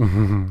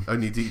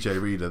 Only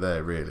DJ Reader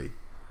there, really.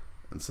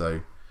 And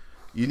so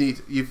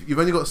you've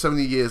only got so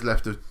many years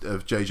left of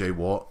JJ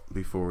Watt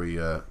before he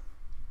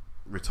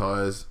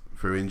retires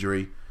through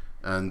injury,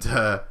 and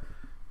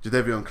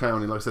Jadeveon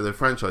Clowney, like I said, they've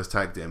franchise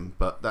tagged him,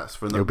 but that's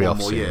for He'll be one off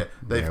more soon. year.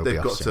 They've Yeah, he'll be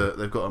got off to soon.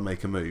 they've got to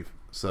make a move.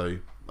 So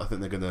I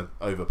think they're going to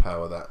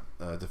overpower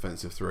that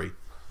defensive three,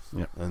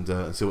 Yeah.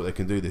 and see what they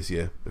can do this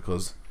year,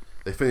 because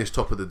they finished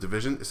top of the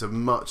division. It's a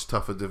much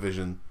tougher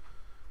division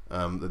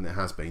than it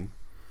has been.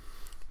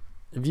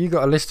 Have you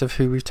got a list of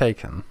who we've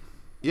taken?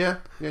 Yeah.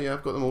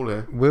 I've got them all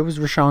here. Where was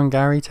Rashawn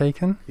Gary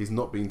taken? He's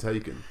not been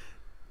taken.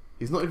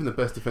 He's not even the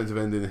best defensive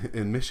end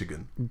in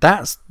Michigan.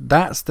 That's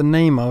the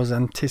name I was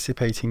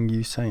anticipating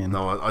you saying.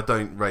 No, I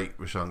don't rate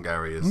Rashawn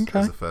Gary as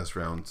a first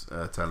round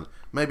talent.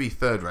 Maybe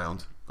third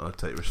round. I'd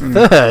take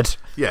Rashawn. Third?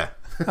 Yeah.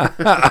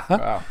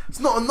 Wow. It's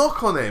not a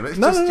knock on him. It's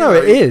No, just, no,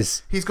 it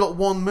is. He's got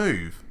one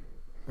move,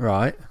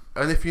 Right.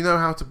 and if you know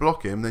how to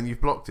block him, then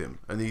you've blocked him,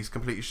 and he's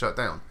completely shut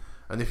down.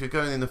 And if you're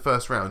going in the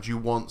first round, you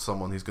want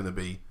someone who's going to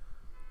be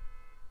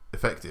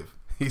effective.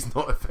 He's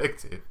not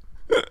effective.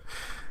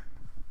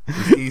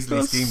 He's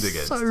easily schemed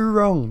against. So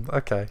wrong.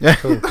 Okay.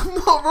 Cool. I'm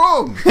not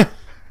wrong.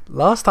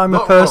 Last time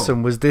Not a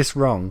person was this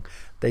wrong,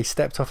 they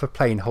stepped off a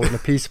plane holding a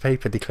piece of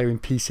paper declaring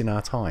peace in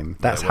our time.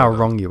 That's Yeah, how well done.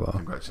 wrong you are.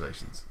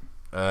 Congratulations.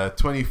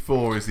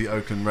 24 is the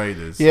Oakland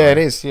Raiders. Yeah, So- it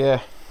is.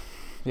 Yeah.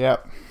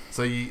 Yep.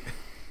 So you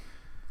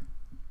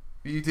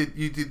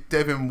did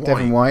Devin White,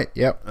 Devin White.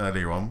 Yep.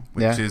 earlier on,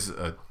 which Yeah. is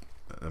an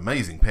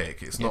amazing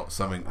pick. It's not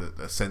something that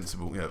a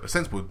sensible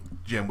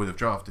GM would have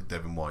drafted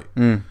Devin White.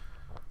 Mm.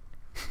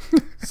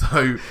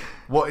 So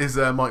what is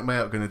Mike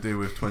Mayock going to do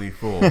with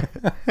 24?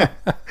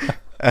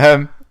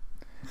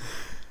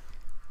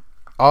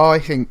 I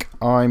think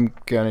I'm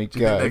gonna Do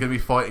you think they're go. going to be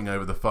fighting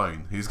over the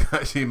phone? Who's going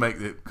to actually make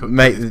the picking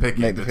make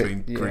the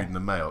between pick, yeah. Gruden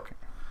and Mayock?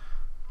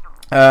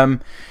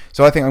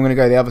 So I think I'm gonna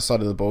go the other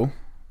side of the ball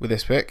with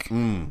this pick,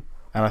 Mm.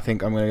 and I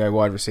think I'm gonna go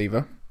wide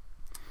receiver.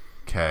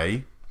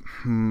 Okay.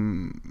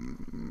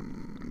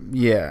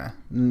 Yeah.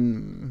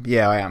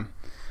 Yeah, I am.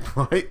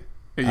 Right.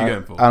 Who are you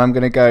going for? And I'm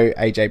gonna go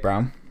AJ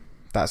Brown.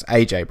 That's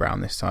AJ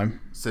Brown this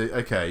time. So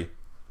okay.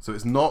 So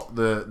it's not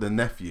the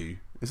nephew.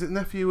 Is it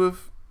nephew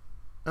of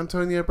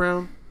Antonio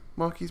Brown?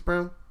 Marquise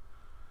Brown?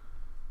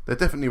 They're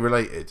definitely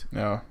related.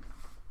 No.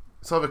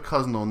 It's either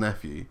cousin or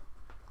nephew.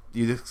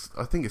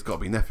 I think it's got to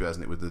be nephew,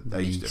 hasn't it, with the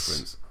age Niece.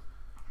 difference?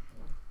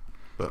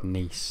 But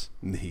Niece.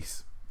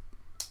 niece.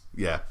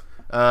 Yeah.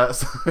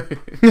 So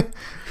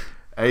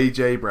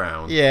AJ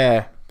Brown.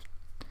 Yeah.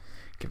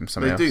 Give him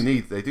something They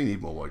else. do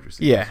need more wide receivers.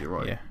 Yeah. You're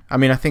right. Yeah. I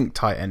mean, I think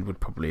tight end would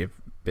probably have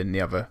been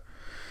the other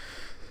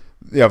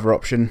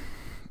option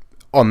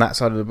on that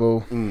side of the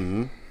ball.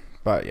 Mm.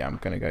 But yeah, I'm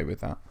gonna go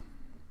with that.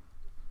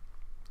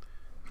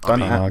 I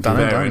mean, done it,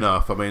 fair done it.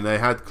 enough. I mean, they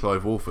had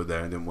Clive Wolford there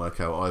and it didn't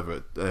work out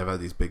either. They've had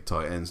these big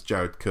tight ends.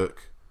 Jared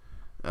Cook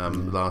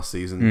last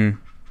season. Mm.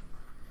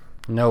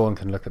 No one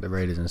can look at the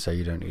Raiders and say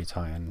you don't need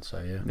tight end. So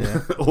yeah.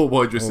 Yeah. or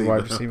wide receiver,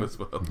 wide receiver. as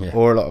well. Yeah.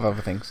 Or a lot of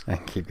other things.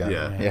 And keep going.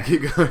 Yeah. Yeah.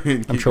 Keep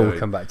going. I'm sure we'll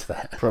come back to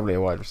that. Probably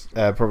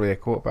probably a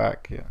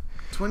quarterback. Yeah.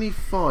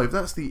 25.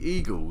 That's the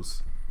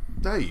Eagles.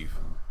 Dave.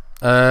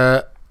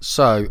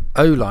 So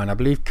O-line, I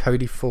believe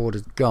Cody Ford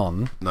is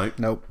gone. Nope.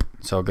 Nope.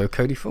 So I'll go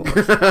Cody Ford.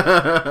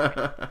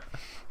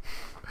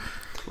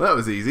 Well, that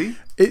was easy.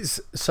 It's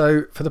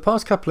so for the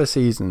past couple of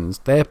seasons,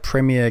 their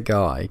premier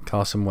guy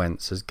Carson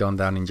Wentz has gone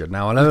down injured.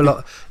 Now I know a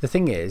lot. The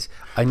thing is,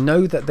 I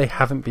know that they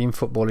haven't been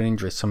footballing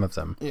injuries. Some of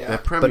them, Their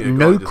premier but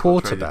no guy just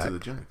got traded quarterback. to the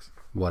Jags.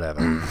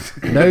 whatever.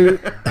 No,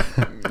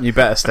 You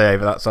better stay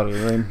over that side of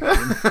the room.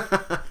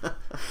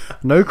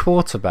 no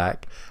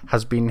quarterback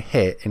has been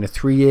hit in a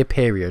 3-year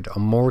period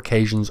on more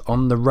occasions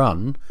on the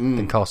run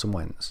than Carson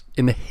Wentz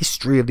in the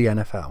history of the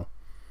NFL.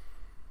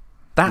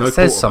 That No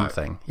says quarterback.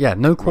 something. Yeah,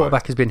 no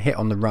quarterback has been hit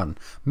on the run.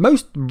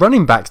 Most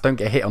running backs don't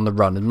get hit on the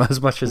run as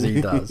much as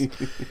he does.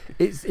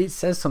 It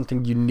says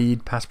something. You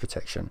need pass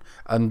protection,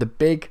 and the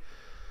big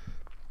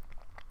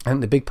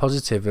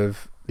positive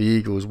of the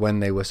Eagles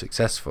when they were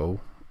successful,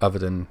 other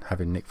than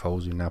having Nick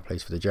Foles, who now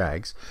plays for the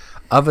Jags,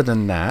 other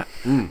than that,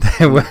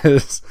 there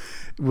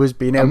was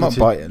being able I'm not to.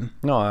 biting.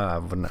 No, I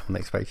wouldn't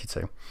expect you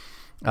to.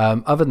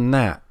 Other than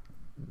that,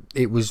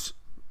 it was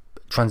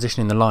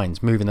transitioning the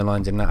lines, moving the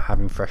lines, and not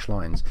having fresh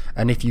lines.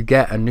 And if you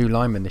get a new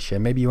lineman this year,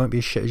 maybe you won't be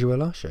as shit as you were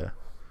last year.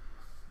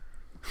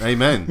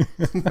 Amen.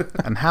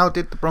 And how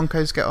did the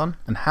Broncos get on?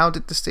 And how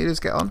did the Steelers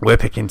get on? We're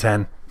picking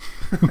 10.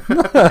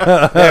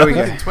 There we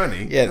go.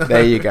 20. Yeah,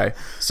 there you go.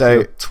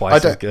 So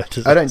Twice as good.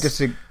 I don't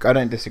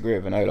disagree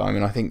with an O-line. I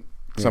mean, I think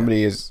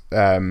somebody is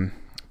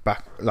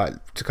back,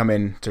 like, to come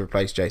in to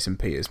replace Jason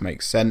Peters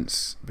makes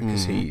sense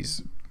because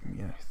he's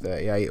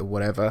 38 or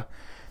whatever.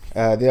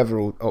 The other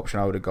option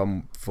I would have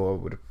gone for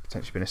would have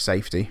potentially been a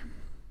safety.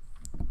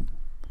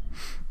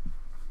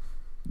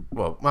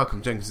 Well,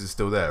 Malcolm Jenkins is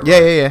still there,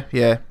 right?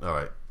 Yeah. All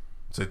right.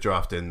 So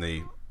draft in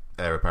the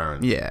heir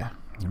apparent. Yeah.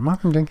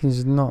 Malcolm Jenkins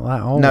is not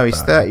that old. No, he's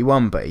though.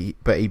 31, but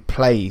he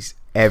plays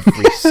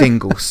every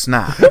single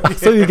snap. I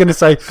thought you were going to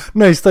say,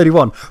 no, he's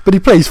 31, but he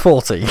plays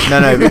 40.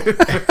 No,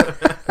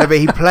 but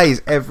he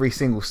plays every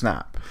single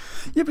snap.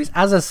 Yeah, but it's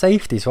as a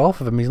safety, so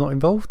half of them he's not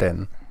involved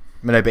in.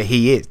 No, but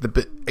he is.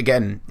 But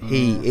again,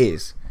 he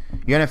is.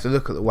 You don't have to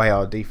look at the way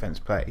our defense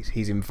plays.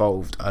 He's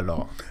involved a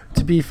lot.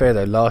 To be fair,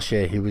 though, last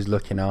year he was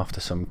looking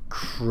after some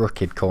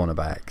crooked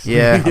cornerbacks.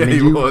 Yeah, Yeah, I mean, he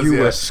you was.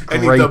 were Yeah.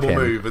 scraping. Any double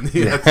move and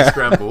he had to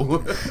scramble. Your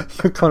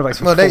cornerbacks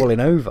were falling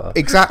over.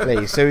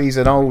 Exactly. So he's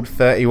an old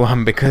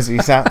 31 because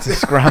he's had to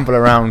scramble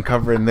around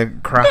covering the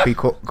crappy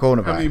How many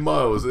cornerback.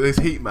 miles? This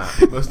heat map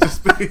must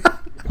just be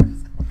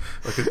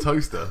like a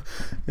toaster.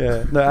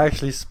 Yeah, no, it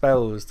actually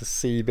spells the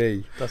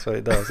CB. That's what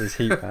it does, is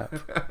heat map.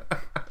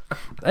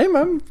 Hey,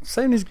 man,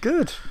 saying he's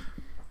good.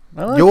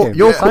 I like him.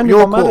 Your Sign him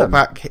on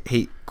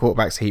Madden.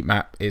 quarterback's heat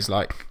map is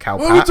like Cal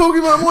What are we Pat.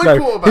 talking about? My No,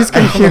 quarterback. he's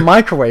going to be a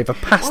microwave, a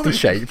What pasta is-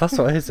 shape. That's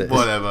what his is.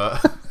 Whatever.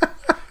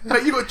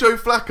 Hey, you got Joe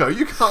Flacco.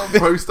 You can't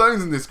throw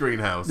stones in this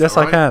greenhouse. Yes,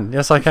 all I right? can.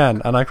 Yes, I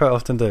can. And I quite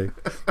often do.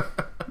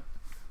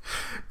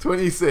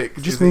 26.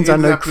 It just is the means I know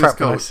Indianapolis crap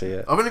when I Colts. see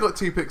it. I've only got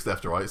 2 picks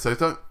left, all right? So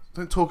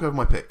don't talk over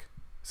my pick.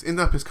 It's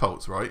Indianapolis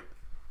Colts, right?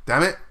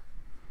 Damn it.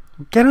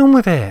 Get on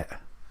with it.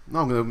 No,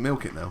 I'm going to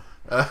milk it now.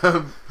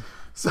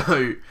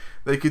 So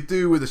they could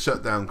do with a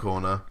shutdown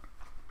corner.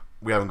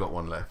 We haven't got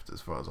one left,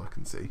 as far as I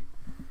can see.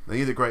 They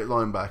need a great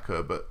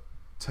linebacker, but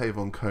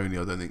Tavon Coney,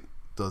 I don't think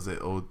does it,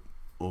 or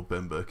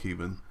Ben Burke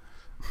even.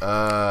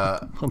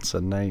 What's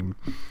her name?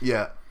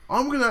 Yeah,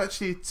 I'm going to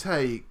actually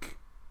take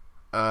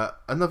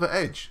another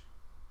edge,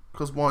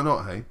 because why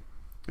not? Hey,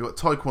 you've got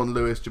Tyquan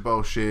Lewis,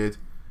 Jabal Sheard.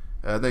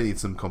 They need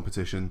some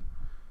competition.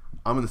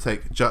 I'm going to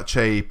take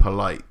Jache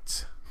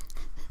Polite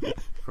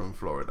from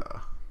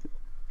Florida,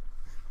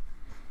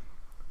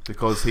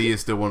 because he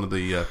is still one of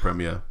the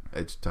premier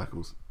edge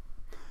tackles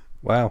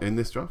Wow. in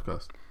this draft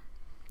class.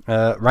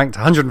 Ranked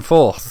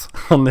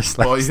 104th on this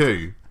list. By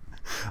who?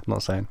 I'm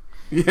not saying.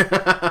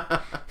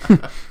 Yeah.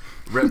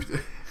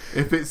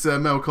 If it's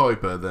Mel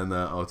Kiper, then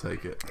I'll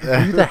take it.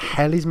 Who the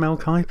hell is Mel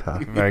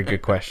Kiper? Very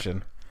good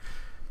question.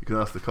 You can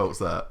ask the Colts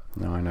that.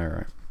 No, I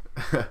know,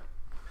 right?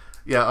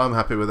 Yeah, I'm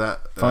happy with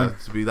that. Fine.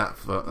 To be that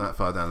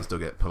far down and still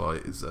get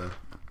Polite is a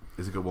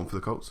good one for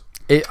the Colts.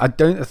 I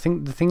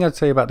think the thing I'd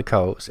say about the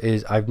Colts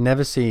is I've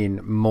never seen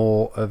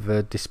more of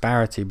a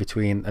disparity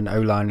between an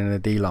O-line and a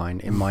D-line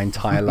in my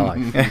entire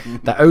life.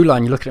 That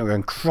O-line, you're looking at it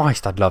going,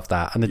 Christ, I'd love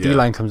that. And the Yeah.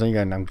 D-line comes in and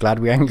you're going, I'm glad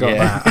we ain't got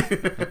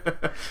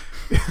that.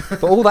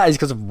 But all that is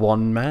because of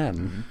one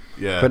man,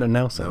 Yeah, Quentin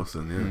Nelson.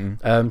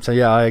 So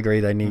yeah, I agree.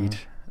 They need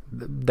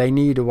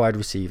a wide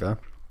receiver.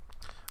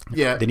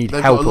 Yeah, They need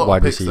they've help got a lot at wide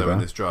of picks, though, receiver. in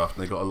this draft.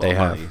 And they got a lot They of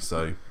have. money.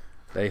 So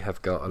They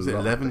have got a is lot. it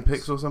 11 of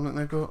picks or something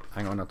they've got?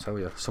 Hang on, I'll tell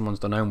you. Someone's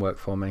done homework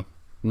for me.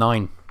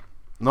 9.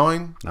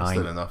 9? That's 9.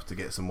 still enough to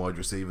get some wide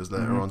receivers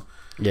later on.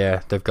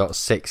 Yeah, they've got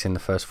 6 in the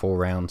first 4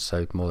 rounds,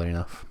 so more than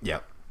enough. Yeah.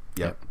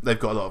 They've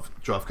got a lot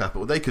of draft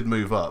capital. They could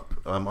move up.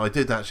 I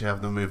did actually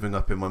have them moving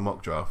up in my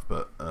mock draft,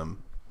 but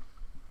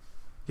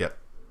yeah,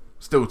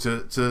 still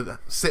to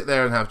sit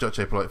there and have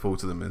Jache Polite fall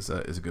to them is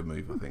a good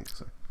move, I think.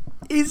 So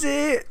Is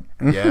it?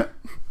 yeah,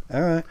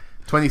 All right.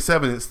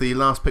 27. It's the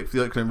last pick for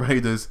the Oakland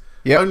Raiders.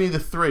 Yep. Only the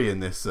 3 in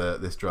this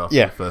draft.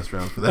 Yeah. In the first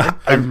round for them.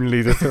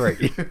 Only the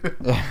 3.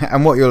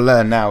 And what you'll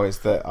learn now is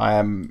that I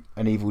am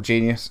an evil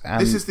genius.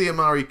 And This is the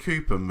Amari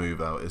Cooper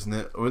move out, isn't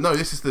it? Or no,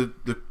 this is the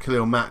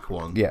Khalil Mack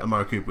one. Yeah.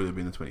 Amari Cooper would have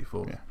been the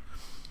 24. Yeah.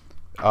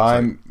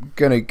 I'm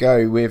gonna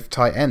go with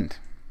tight end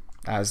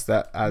as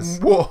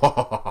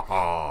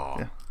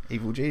Whoa!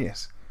 evil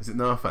genius. Is it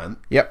Noah Fant?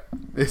 Yep,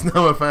 It's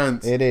Noah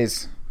Fant. it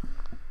is.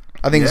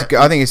 I think it's Yeah. good.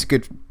 I think it's a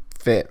good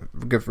fit,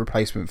 good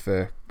replacement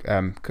for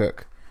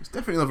Cook. It's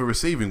definitely another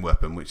receiving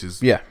weapon, which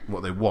is Yeah.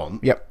 what they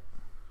want. Yep.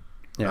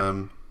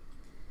 Yeah.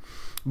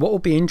 What will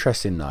be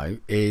interesting though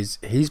is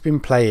he's been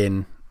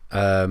playing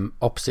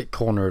opposite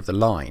corner of the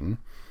line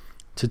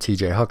to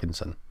TJ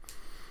Hawkinson.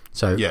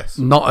 So Yes.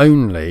 not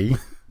only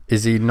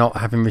is he not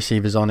having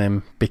receivers on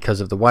him because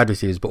of the wide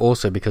receivers, but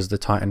also because of the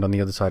tight end on the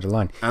other side of the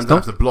line. And It's they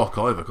not- have to block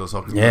either because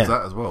Hopkins Yeah. does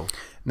that as well.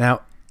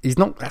 Now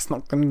that's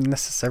not going to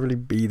necessarily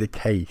be the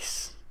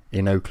case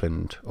in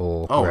Oakland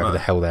or Oh, wherever no. the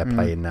hell they're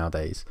playing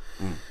nowadays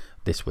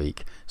this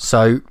week.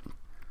 So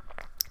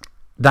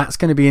that's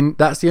going to be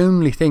that's the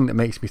only thing that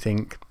makes me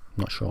think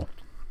I'm not sure.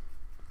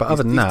 But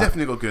other than He's that,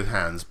 definitely got good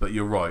hands, but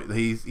you're right.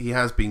 He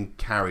has been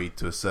carried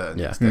to a certain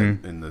Yeah.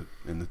 extent in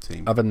the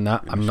team. other than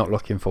that, I'm not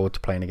looking forward to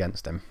playing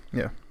against him.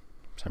 Yeah.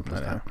 Simple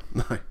as No.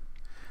 that.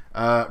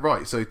 No.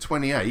 Right, so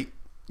 28.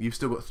 You've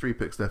still got 3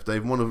 picks left,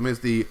 Dave. One of them is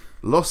the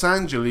Los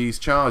Angeles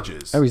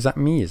Chargers. Oh, is that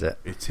me? Is it?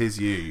 It is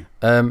you.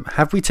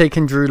 Have we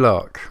taken Drew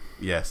Lock?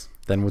 Yes.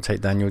 Then we'll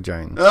take Daniel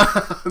Jones.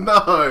 No.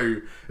 Are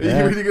you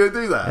Yeah. really going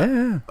to do that?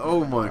 Yeah.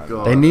 Oh my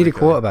god. They need a Okay.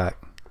 quarterback.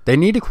 They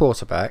need a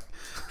quarterback.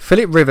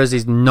 Phillip Rivers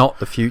is not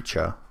the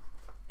future.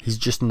 He's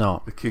just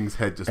not. The King's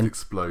head just And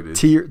exploded.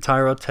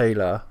 Tyrod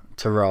Taylor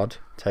Tyrod.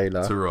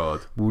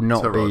 will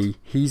not Tyrod. be.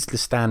 He's the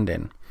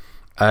stand-in,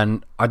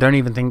 and I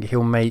don't think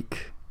he'll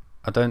make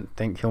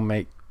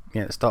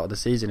the start of the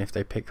season if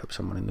they pick up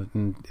someone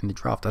in the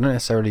draft. I don't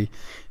necessarily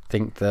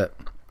think that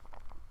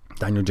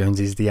Daniel Jones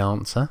is the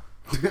answer.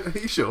 Are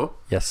you sure?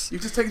 Yes.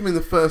 You've just taken him in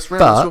the first round.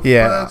 But It's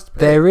your first pick.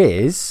 there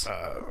is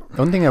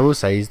one thing I will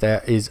say is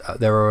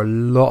there are a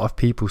lot of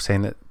people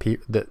saying that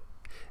that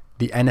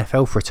the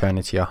NFL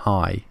fraternity are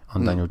high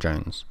on Daniel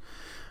Jones.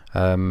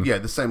 Yeah,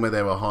 the same way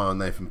they were high on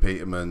Nathan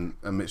Peterman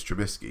and Mitch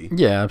Trubisky.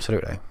 Yeah,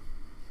 absolutely.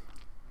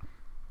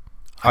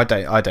 I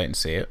don't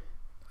see it.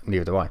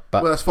 Neither do I.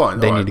 But Well, that's fine.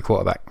 they all need right. a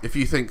quarterback, If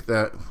you think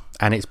that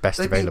and it's best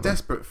they've been available.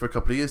 desperate for a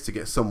couple of years to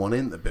get someone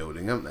in the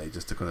building, haven't they?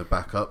 Just to kind of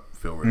back up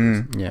Phil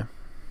Rivers. Yeah.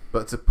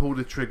 But to pull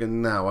the trigger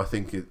now, I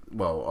think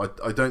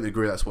I don't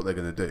agree that's what they're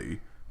going to do.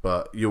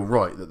 But you're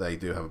right that they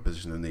do have a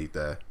position of need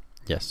there.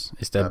 Yes,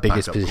 it's their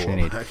biggest Backup position in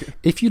need. quarterback.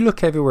 If you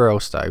look everywhere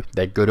else, though,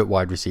 they're good at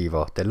wide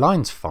receiver. Their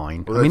line's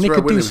fine. Well, I mean, they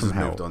Terrell could do Williams some has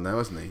help. moved on now,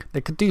 hasn't he?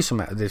 They could do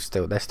some. They're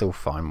still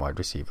fine wide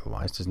receiver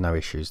wise. There's no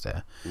issues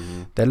there.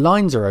 Mm-hmm. Their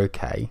lines are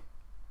okay.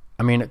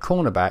 I mean, at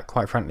cornerback,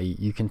 quite frankly,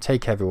 you can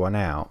take everyone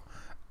out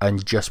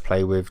and just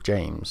play with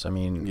James. I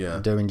mean, Yeah.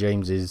 Derwin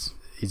James is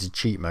a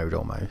cheat mode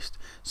almost.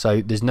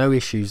 So there's no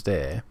issues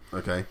there.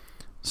 Okay.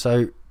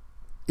 So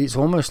it's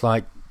almost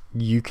like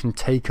you can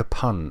take a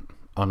punt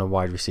on a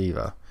wide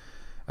receiver,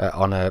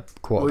 on a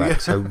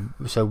quarterback. Well,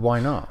 So why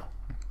not?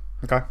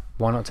 Okay.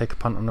 Why not take a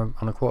punt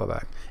on a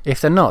quarterback?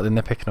 If they're not, then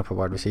they're picking up a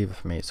wide receiver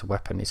for me. It's a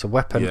weapon. It's a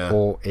weapon, Yeah.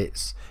 or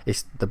it's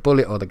the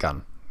bullet or the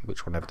gun,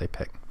 which whenever they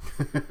pick.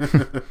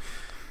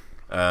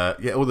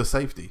 Yeah, or the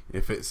safety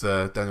if it's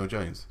Daniel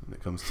Jones when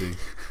it comes to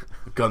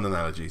gun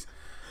analogies.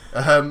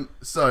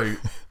 So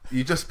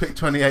you just picked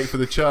 28 for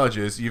the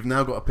Chargers. You've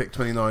now got to pick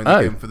 29 Oh.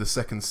 again for the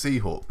second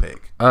Seahawk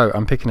pick. Oh,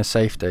 I'm picking a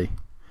safety.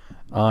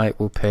 I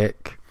will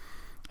pick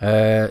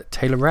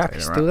Taylor Rapp.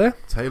 Is still there?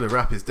 Taylor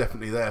Rapp is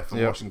definitely there from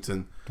Yep.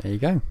 Washington. There you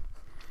go.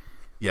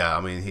 Yeah,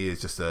 I mean he is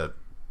just a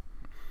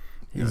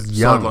He's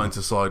young. sideline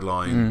to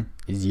sideline.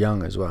 He's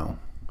young as well.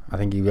 I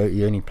think he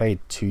only played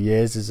 2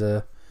 years as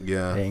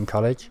Yeah, in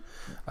college.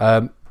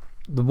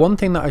 The one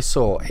thing that I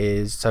saw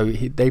is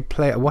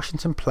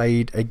Washington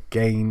played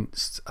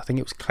against, I think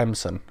it was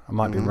Clemson. I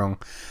might be wrong.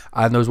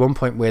 And there was one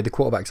point where he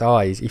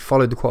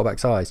followed the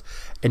quarterback's eyes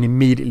and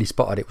immediately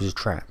spotted it was a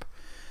trap.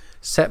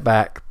 Set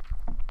back,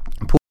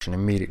 pushing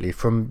immediately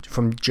from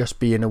just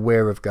being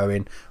aware of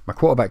going, my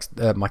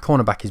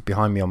cornerback is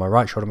behind me on my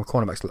right shoulder, my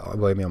cornerback's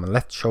behind me on my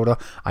left shoulder.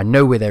 I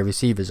know where their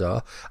receivers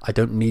are. I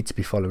don't need to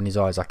be following his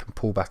eyes. I can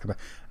pull back.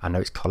 I know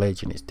it's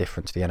college and it's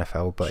different to the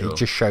NFL, but Sure. it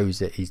just shows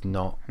that he's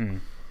not.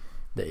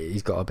 That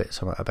he's got a bit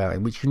something about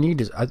him, which you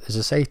need as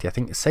a safety. I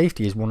think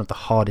safety is one of the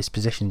hardest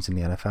positions in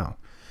the NFL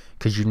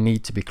because you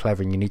need to be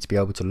clever and you need to be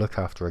able to look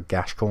after a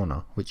gash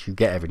corner, which you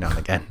get every now and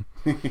again.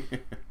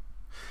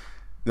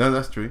 no,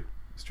 that's true.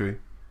 It's true.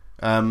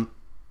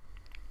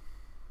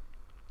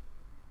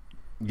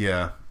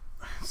 Yeah,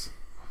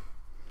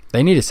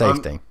 They need a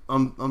safety.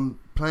 I'm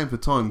playing for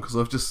time because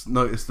I've just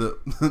noticed that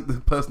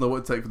the person I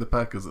want to take for the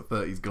Packers at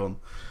 30 is gone.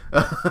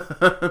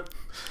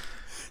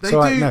 They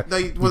So, do. no, They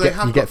you get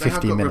have got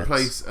 15 to minutes.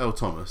 replace Earl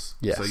Thomas.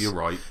 Yes. So you're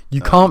right.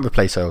 You can't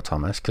replace Earl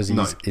Thomas because he's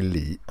No.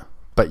 elite,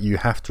 but you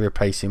have to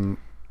replace him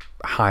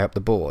high up the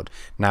board.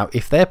 Now,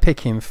 if they're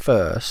picking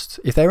first,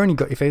 if they've only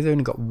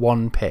got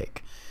one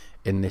pick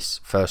in this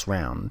first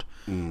round,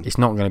 it's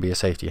not going to be a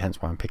safety.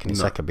 Hence why I'm picking a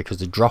second, because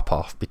the drop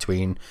off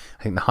between,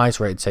 I think the highest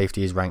rated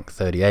safety is ranked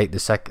 38.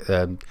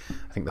 I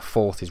think the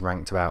fourth is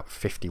ranked about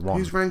 51.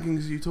 Whose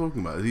rankings are you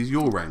talking about? Are these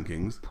your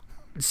rankings?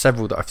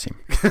 Several that I've seen.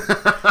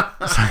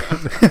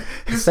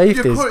 You're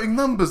Safeties. quoting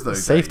numbers though.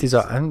 Safeties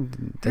Dave. are,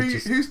 and they're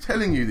just. Who's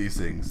telling you these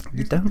things?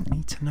 You don't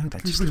need to know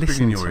that. who's Just whispering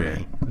listen in to your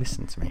me.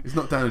 Listen to me. It's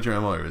not Daniel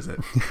Jeremiah, is it?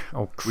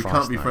 Oh, Christ, We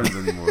can't be no. friends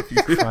anymore. If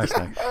you Christ,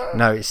 no.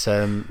 No, it's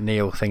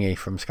Neil Thingy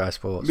from Sky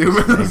Sports. Neil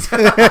What's his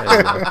name? There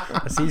you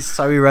go. He's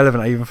so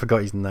irrelevant. I even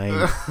forgot his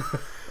name.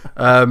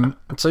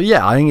 So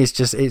yeah, I think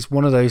it's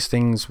one of those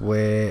things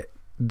where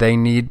they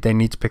need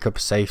to pick up a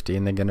safety,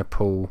 and they're going to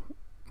pull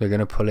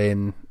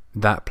in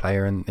that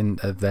player in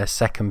their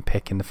second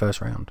pick in the first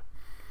round.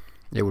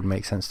 It would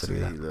make sense to do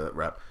that. The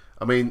rap.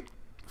 I mean,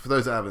 for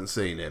those that haven't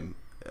seen him,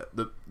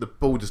 the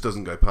ball just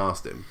doesn't go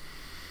past him.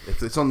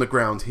 If it's on the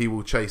ground, he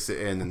will chase it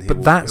in, and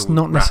But that's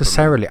not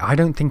necessarily. I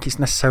don't think it's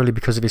necessarily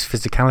because of his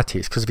physicality.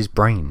 It's because of his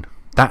brain.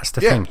 That's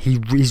the thing.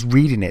 He's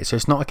reading it, so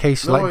it's not a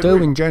case No, like I agree.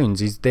 Derwin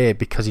Jones is there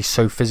because he's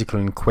so physical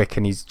and quick,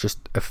 and he's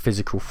just a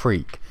physical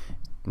freak.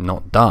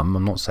 Not dumb.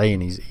 I'm not saying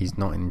he's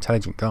not an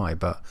intelligent guy,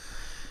 but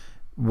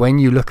when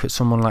you look at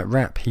someone like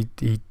Rapp,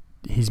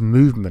 his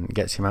movement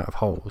gets him out of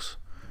holes,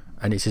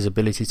 and it's his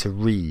ability to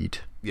read.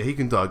 Yeah, he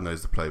can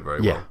diagnose the play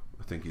very Yeah. well.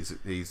 I think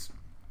he's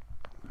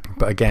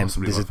But again,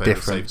 possibly there's my a favourite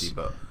difference. safety,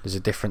 but There's a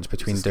difference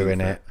between scheme doing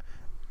fit.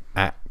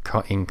 it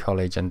in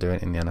college and doing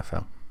it in the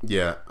NFL.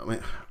 yeah, I mean,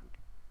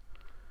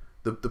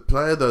 the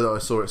player though that I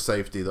saw at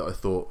safety that I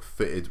thought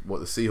fitted what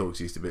the Seahawks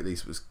used to be at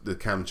least was the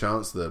Cam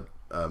Chancellor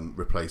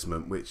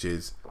replacement, which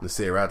is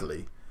Nasir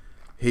Adderley.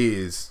 He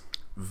is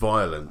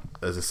violent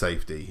as a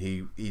safety.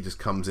 He just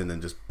comes in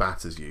and just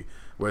batters you.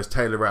 Whereas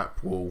Taylor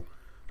Rapp will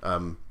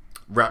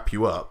wrap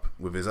you up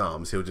with his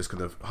arms. He'll just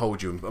kind of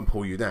hold you and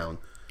pull you down.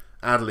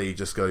 Adley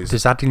just goes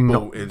Does Adley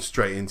ball not? in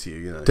straight into you.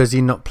 You know, Does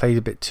he not play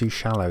a bit too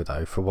shallow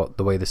though for what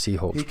the way the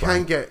Seahawks he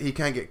play?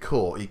 can get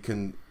caught. He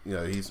can, you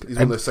know, he's one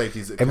of those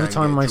safeties that every can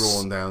time get I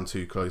drawn down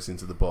too close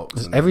into the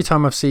box. And Every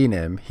time I've seen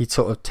him, he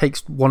sort of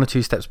takes 1 or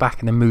 2 steps back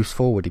and then moves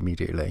forward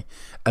immediately.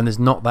 And there's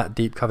not that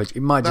deep coverage.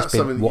 It might that's just be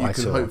something what you I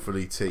can saw.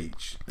 hopefully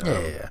teach.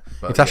 Yeah.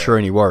 But If that's your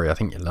only worry, I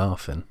think you're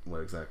laughing.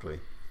 Well, exactly.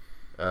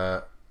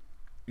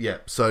 Yeah.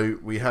 So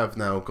we have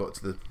now got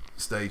to the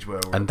stage where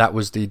we're And that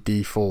was the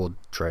D Ford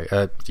trade.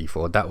 D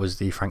Ford. That was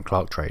the Frank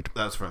Clark trade.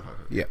 That's right.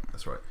 Yeah.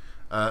 That's right.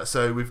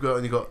 So we've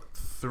only got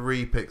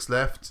 3 picks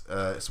left.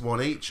 It's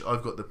 1 each.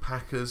 I've got the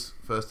Packers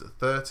first at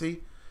 30.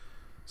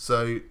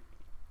 So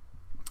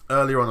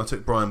earlier on, I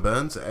took Brian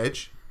Burns at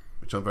edge,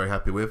 which I'm very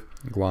happy with.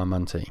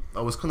 Guamanti.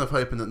 I was kind of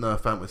hoping that Noah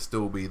Fant would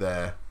still be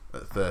there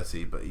at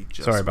 30, but he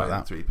just Sorry about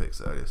went that. 3 picks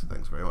earlier. So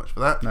thanks very much for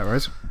that. No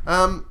worries.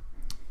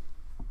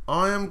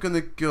 I am going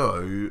to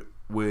go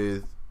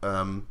with.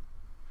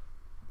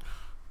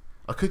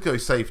 I could go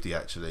safety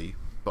actually,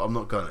 but I'm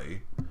not going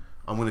to.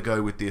 I'm going to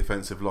go with the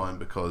offensive line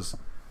because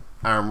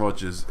Aaron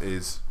Rodgers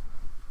is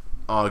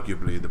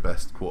arguably the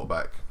best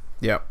quarterback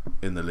Yep.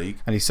 in the league,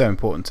 And he's so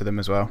important to them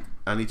as well.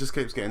 and he just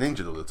keeps getting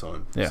injured all the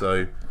time. Yeah.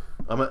 So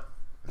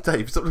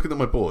Dave, stop looking at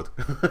my board.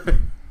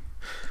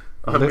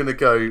 I'm going to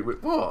go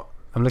with what?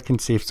 I'm looking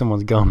to see if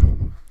someone's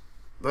gone.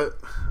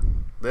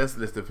 There's the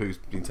list of who's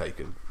been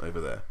taken over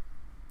there.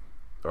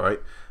 All right,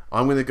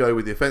 I'm going to go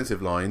with the offensive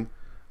line,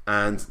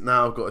 and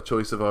now I've got a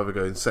choice of either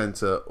going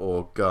centre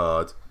or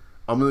guard.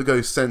 I'm going to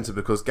go centre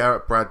because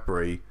Garrett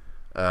Bradbury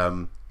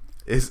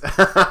is.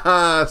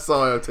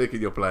 Sorry, I'm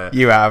taking your player.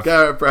 You have.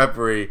 Garrett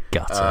Bradbury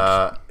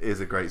Gutted. is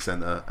a great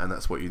centre, and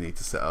that's what you need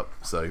to set up.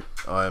 So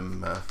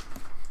I'm.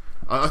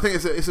 I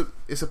think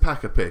it's a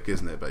Packer pick,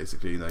 isn't it?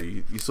 Basically, you know,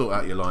 you sort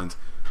out your lines,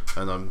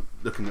 and I'm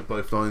looking at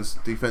both lines,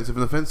 defensive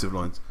and offensive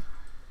lines.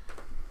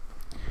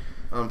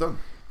 I'm done.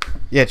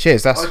 Yeah,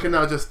 cheers. That's I can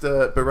now just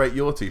berate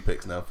your 2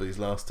 picks now for these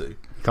last 2. You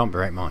can't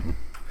berate mine.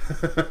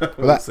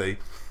 We'll see.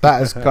 that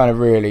has kind of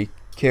really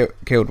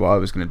killed what I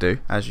was going to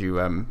do, as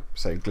you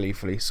so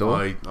gleefully saw.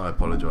 I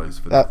apologise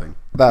for That- nothing.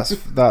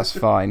 That's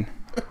fine.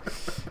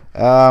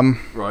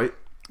 Right.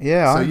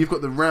 Yeah. So you've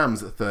got the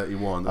Rams at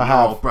 31. I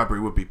have. Oh,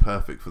 Bradbury would be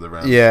perfect for the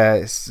Rams. Yeah.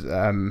 It's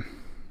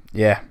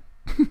yeah.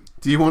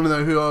 Do you want to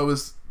know who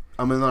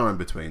I'm in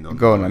between?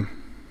 Go on then.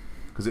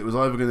 Because it was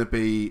either going to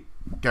be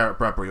Garrett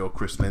Bradbury or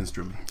Chris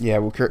Lindstrom. Yeah.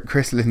 Well,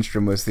 Chris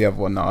Lindstrom was the other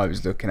one that I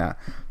was looking at,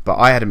 but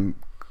I had him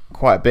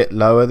quite a bit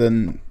lower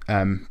than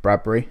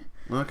Bradbury.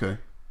 Okay.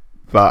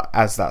 But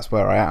as that's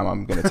where I am,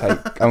 I'm going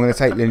to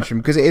take Lindstrom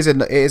because it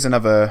is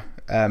another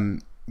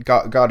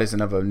guard is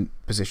another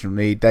positional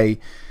need.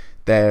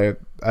 Their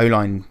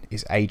O-line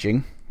is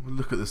aging. Well,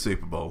 look at the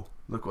Super Bowl.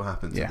 Look what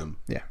happened to them.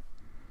 Yeah.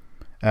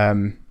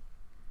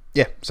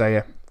 So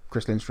yeah,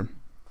 Chris Lindstrom.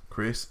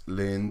 Chris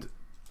Lind,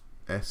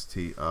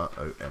 Strom.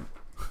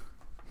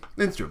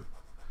 Lindstrom.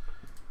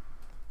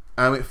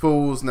 It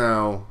falls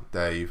now,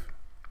 Dave,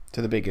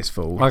 To the biggest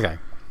fool. Okay.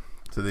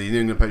 to the New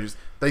England Patriots.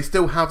 They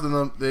still have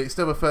they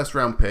still have a first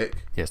round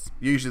pick. Yes.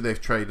 Usually they've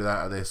traded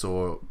out of this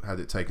or had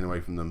it taken away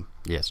from them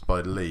Yes.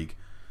 by the league.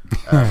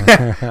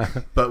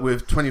 But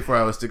with 24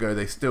 hours to go,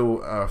 they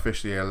still are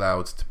officially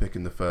allowed to pick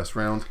in the first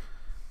round.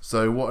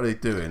 So what are they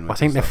doing? I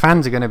think the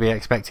fans are going to be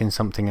expecting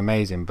something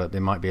amazing, but they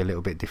might be a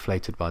little bit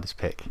deflated by this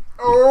pick.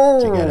 Oh,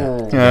 To get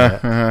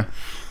it. I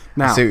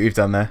Now, see what you've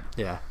done there.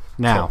 yeah.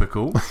 Now,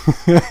 topical.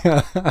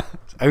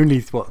 only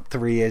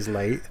 3 years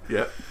late.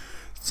 Yeah.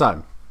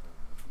 So,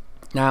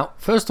 now,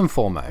 first and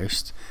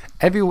foremost,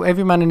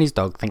 every man and his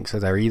dog thinks that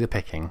they're either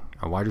picking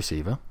a wide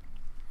receiver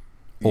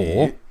or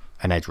Yeah.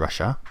 an edge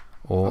rusher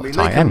or I mean, a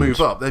they tight can end.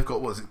 move up. They've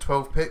got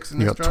 12 picks in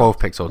You've this got draft? 12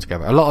 picks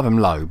altogether. A lot of them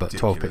low, but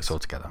 12 Ridiculous. picks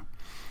altogether.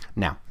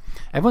 Now,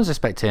 everyone's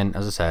expecting,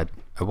 as I said,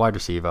 a wide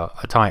receiver,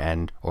 a tight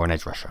end, or an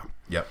edge rusher.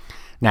 Yep.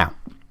 Now,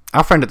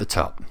 our friend at the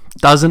top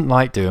doesn't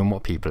like doing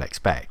what people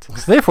expect.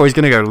 So therefore, he's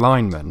going to go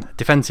lineman,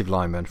 defensive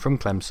lineman from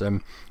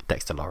Clemson,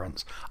 Dexter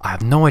Lawrence. I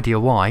have no idea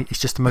why. It's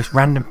just the most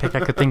random pick I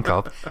could think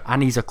of.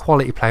 And he's a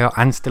quality player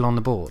and still on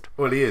the board.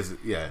 Well, he is.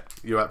 Yeah,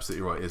 you're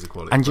absolutely right. He is a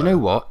quality And you player. know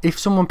what? If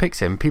someone picks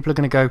him, people are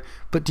going to go,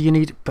 but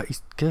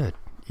he's good.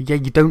 Yeah,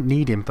 you don't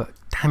need him, but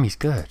damn, he's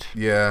good.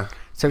 Yeah.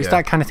 So it's Yeah.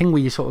 that kind of thing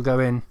where you sort of go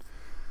in,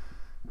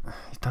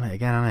 he's done it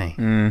again,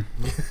 hasn't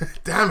he?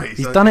 Damn it.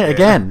 He's done it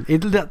again.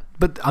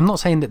 But I'm not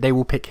saying that they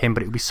will pick him,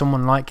 but it will be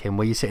someone like him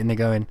where you're sitting there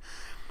going,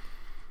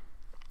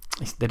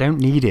 they don't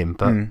need him,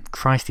 but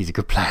Christ, he's a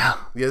good player.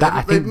 Yeah,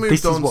 I they've think moved this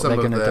is on what they're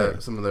going to do.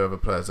 some of their other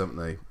players, haven't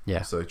they?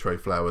 Yeah. So Trey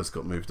Flowers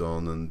got moved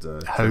on, and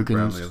Trent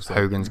Brownlee also.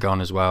 Hogan's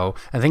gone as well.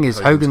 And the thing is,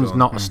 Hogan's Hogan's gone.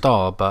 not a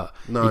star, but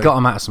No. he got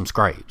him out of some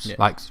scrapes, Yeah.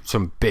 like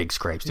some big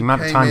scrapes. The He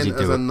amount of came times in he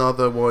as do it.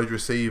 another wide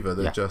receiver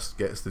that Yeah. just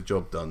gets the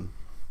job done.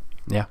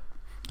 Yeah,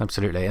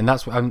 absolutely. And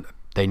that's what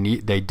they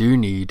do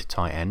need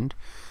tight end.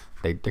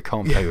 They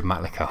can't play with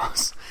Matt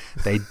LaCosse.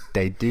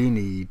 They do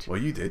need. Well,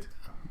 you did.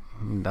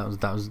 That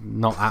was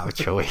not out of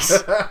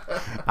choice.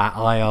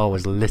 Our IR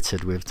was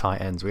littered with tight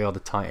ends. We are the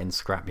tight end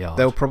scrapyard.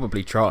 They'll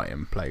probably try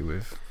and play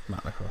with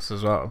Matt Lacoste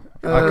as well.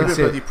 He I was can a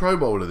see it. bloody Pro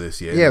Bowler this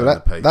year. Yeah, in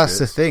but the that's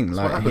the Patriots. thing. That's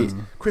Like, what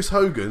happened. Chris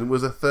Hogan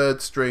was a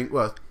third string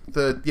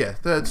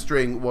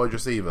wide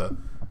receiver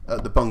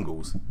at the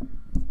Bungles.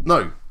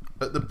 No,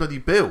 at the bloody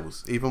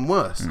Bills. Even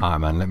worse. All right,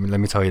 man. Let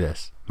me tell you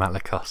this: Matt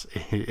Lacoste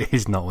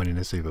is not winning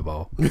a Super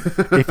Bowl.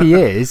 If he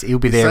is, he'll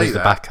be You there say as the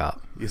that.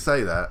 backup. You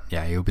say that.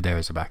 Yeah, he'll be there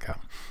as a backup.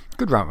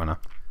 Good route runner.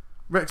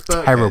 Rex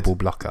Burkhead, Terrible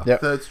blocker.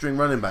 Yep. third string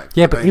running back. For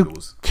Yeah, the but he'll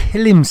Bengals.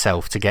 kill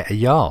himself to get a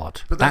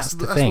yard. But that's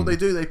the that's thing. what they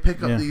do. They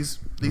pick up Yeah. these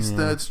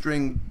third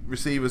string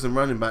receivers and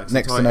running backs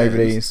Next and to tight ends.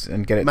 nobody's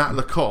and get it. Matt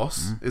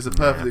Lacoste is a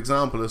perfect Yeah.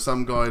 example of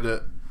some guy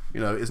that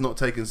is not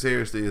taken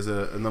seriously as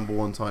a number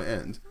one tight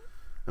end.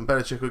 And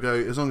Belichick will go,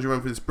 as long as you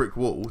run through this brick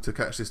wall to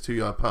catch this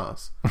 2-yard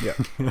pass, Yeah.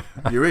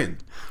 you're in.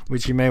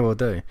 Which you may well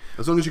do.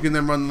 As long as you can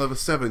then run another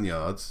 7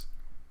 yards,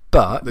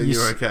 But then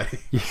you're okay.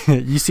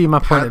 you see my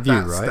point of view,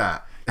 That right?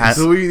 stat. That's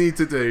all you need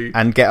to do,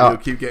 And get you'll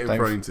up. keep getting Don't-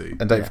 thrown to.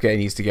 And don't forget he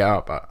needs to get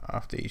up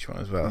after each one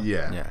as well.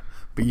 Yeah. Yeah.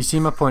 But you see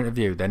my point of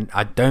view, then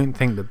I don't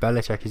think that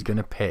Belichick is going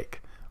to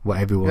pick what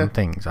everyone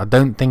thinks. I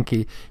don't think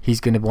he's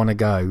going to want to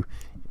go,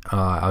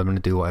 I'm going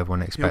to do what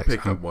everyone He'll expects.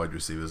 pick up wide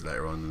receivers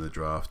later on in the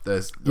draft.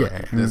 There's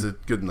a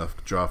good enough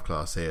draft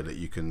class here that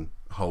you can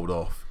hold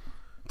off.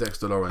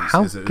 Dexter Lawrence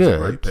How is a great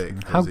good?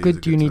 pick. How He's a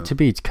good do you need to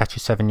be to catch a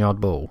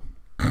 7-yard ball?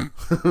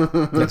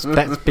 let's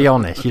be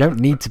honest. You don't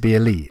need to be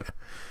elite.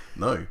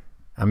 No.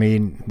 I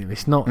mean,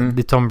 it's not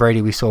the Tom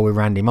Brady we saw with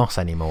Randy Moss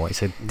anymore.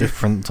 It's a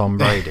different Tom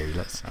Brady.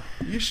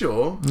 You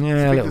sure? Yeah, a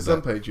Speaking little to some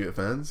bit. Patriot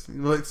fans,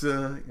 you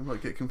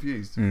might get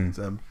confused.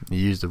 You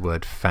use the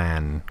word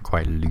fan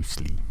quite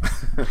loosely.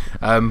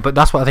 But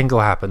that's what I think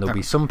will happen. There'll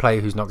be some player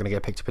who's not going to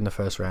get picked up in the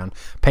first round.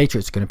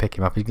 Patriots are going to pick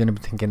him up. He's going to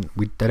be thinking,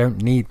 they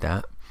don't need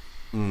that.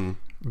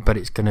 But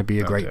it's going to be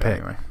a great pick.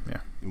 Anyway. Yeah.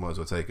 You might as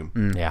well take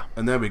him. Yeah.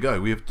 And there we go.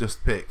 We have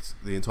just picked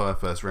the entire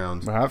first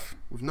round We have.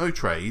 with no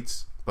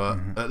trades, but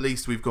at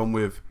least we've gone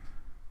with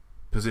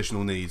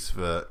positional needs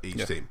for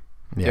each team.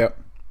 Yeah. Yep.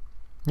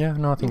 Yeah,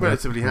 no, I I'm think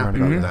relatively that's-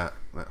 happy with that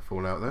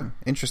fallout there.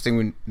 Interesting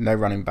with no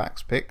running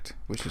backs picked,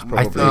 which is I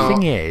probably think the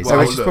thing is, well,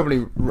 which is look.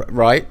 probably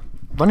right.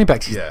 running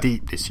backs is Yeah.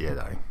 deep this year,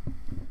 though.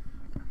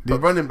 But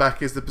running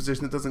back is the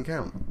position that doesn't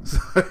count.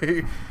 So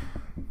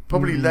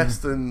probably less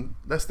than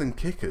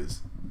kickers.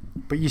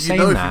 But you're You saying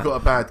know if that. you've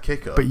got a bad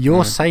kicker. But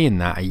you're saying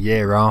that a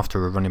year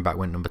after a running back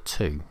went number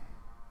 2.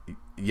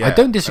 yeah, I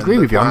don't disagree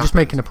and with you. look I'm just what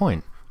making a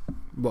point.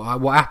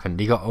 What happened?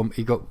 He got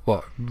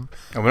what? And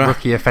we're not-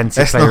 Rookie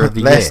offensive player of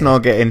the year. Let's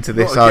not get into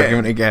this Not again.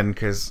 argument again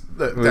because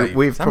Look, Dave,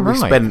 we've is that probably right?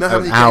 spent Know how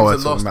an many hour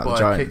games are talking lost about the by a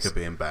Giants. kicker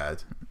being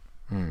bad?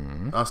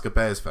 Ask a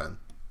Bears fan.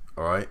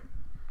 All right,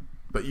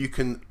 but you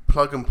can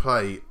plug and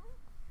play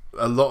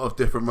a lot of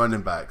different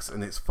running backs,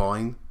 and it's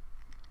fine.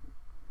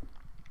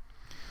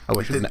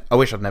 I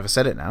wish I'd never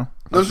said it now.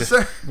 No, I'm just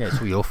saying. Yeah, it's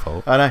all your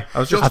fault. I know. I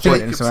was just Josh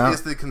pointing Jacobs some out.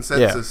 is the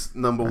consensus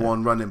number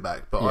one running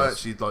back, but I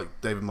actually like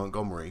David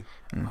Montgomery.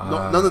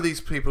 None of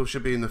these people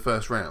should be in the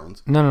first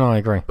round, No, I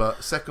agree.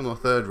 but second or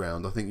third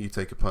round, I think you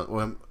take a punt.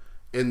 Well,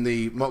 in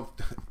the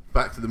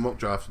back to the mock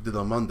draft we did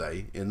on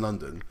Monday in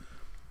London,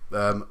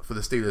 for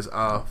the Steelers,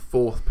 our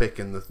fourth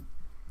pick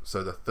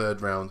so the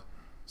third round,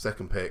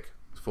 second pick,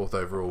 fourth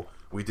overall,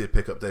 we did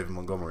pick up David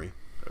Montgomery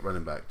at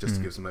running back just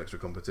to give some extra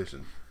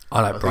competition. I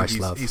like think Bryce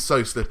Love. He's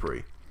so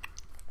slippery.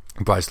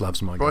 Bryce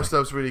Love's my guy. Bryce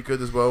Love's really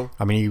good as well.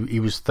 I mean,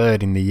 he was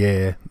third in the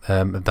year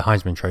of the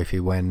Heisman Trophy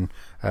when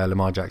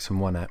Lamar Jackson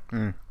won it.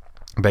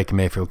 Baker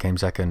Mayfield came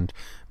second.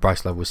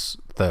 Bryce Love was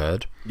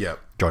third. Yeah.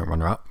 Joint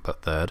runner-up,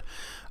 but third.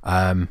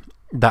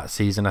 That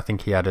season, I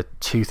think he had a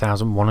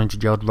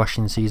 2,100-yard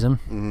rushing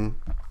season.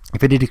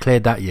 If he'd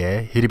declared that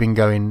year, he'd have been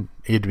going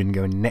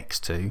next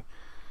to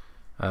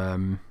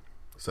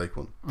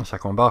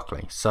Saquon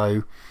Barkley.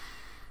 So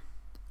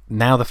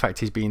now the fact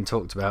he's being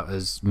talked about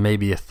as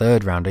maybe a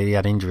third rounder, he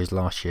had injuries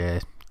last year,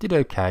 did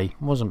okay,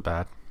 wasn't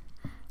bad.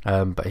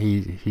 But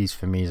he's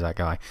for me is that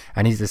guy,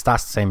 and that's the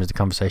same as the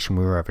conversation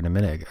we were having a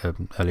minute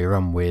earlier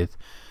on with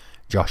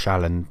Josh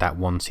Allen. That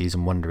one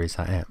season wonder, is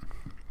that it?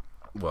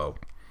 Well,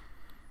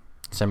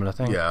 similar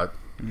thing. Yeah.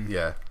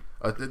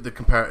 The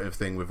comparative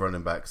thing with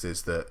running backs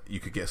is that you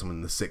could get someone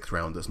in the sixth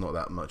round that's not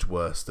that much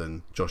worse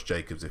than Josh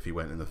Jacobs if he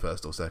went in the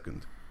first or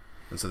second,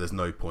 and so there's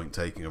no point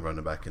taking a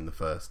running back in the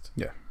first.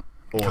 Yeah.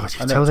 Or God, you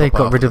the tell they top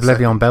got half rid of of the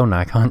Le'Veon Bell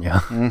now, can't you?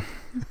 second.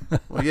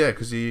 Well, yeah,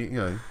 because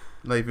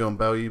Le'Veon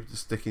Bell, you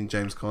just stick in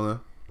James Conner.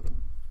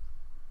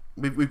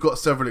 We've got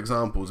several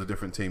examples of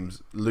different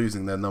teams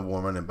losing their number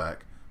one running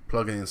back,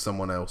 plugging in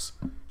someone else.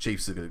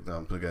 Chiefs are a good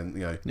example again,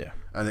 Yeah.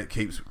 and it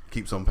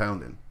keeps on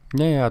pounding.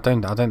 Yeah, I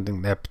don't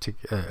think their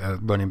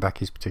running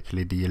back is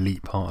particularly the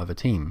elite part of a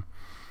team.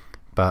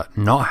 But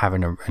not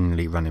having an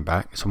elite running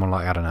back, someone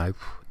like, I don't know,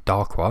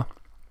 Darkwa,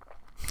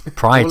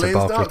 prior to Orleans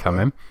Barkley Darkwa.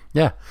 coming,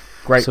 yeah,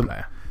 Great Some-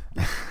 player.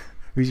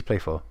 who's he play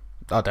for?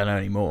 I don't know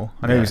anymore.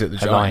 I know he was at the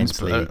Alliance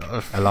Giants.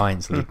 League.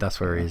 Alliance League, that's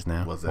where he is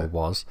now. Was or it?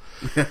 was.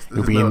 There's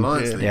He'll be no in,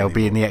 Alliance League he'll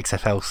be in the anymore.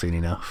 XFL soon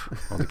enough,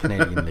 or the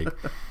Canadian League.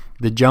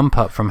 The jump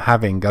up from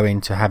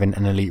going to having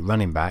an elite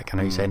running back, I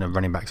know you're saying that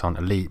running backs aren't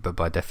elite, but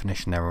by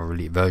definition there are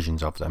elite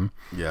versions of them.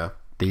 Yeah.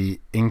 The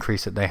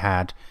increase that they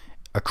had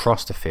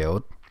across the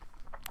field.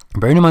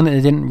 Bearing in mind that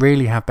they didn't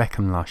really have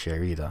Beckham last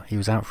year either. He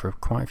was out for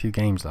quite a few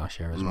games last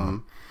year as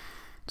well.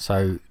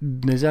 So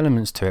there's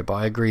elements to it, but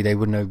I agree they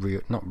were not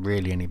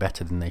really any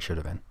better than they should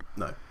have been.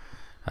 No.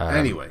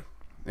 Anyway.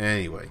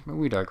 But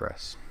we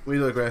digress.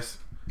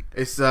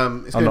 It's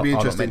going to be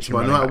interesting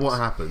tomorrow. No matter running what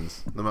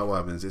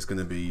happens, it's going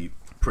to be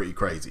pretty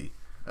crazy.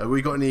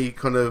 We got any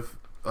kind of?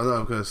 I know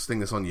I'm going to sting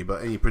this on you,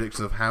 but any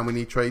predictions of how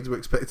many trades we're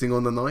expecting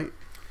on the night?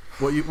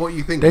 What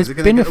you think? There's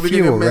been a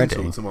few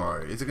already.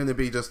 Tomorrow, is it going to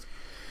be just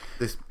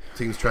this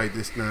team's trade,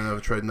 this another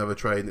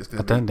trade, and it's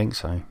going to? I don't think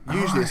so.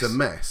 Usually it's a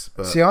mess.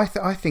 But See, I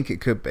think it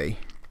could be.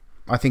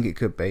 I think it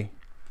could be.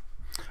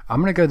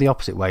 I'm going to go the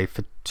opposite way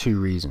for two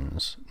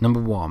reasons. Number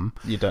one,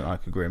 You don't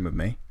like agreeing with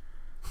me.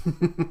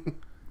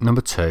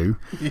 number two.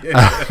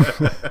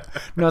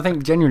 No, I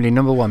think genuinely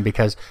number one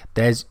because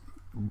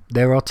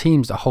there are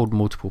teams that hold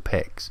multiple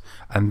picks,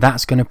 and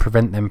that's going to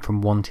prevent them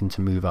from wanting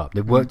to move up.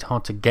 They've worked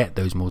hard to get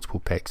those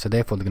multiple picks, so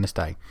therefore they're going to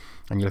stay.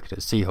 And you're looking at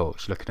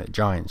Seahawks, you're looking at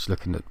Giants, you're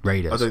looking at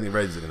Raiders. I don't think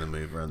Raiders are going to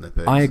move around their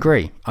picks. I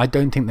agree. I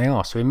don't think they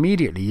are. So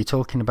immediately you're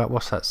talking about,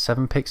 what's that,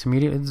 7 picks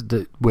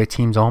immediately where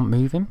teams aren't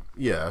moving?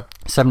 Yeah.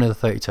 7 of the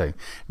 32.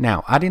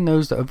 Now, adding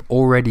those that have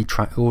already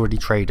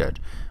traded,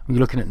 you're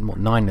looking at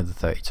 9 of the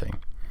 32.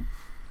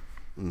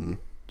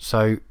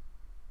 So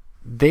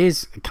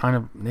there's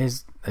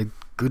a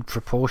good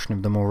proportion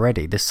of them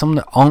already. There's some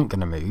that aren't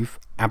going to move.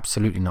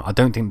 Absolutely not. I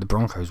don't think the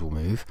Broncos will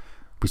move.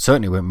 We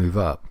certainly won't move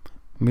up.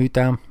 Move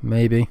down,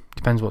 maybe.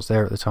 Depends what's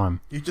there at the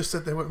time. You just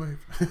said they won't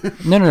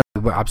move. No.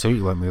 We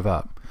absolutely won't move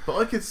up. But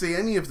I could see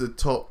any of the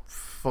top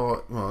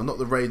 5. Well, not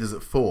the Raiders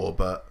at 4,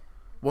 but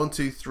 1,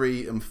 2,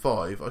 3, and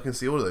 5. I can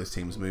see all of those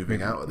teams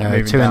moving out. Of No,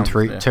 moving 2 and down,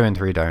 3. yeah. 2 and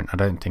 3 don't. I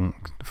don't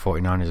think the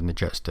 49ers and the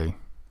Jets do.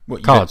 What,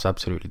 you Cards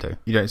absolutely do.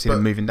 You don't see But-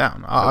 them moving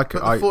down. But the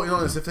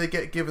 49ers, if they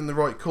get given the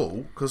right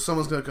call, because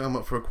someone's going to come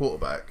up for a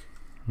quarterback.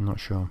 I'm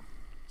not sure.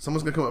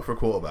 Someone's going to come up for a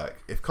quarterback.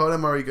 If Kyler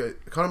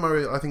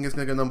Murray, I think is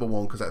going to go number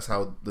 1 because that's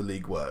how the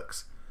league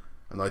works.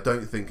 And I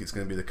don't think it's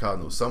going to be the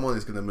Cardinals. Someone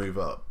is going to move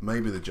up.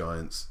 Maybe the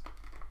Giants.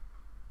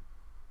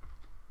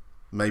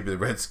 Maybe the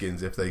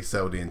Redskins if they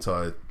sell the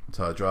entire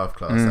draft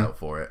class out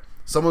for it.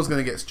 Someone's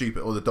going to get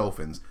stupid, or the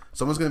Dolphins.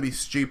 Someone's going to be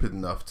stupid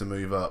enough to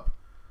move up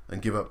and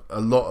give up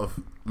a lot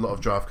of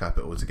draft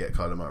capital to get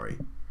Kyler Murray.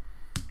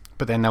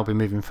 But then they'll be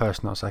moving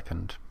first, not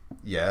second.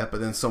 Yeah,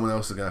 but then someone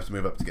else is going to have to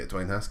move up to get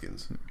Dwayne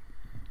Haskins.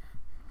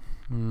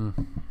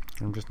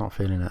 I'm just not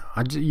feeling it.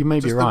 You may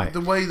be Just right. The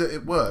way that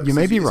it works. You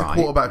may be it's right. a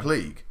quarterback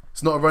league.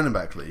 It's not a running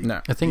back league.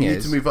 No. The thing you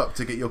is, need to move up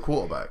to get your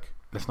quarterback.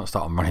 let's not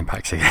start on running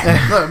backs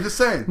again. No, I'm just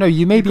saying. No,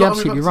 you may You've be got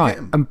to move absolutely up to right. get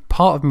him. And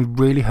part of me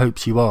really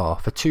hopes you are,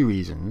 for two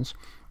reasons.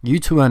 You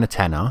to earn a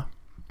tenner,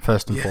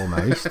 first and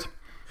foremost,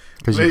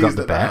 because you've got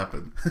the Please let that bet.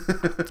 happen.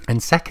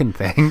 And second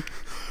thing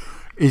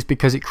is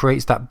because it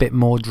creates that bit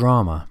more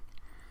drama.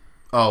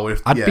 Oh,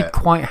 I'd be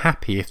quite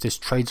happy if there's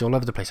trades all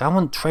over the place. I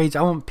want trades.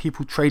 I want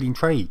people trading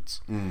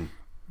trades.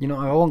 You know,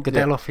 I want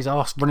Goodell off his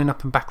arse running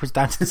up and backwards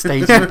down to the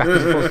stage. And back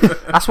and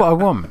forth. That's what I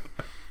want,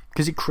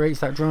 because it creates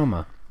that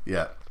drama.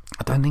 Yeah.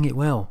 I don't think it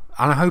will,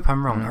 and I hope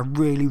I'm wrong. I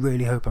really,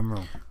 really hope I'm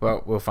wrong.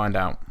 Well, we'll find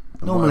out.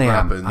 And Normally I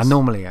whatever am. happens, I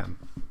normally am.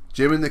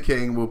 Jim and the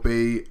King will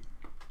be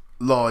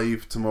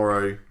live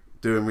tomorrow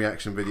doing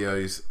reaction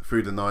videos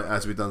through the night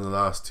as we've done the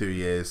last 2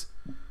 years.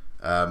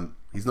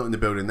 He's not in the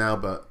building now,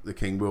 but the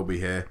King will be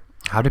here.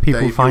 How do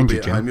people Dave, find you'll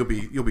you, be at home.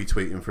 Jim? You'll be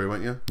tweeting through,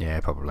 won't you? Yeah,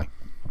 probably.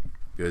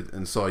 Good.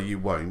 And Si, you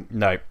won't.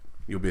 No,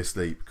 You'll be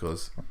asleep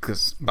because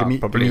because Give me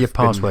your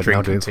password and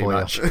I'll do it for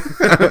you.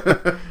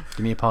 Give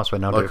me your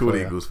password and I'll do it like all for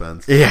you. Eagles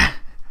fans. Yeah.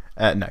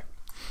 No.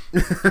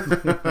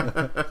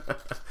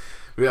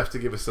 We have to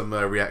give us some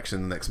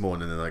reaction the next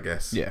morning, then I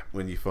guess. Yeah.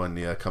 When you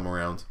finally come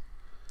around.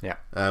 Yeah.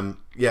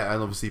 Yeah,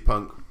 and obviously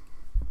Punk.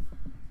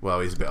 Well,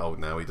 he's a bit old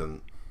now. He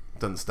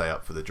doesn't stay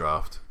up for the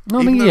draft. No,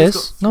 I Even think he though he's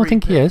is. got No, I 3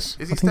 think he picks. is. Is I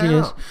he think he staying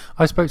is. up?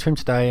 I spoke to him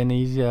today, and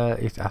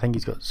I think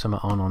he's got something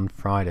on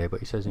Friday,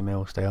 but he says he may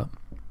all stay up.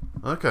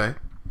 Okay.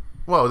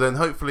 Well, then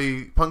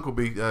hopefully Punk will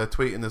be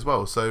tweeting as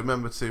well. So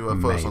remember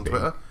to follow us on Maybe.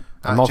 Twitter.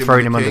 I'm not Jim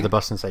throwing the him under King, the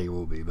bus and say you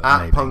will be, but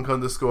at maybe.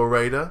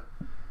 Punk_Raider,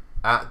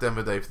 at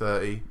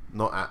DenverDave30,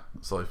 not at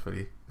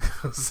Cyphilly.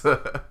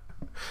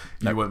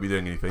 You won't be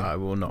doing anything. I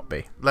will not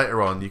be.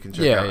 Later on, you can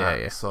check out at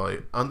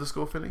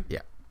Cy_Philly.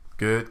 Yeah.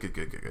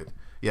 Good.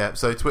 Yeah,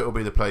 so Twitter will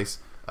be the place.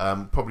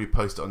 Probably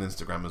post it on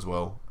Instagram as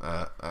well.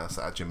 That's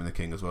at Jim and the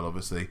King as well,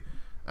 obviously.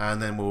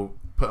 And then we'll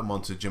put them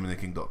onto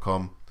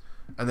jimandtheking.com.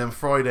 And then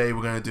Friday,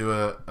 we're going to do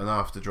an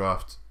after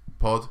draft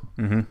pod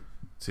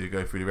to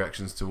go through the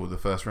reactions to all the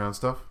first round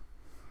stuff.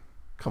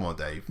 Come on,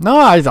 Dave. No,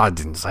 I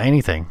didn't say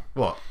anything.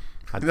 What?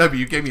 No, but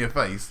you gave me a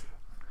face.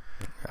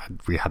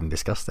 We hadn't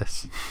discussed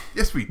this.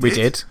 Yes, we did. We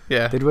did.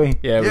 Yeah. Did we?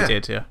 Yeah, Yeah. we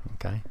did. Yeah.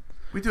 Okay.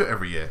 We do it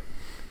every year.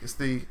 It's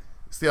the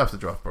after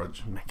draft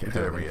brunch. Make We it do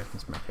it early. every year.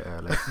 Let's make it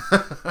early.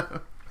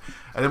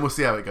 And then we'll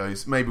see how it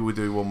goes. Maybe we'll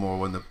do one more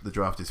when the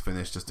draft is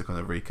finished, just to kind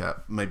of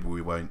recap. Maybe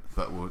we won't,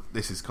 but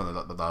this is kind of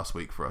like the last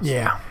week for us.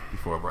 Yeah.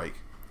 Before a break.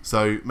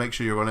 So make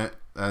sure you're on it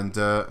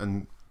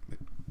and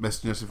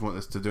message us if you want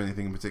us to do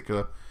anything in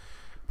particular.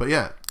 But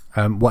yeah,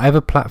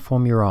 Whatever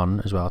platform you're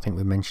on as well, I think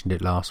we mentioned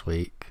it last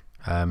week.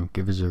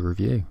 Give us a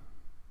review.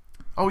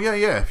 Oh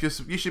yeah. If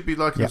you should be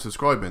liking and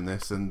subscribing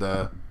this and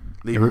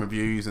leaving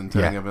reviews and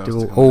telling everyone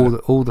else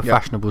do all the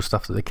fashionable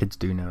stuff that the kids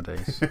do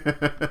nowadays.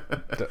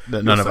 that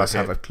none of us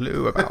have a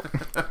clue about.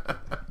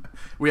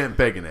 We ain't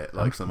begging it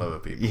like some other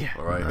people. Yeah,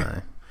 all right.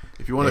 No.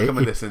 If you want to come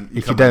and listen,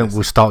 if you don't,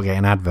 we'll start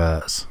getting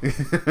adverts. You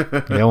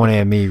don't want to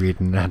hear me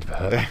reading an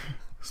advert.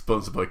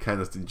 Sponsored by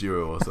Caniston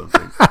Duo or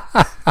something.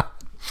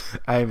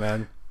 Hey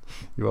man,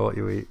 you are what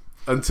you eat.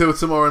 Until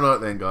tomorrow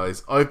night then,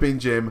 guys. I've been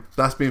Jim.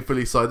 That's been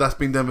Philly Side. That's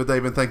been Denver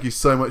Dave, and thank you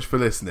so much for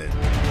listening.